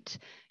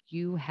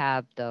 You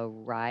have the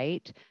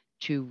right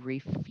to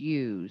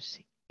refuse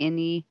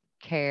any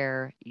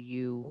care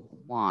you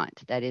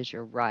want. That is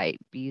your right.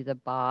 Be the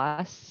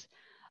boss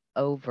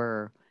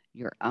over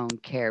your own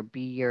care.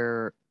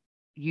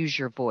 Use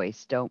your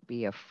voice. Don't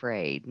be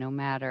afraid. No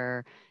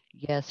matter,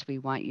 yes, we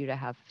want you to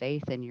have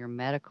faith in your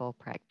medical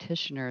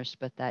practitioners,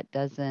 but that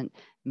doesn't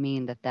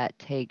mean that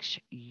takes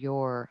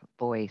your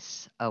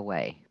voice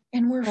away.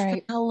 And we're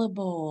Right.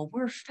 fallible.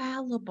 We're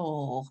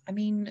fallible. I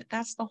mean,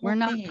 that's the We're whole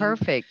not thing.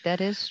 perfect. That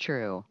is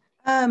true.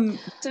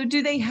 So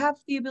do they have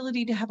the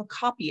ability to have a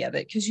copy of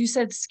it? Because you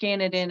said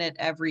scan it in at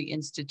every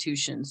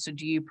institution. So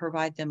do you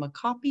provide them a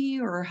copy,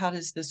 or how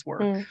does this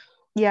work?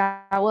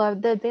 Yeah, well,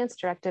 the advance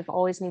directive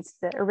always needs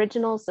the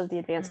originals of the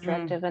advance Mhm.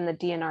 directive, and the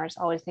DNRs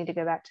always need to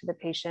go back to the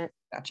patient.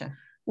 Gotcha.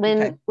 When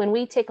Okay. when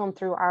we take them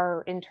through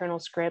our internal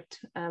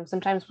script,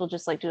 sometimes we'll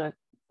just like do a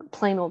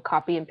plain old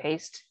copy and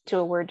paste to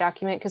a Word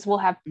document because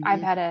I've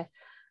Mhm. had a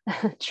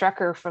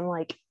trucker from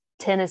like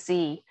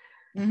Tennessee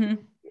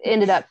Mhm.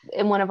 ended up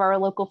in one of our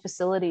local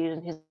facilities,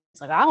 and he's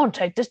like, I want to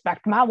take this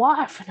back to my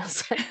wife. And I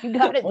was like, you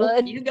got it, Oh,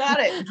 bud. you got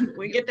it.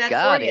 We get that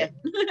Got for you. it.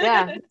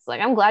 Yeah. It's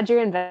like, I'm glad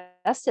you're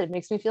invested. It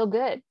makes me feel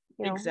good.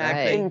 You know,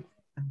 Exactly. and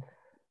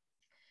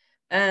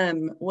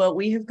Well,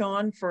 we have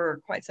gone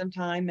for quite some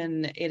time,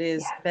 and it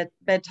is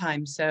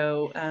bedtime.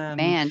 So,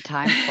 Man,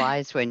 time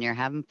flies when you're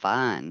having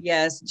fun.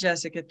 yes,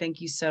 Jessica,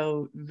 thank you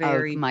so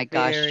very, my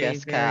gosh, very,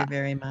 Jessica.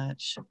 very, very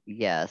much.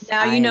 Yes.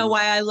 Now you know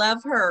why I love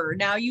her.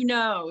 Now you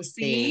know.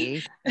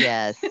 See?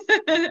 Yes.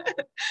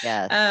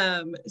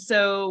 Yes.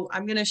 So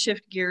I'm gonna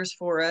shift gears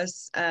for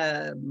us.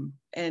 And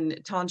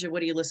Tanja,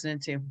 what are you listening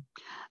to?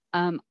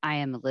 I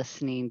am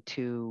listening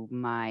to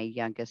my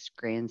youngest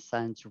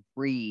grandsons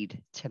read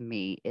to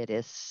me. It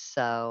is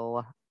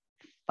so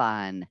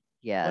fun.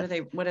 Yes.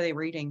 What are they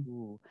reading?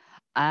 Ooh.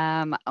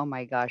 Oh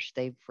my gosh,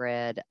 they've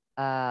read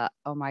oh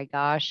my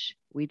gosh,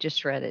 we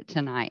just read it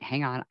tonight.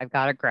 Hang on, I've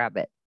got to grab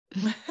it.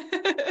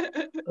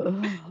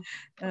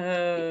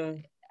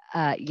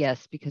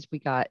 Yes, because we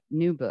got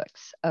new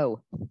books.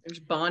 Oh, there's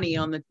Bonnie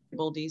on the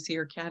table. Do you see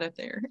her cat up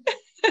there?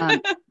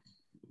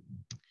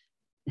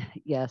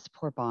 Yes,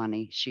 poor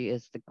Bonnie. She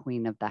is the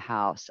queen of the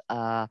house.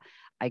 I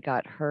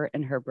got her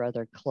and her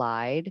brother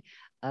Clyde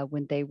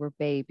when they were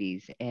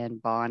babies,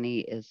 and Bonnie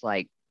is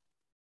like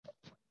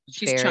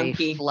she's very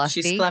chunky.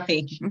 fluffy. She's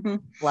fluffy.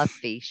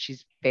 Fluffy.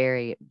 She's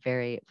very,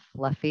 very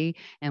fluffy,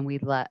 and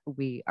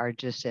we are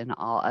just in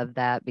awe of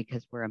that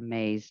because we're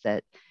amazed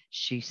that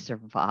she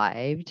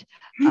survived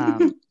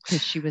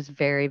because she was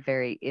very,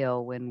 very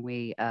ill when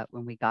we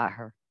got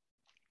her.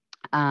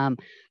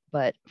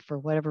 But for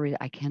whatever reason,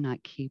 I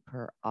cannot keep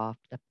her off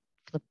the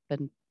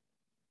flippin'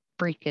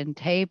 freaking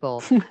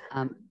table.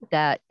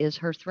 That is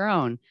her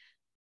throne.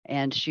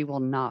 And she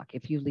will knock.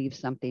 If you leave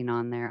something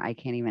on there, I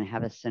can't even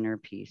have a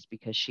centerpiece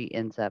because she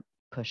ends up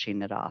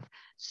pushing it off.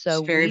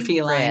 So very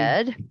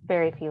feline.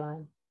 Very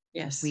feline.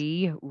 Yes.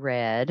 We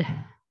read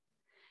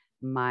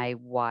My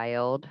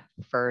Wild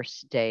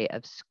First Day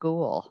of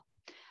School.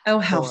 Oh,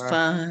 how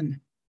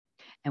fun.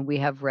 And we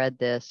have read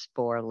this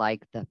for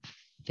like the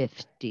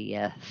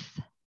 50th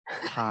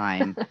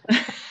time.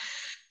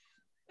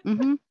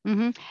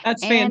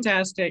 That's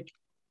fantastic.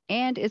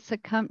 And it's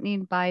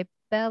accompanied by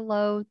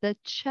Bello the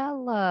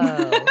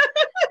cello.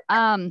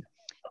 And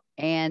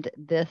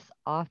this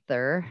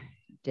author,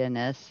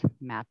 Dennis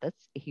Mathis,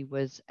 he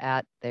was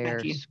at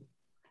their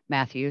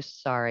Matthews,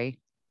 sorry.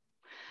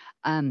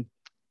 Dang,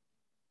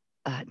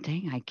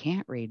 I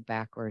can't read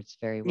backwards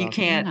very well. You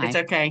can't. It's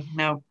okay.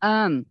 No.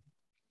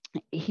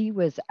 He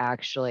was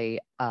actually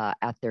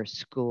at their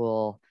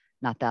school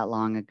not that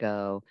long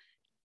ago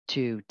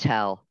to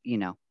tell,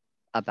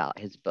 about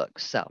his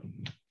books. So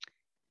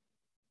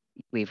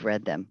we've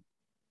read them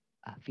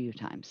a few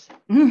times.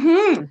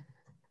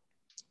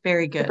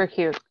 Very good. Super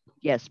cute.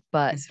 Yes,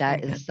 but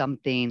that is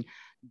something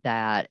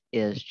that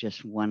is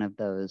just one of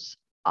those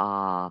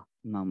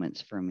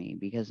moments for me,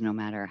 because no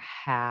matter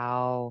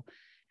how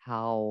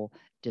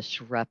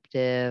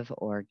disruptive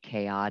or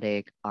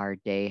chaotic our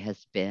day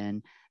has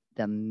been,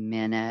 the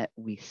minute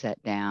we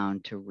sit down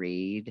to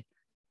read,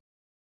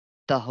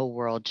 the whole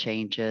world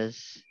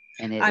changes.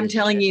 And I'm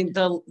telling you,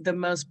 the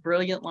most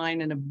brilliant line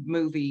in a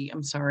movie,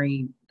 I'm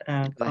sorry,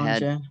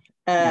 Tanja,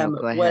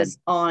 was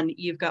on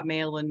You've Got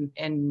Mail,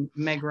 and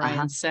Meg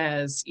Ryan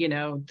says,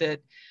 that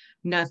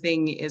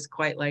nothing is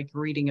quite like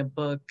reading a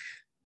book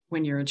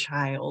when you're a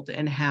child,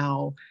 and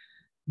how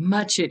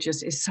much it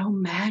just is so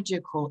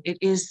magical. It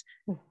is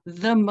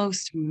the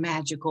most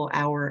magical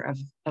hour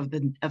of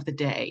the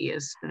day.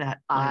 Is that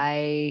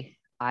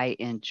I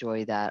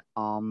enjoy that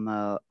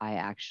almost. I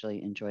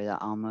actually enjoy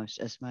that almost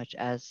as much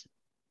as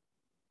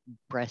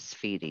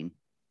breastfeeding.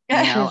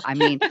 I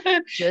mean,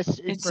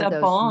 just it's for a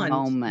those bond.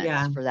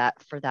 moments,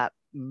 for that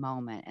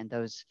moment and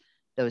those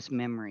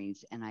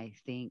memories. And I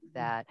think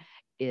that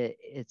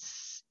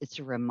it's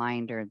a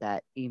reminder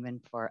that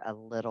even for a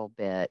little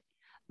bit,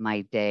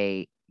 my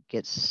day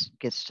gets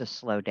to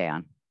slow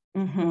down.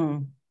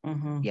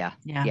 Yeah.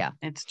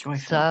 It's joyful.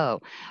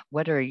 So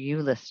what are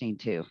you listening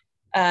to?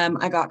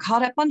 I got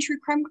caught up on True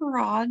Crime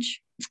Garage.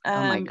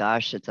 Oh my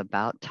gosh, it's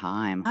about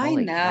time.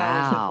 Holy I know.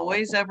 Cow. The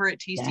boys over at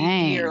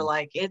TCP are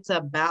like, it's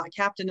about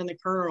Captain and the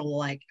Colonel.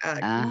 Like,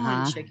 come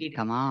on, Chickie.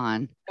 Come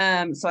on.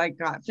 So I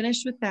got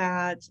finished with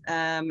that.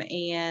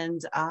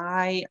 And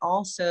I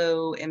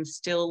also am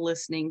still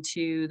listening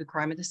to The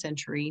Crime of the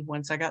Century.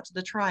 Once I got to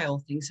the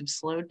trial, things have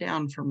slowed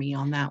down for me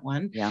on that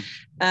one. Yeah.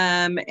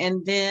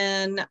 And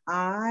then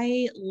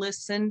I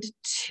listened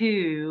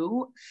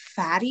to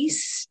Fatty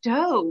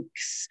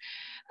Stokes,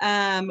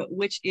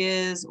 which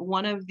is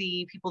one of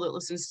the people that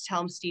listens to Tell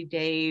 'em Steve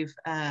Dave,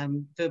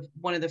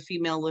 one of the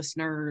female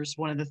listeners,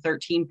 one of the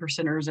 13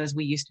 percenters, as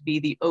we used to be,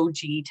 the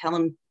OG Tell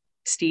 'em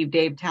Steve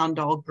Dave Town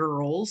Doll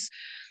girls.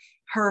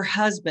 Her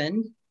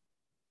husband,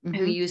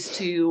 who used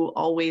to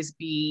always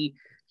be,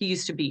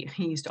 what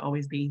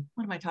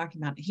am I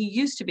talking about?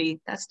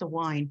 That's the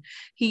wine.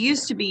 He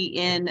used to be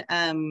in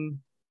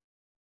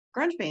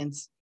grunge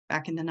bands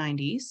back in the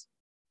 90s.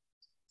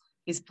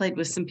 He's played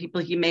with some people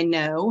you may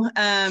know.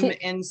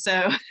 And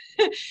so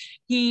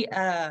he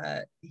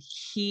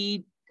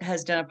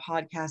has done a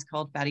podcast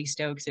called Fatty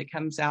Stokes. It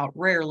comes out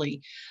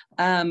rarely.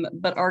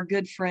 But our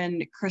good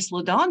friend Chris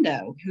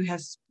Lodondo, who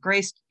has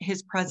graced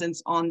his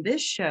presence on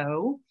this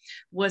show,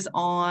 was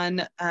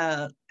on,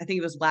 I think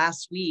it was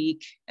last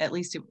week, at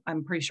least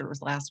I'm pretty sure it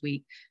was last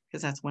week,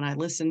 because that's when I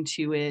listened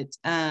to it.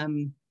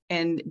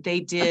 And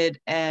they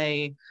did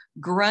a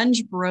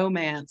grunge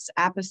bromance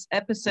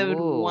episode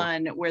Ooh.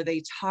 1, where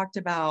they talked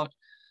about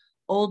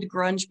old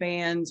grunge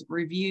bands,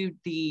 reviewed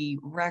the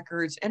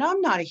records. And I'm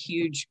not a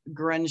huge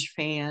grunge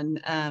fan,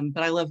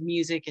 but I love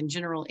music in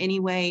general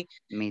anyway.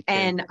 Me too.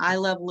 And I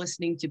love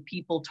listening to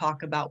people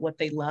talk about what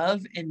they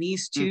love. And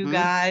these two Mhm.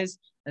 guys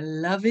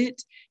love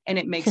it, and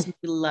it makes me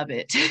love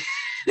it.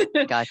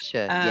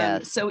 Gotcha.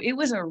 Yes. So it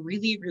was a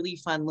really, really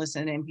fun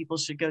listen, and people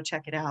should go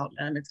check it out.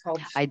 It's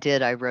called I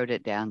did. I wrote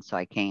it down so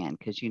I can,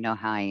 because you know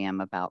how I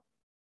am about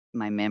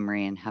my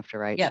memory and have to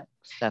write Yep.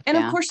 stuff And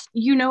down. of course,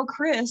 you know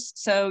Chris,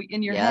 so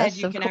in your head, Yes,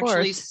 you of can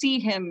actually course. see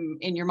him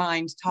in your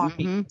mind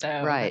talking. Mhm.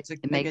 So Right. that's a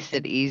It good makes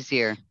it thing.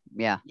 easier.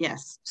 Yeah.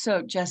 Yes.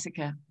 So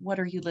Jessica, what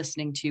are you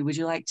listening to? Would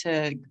you like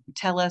to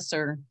tell us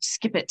or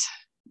skip it?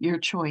 Your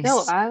choice.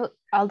 No,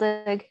 I'll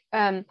dig.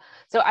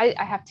 So I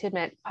have to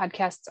admit,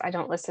 podcasts I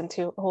don't listen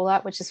to a whole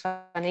lot, which is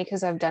funny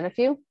because I've done a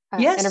few,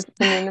 Yes.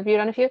 been interviewed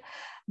on a few.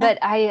 But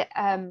I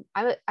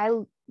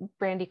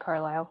Brandy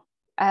Carlisle.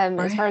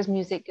 As far as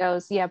music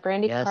goes, yeah,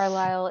 Brandy Yes.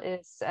 Carlisle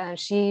is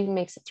she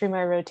makes it through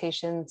my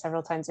rotation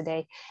several times a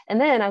day.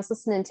 And then I was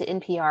listening to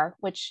NPR,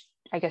 which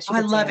I guess you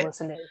I could say love I it.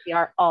 listen to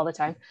NPR all the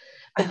time.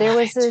 I But there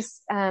love was it.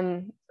 this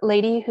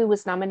lady who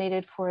was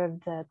nominated for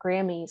the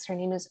Grammys. Her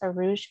name is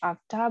Aruj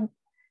Aftab,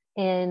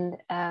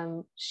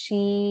 and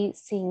she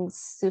sings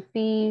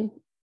Sufi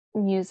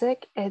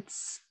music.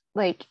 It's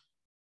like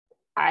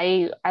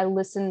I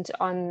listened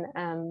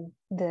on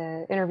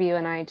the interview,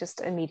 and I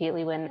just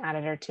immediately went and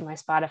added her to my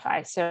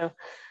Spotify. So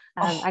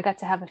Oh, I got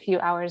to have a few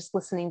hours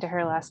listening to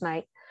her last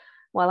night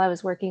while I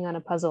was working on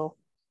a puzzle.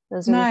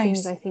 Those are the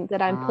things nice. I think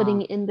that I'm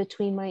putting in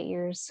between my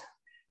ears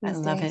I these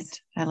love days. it.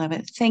 I love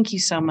it. Thank you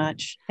so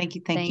much. Thank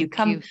you. Thank you.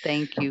 Thank you.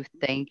 Thank you.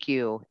 Thank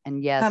you.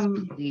 And yes,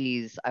 Come.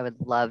 please, I would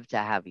love to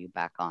have you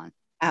back on.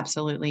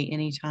 Absolutely.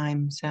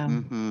 Anytime. So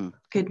Mhm.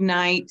 good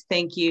night.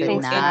 Thank you. Good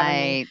Thanks for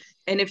having me. night.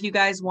 And if you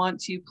guys want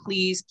to,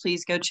 please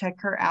go check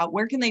her out.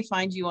 Where can they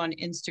find you on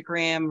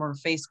Instagram or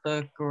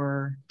Facebook,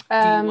 or do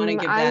you want to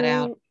give that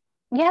out?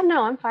 Yeah,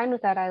 no, I'm fine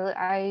with that.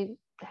 I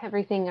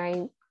everything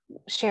I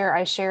share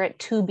it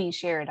to be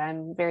shared.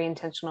 I'm very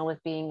intentional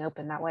with being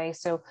open that way.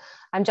 So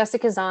I'm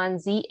Jessica Zahn,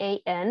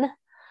 ZAN.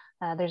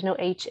 There's no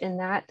H in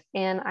that.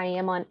 And I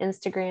am on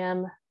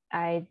Instagram.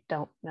 I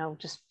don't know,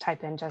 just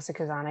type in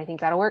Jessica Zahn. I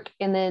think that'll work.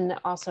 And then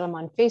also I'm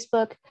on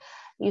Facebook.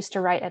 Used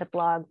to write at a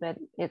blog, but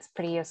it's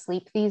pretty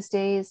asleep these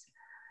days.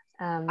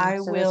 So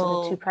those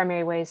are the two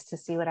primary ways to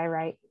see what I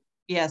write.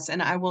 Yes,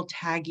 and I will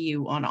tag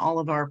you on all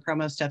of our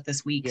promo stuff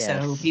this week,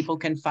 so Yes. people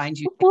can find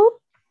you. Whoop, whoop.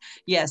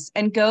 Yes,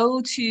 and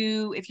go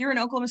to, if you're in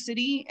Oklahoma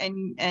City,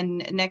 and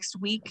next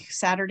week,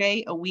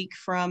 Saturday, a week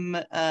from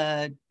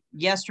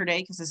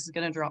yesterday, because this is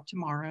going to drop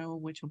tomorrow,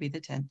 which will be the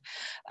 10th.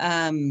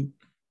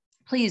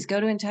 Please go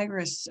to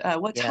Integris.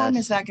 What time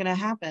is Yes. that going to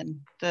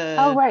happen?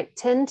 Oh, right.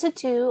 10 to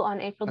 2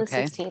 on April the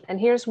Okay. 16th. And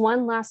here's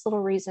one last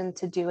little reason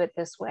to do it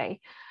this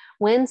way.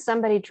 When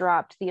somebody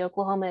dropped the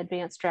Oklahoma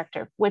Advanced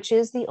Directive, which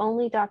is the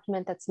only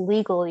document that's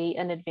legally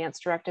an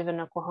advanced directive in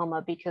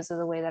Oklahoma because of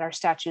the way that our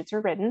statutes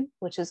are written,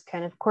 which is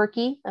kind of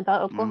quirky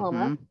about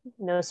Oklahoma.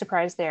 No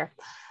surprise there.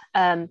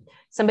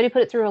 Somebody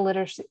put it through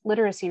a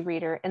literacy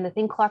reader, and the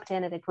thing clocked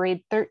in at a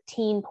grade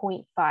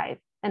 13.5.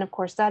 And of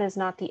course, that is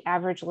not the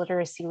average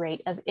literacy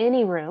rate of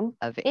any room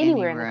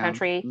anywhere in the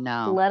country,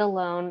 No. let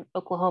alone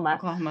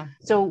Oklahoma.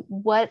 So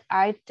what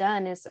I've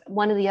done is,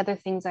 one of the other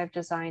things I've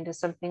designed is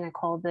something I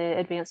call the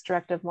Advanced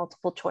Directive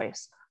Multiple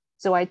Choice.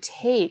 So I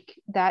take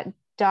that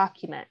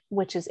document,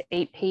 which is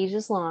 8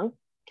 pages long,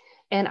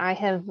 and I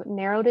have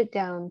narrowed it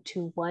down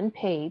to 1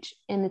 page,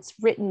 and it's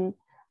written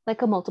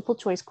like a multiple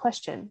choice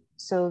question.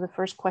 So the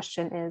first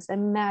question is,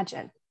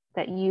 imagine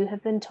that you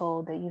have been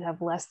told that you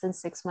have less than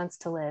 6 months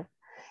to live,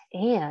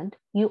 and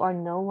you are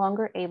no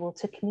longer able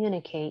to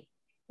communicate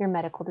your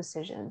medical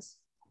decisions.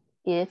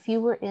 If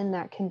you were in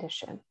that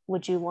condition,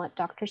 would you want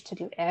doctors to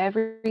do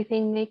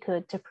everything they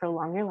could to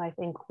prolong your life,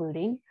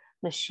 including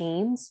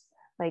machines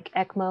like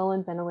ECMO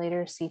and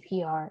ventilator,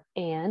 CPR,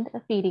 and a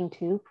feeding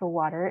tube for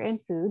water and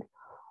food?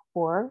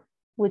 Or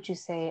would you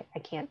say, I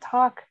can't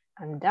talk,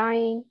 I'm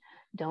dying,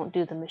 don't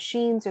do the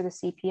machines or the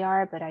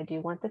CPR, but I do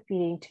want the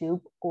feeding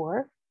tube?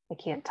 Or I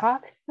can't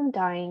talk, I'm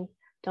dying,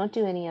 don't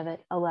do any of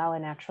it, allow a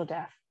natural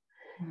death?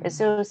 And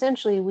so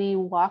essentially, we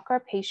walk our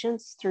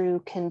patients through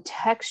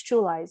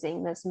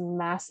contextualizing this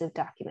massive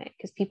document,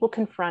 because people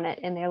confront it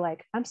and they're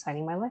like, I'm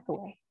signing my life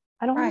away.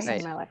 I don't want to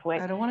sign my life away.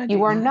 I don't want to.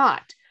 You are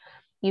not.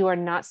 You are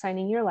not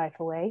signing your life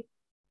away.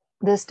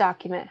 This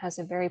document has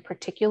a very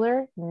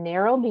particular,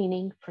 narrow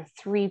meaning for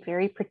 3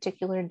 very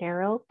particular,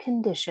 narrow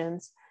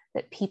conditions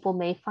that people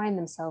may find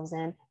themselves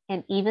in.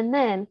 And even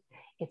then,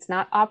 it's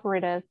not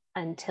operative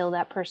until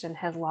that person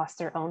has lost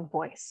their own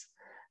voice.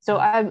 So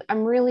I'm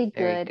really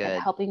Very good at good.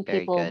 helping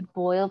Very people good.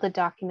 boil the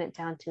document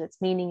down to its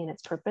meaning and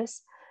its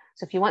purpose.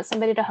 So if you want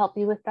somebody to help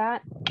you with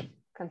that,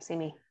 come see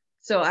me.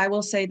 So I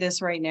will say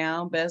this right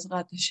now,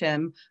 Bezrat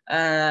Hashem,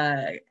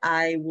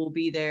 I will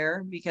be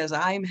there because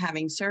I'm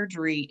having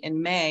surgery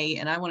in May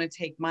and I want to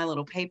take my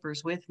little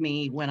papers with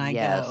me when I go.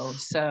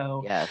 Yes.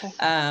 So Yes.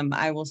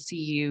 I will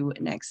see you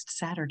next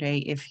Saturday.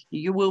 If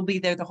you will be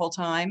there the whole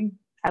time,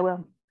 I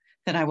will.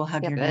 then I will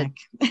hug Yep. your Good. neck.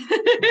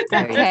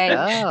 There Okay. you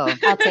go.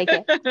 I'll take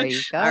it. There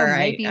you go. All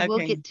right. Maybe we'll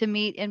Okay. get to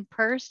meet in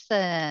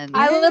person.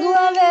 I would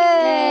love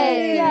it.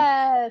 Yay.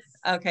 Yes.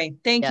 Okay.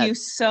 Thank you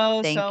Yes.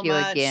 so Thank you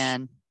much.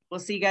 again. We'll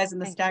see you guys in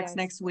the Thank you, stacks guys.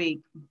 next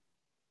week.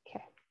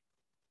 Okay.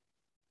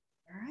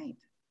 All right.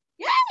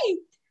 Yay.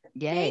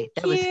 Yay. Thank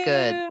That was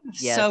good. you.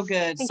 Yes. So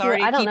good. Thank Sorry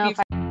you. I to don't keep know you. if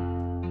I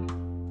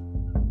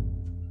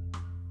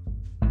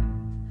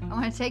I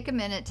want to take a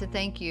minute to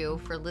thank you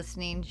for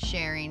listening,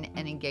 sharing,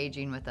 and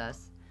engaging with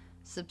us,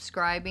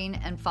 subscribing,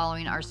 and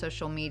following our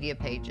social media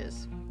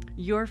pages.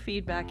 Your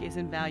feedback is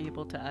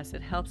invaluable to us.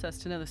 It helps us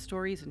to know the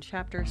stories and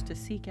chapters to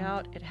seek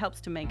out. It helps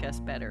to make us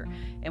better,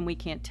 and we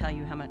can't tell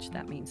you how much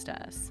that means to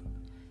us.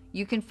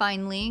 You can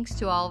find links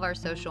to all of our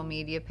social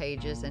media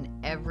pages and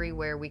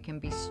everywhere we can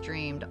be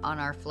streamed on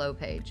our Flow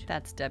page.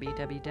 That's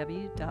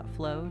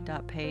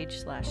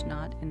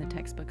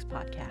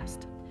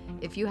www.flow.page/not-in-the-textbooks-podcast.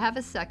 If you have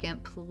a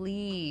second,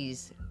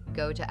 please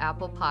go to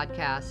Apple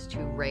Podcasts to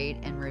rate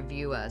and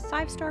review us.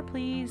 5-star,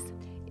 please.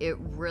 It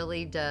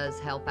really does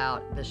help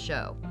out the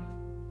show.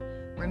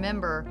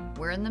 Remember,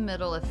 we're in the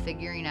middle of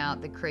figuring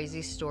out the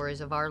crazy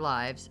stories of our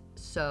lives,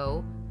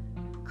 so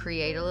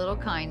create a little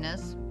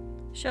kindness.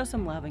 Show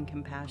some love and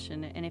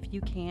compassion, and if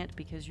you can't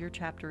because your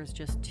chapter is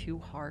just too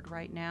hard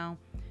right now,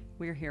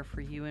 we're here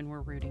for you and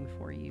we're rooting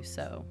for you,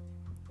 so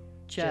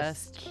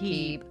just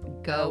keep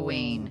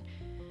going.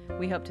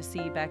 We hope to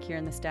see you back here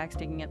in the stacks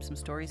digging up some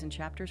stories and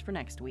chapters for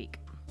next week.